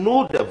 If you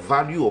know the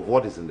value of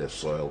what is in the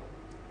soil,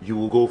 you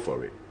will go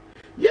for it.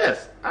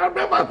 Yes, I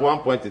remember at one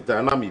point in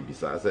time,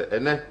 I said,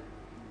 and then,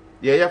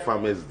 yeah,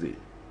 Farmers Day.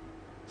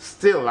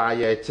 Still,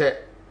 I check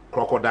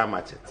crocodile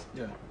market.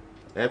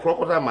 Yeah.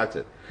 Crocodile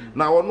market.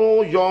 Now,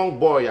 no young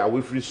boy are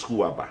with free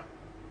school about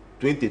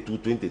 22,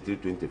 23,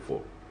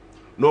 24.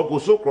 No go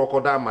so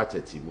crocodile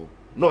market,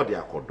 no, they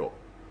are called.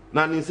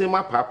 Now, in same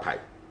papai.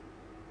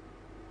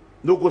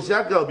 No go see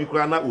a girl be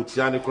crying out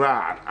Utiani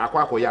cry.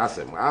 Aqua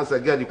yasem. I say,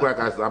 girl, the crack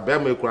as a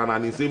bear crying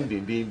and in same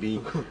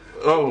ding.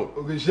 Oh,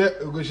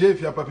 Ogoshie,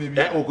 if your papa be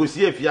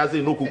Ogoshie, if you have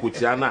no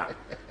Kukutiana.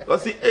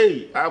 See,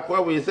 hey,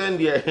 Aqua we send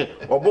the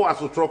Obo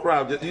as a truck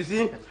crowd. You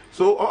see,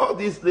 so all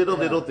these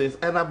little things,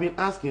 and I've been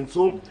asking.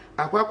 So,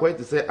 Aqua quite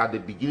to say at the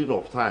beginning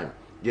of time,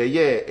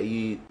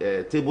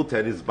 table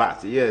tennis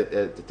bat,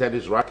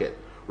 tennis racket,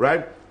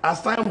 right?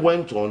 As time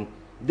went on,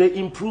 they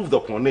improved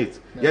upon it.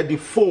 Yeah, the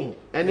foam,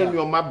 and then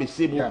your map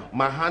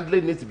my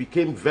handling it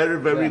became very,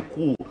 very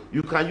cool.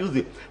 You can use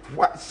it.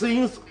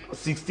 Since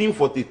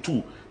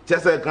 1642,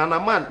 just a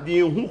Ghana man, the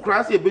who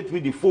cross a bit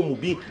with the foam will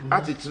be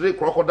at a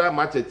crocodile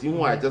match at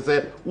who I just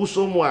say,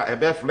 Usomwa, a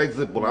bit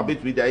flexible, a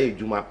bit with the age,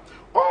 Juma.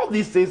 All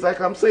these things,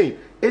 like I'm saying,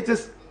 it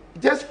is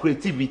just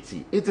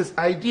creativity, it is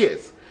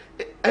ideas.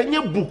 And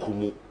your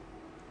book,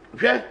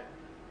 yeah,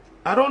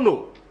 I don't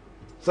know.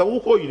 So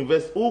Uko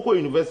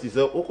University say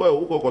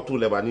Uko ko two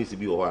Lebanese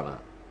bi o na.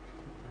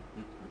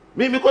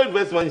 Me ko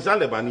investment is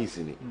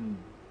Lebanese ni.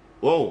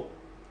 Oh.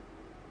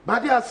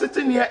 But they are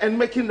sitting here and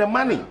making the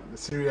money. The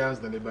Syrians,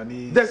 the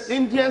Lebanese, the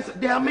Indians,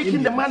 they are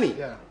making the money.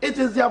 Yeah. It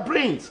is their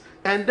brains.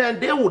 And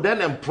then they will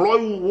then employ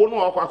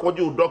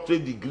you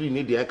doctorate degree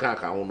in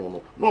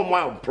the no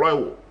more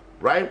employ,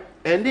 right?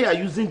 And they are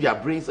using their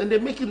brains and they're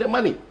making the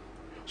money.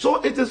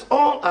 So it is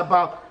all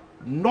about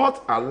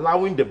not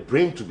allowing the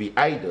brain to be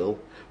idle,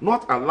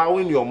 not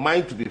allowing your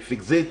mind to be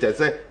fixated,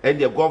 say, and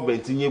your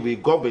government in here, we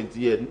government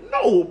here.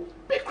 No,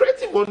 be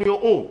creative on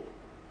your own.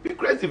 Be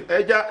creative.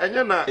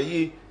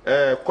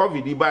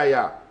 COVID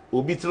baya,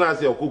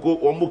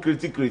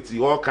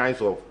 obitna all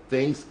kinds of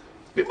things.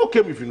 People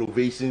came with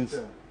innovations.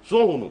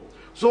 Yeah.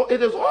 So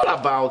it is all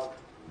about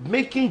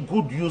making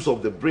good use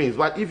of the brains.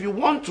 But if you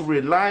want to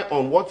rely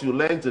on what you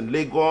learned in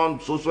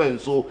Legon, so and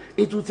so,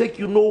 it will take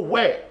you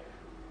nowhere.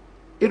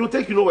 It will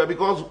take you nowhere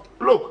because,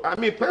 look, I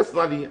mean,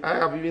 personally, I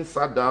have even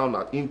sat down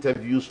at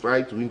interviews,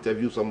 tried to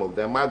interview some of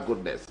them. My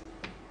goodness,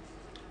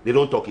 they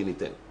don't talk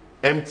anything.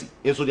 Empty.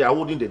 And so they are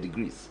holding the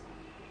degrees.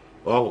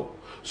 Oh.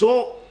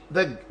 So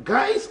the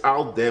guys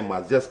out there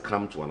must just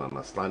come to an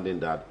understanding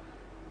that,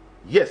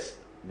 yes,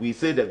 we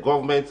say the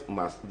government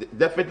must,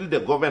 definitely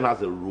the government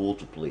has a role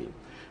to play.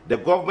 The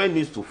government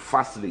needs to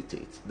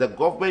facilitate. The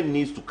government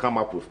needs to come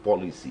up with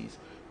policies,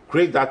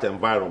 create that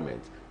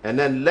environment, and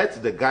then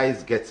let the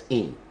guys get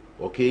in.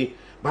 Okay,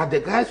 but the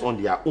guys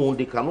on their own,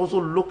 they can also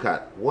look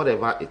at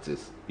whatever it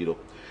is,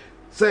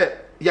 say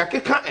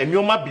yakeka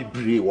enyoma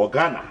bibre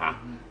Ghana,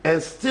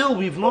 and still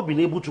we've not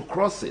been able to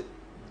cross it,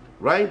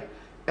 right?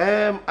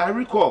 I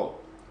recall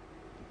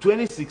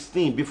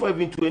 2016, before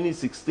even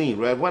 2016,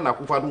 right, when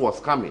Akufo-Addo was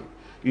coming,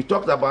 he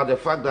talked about the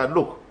fact that,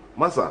 look,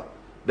 Massa,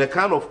 the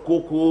kind of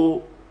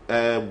cocoa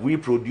we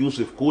produce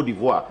with Cote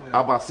d'Ivoire,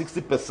 about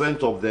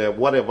 60% of the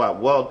whatever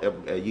world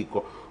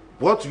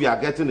what we are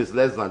getting is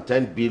less than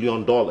 $10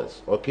 billion,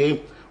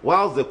 okay?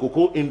 Whilst the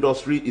cocoa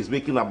industry is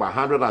making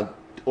about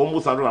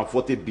almost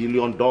 $140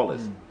 billion.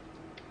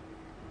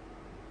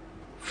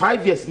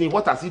 5 years,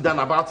 what has he done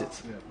about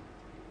it? Yeah.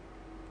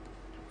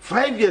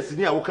 5 years,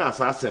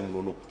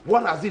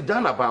 what has he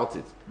done about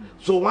it?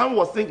 So one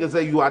was thinking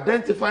that you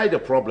identify the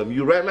problem,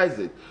 you realize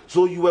it.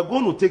 So you were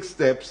going to take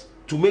steps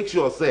to make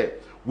sure, say,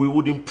 we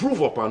would improve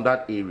upon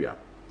that area.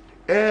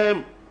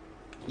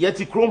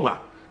 Yeti Kroma,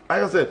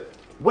 like I said,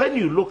 when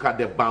you look at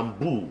the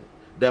bamboo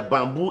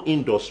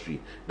industry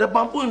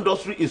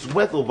is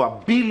worth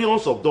over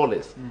billions of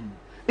dollars.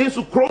 In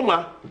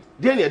Sukroma,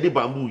 then you the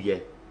bamboo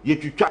here. you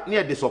twitwa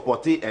near the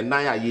support and na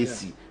ya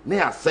see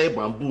na say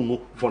bamboo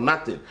no for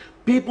nothing.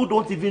 People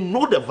don't even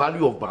know the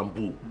value of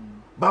bamboo.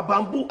 But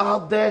bamboo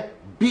out there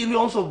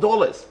billions of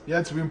dollars.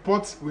 Yes, we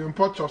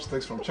import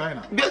chopsticks from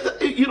China.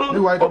 You know,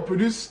 we don't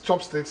produce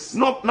chopsticks.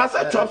 No, not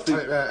say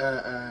chopstick.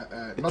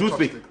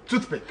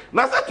 Toothpick.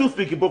 Not say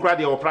toothpick. You cry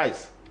your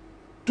price.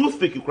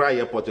 Toothpick you cry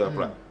your price.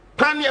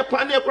 Pania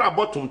cry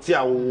bottom tier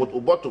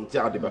or bottom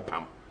tier the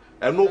bepam.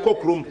 And no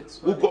cockroom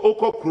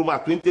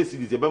at 20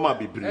 cedis. The bema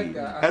be breed.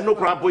 And no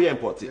crab boy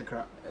import it.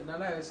 And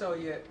I saw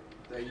yet.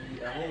 I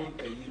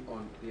hold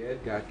on the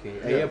Edgar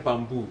King.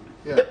 Bamboo.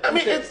 Yeah. I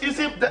mean, it's you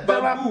see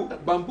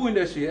bamboo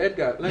industry.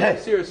 Edgar, like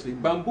yes. Seriously,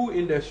 bamboo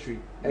industry.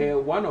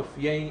 One of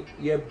big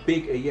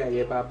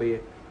baby.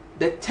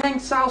 The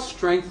tensile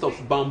strength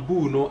of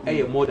bamboo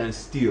more than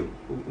steel.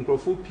 No,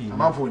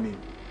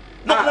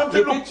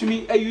 to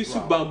me, I use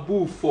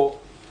bamboo for.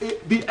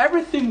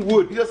 Everything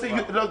wood. You see,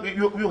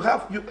 you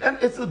have and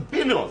it's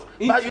billions.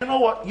 But you know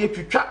what? You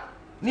trap.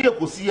 Near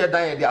Kosia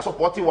Diane, they are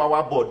supporting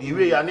our board. The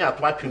way you are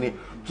to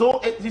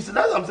so that's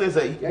what I'm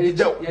saying.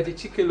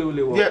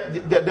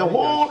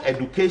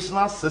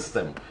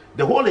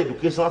 The whole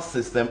educational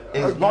system,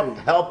 is not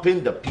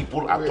helping the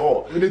people at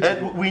all.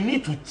 And we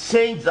need to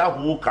change that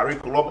whole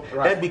curriculum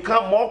and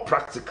become more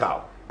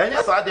practical. And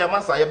yes,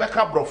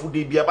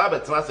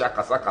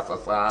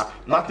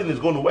 nothing is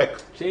going to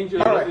work. Change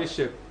your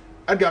leadership.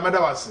 Edgar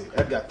Medawasi.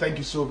 Edgar, thank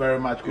you so very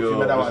much. We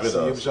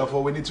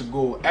need to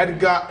go.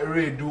 Edgar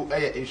Redu,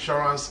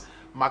 insurance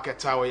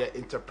marketer,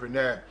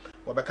 entrepreneur.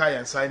 Wabeka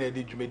and sign a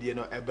Jumedia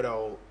no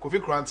Ebro. Kofi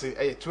Kranti,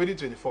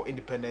 2024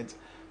 independent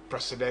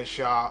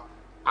presidential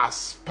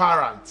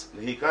aspirant.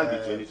 He can't be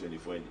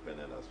 2024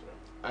 independent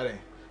aspirant.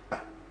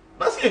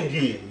 That's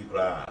Engie.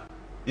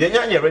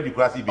 You're ready,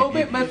 classy. Oh,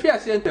 my fear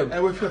sent them. I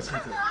will first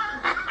sent them.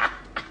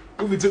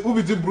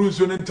 Ubi Bruce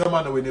when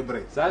Interman when they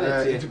break.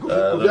 Right.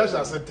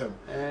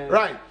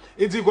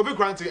 It's Kofi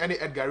Kranti any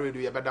Edgar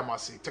Redu,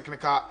 Yabadamasi,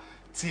 technical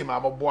team,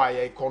 I'm a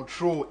boy,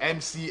 control,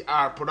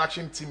 MCR,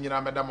 production team, you know,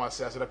 Madam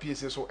Marcia, so the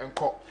PSA so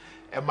encore,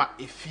 Emma,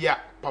 if you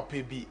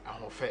Papa B,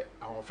 I'm fair,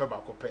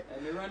 Bacope.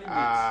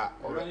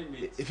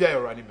 If you're a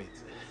running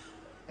mate.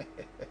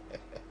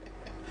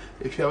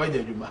 If you're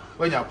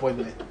when you're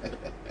appointment.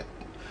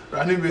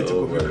 Running mate to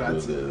Kofi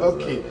Kranti.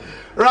 Okay.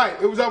 Right.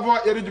 It was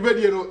about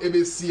Edubediano,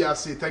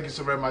 ABCRC. Thank you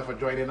so very much for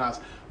joining us.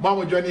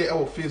 Mama joining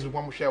our Facebook,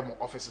 Mama share more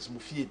offices,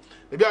 Mufi.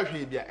 Maybe I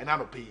should be an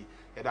anno pay.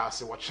 I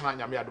say, what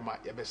China Yamiaduma,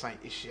 Yabesan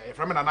issue. If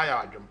I'm an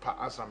Anaya, jump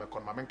answer my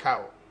con, Mamma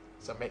Cow.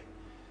 So may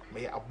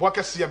a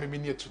Boka see me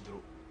near to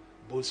do.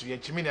 Both we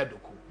and Chimina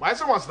Doku. My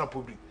son was not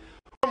public.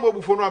 One more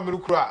before I'm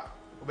Murukra,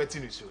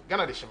 Bettinus,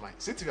 Ghana de Shamai,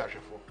 City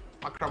Asher for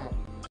Macramo.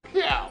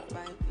 Yeah.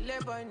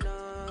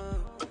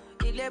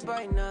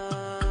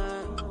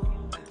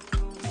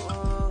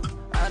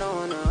 I don't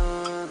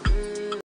wanna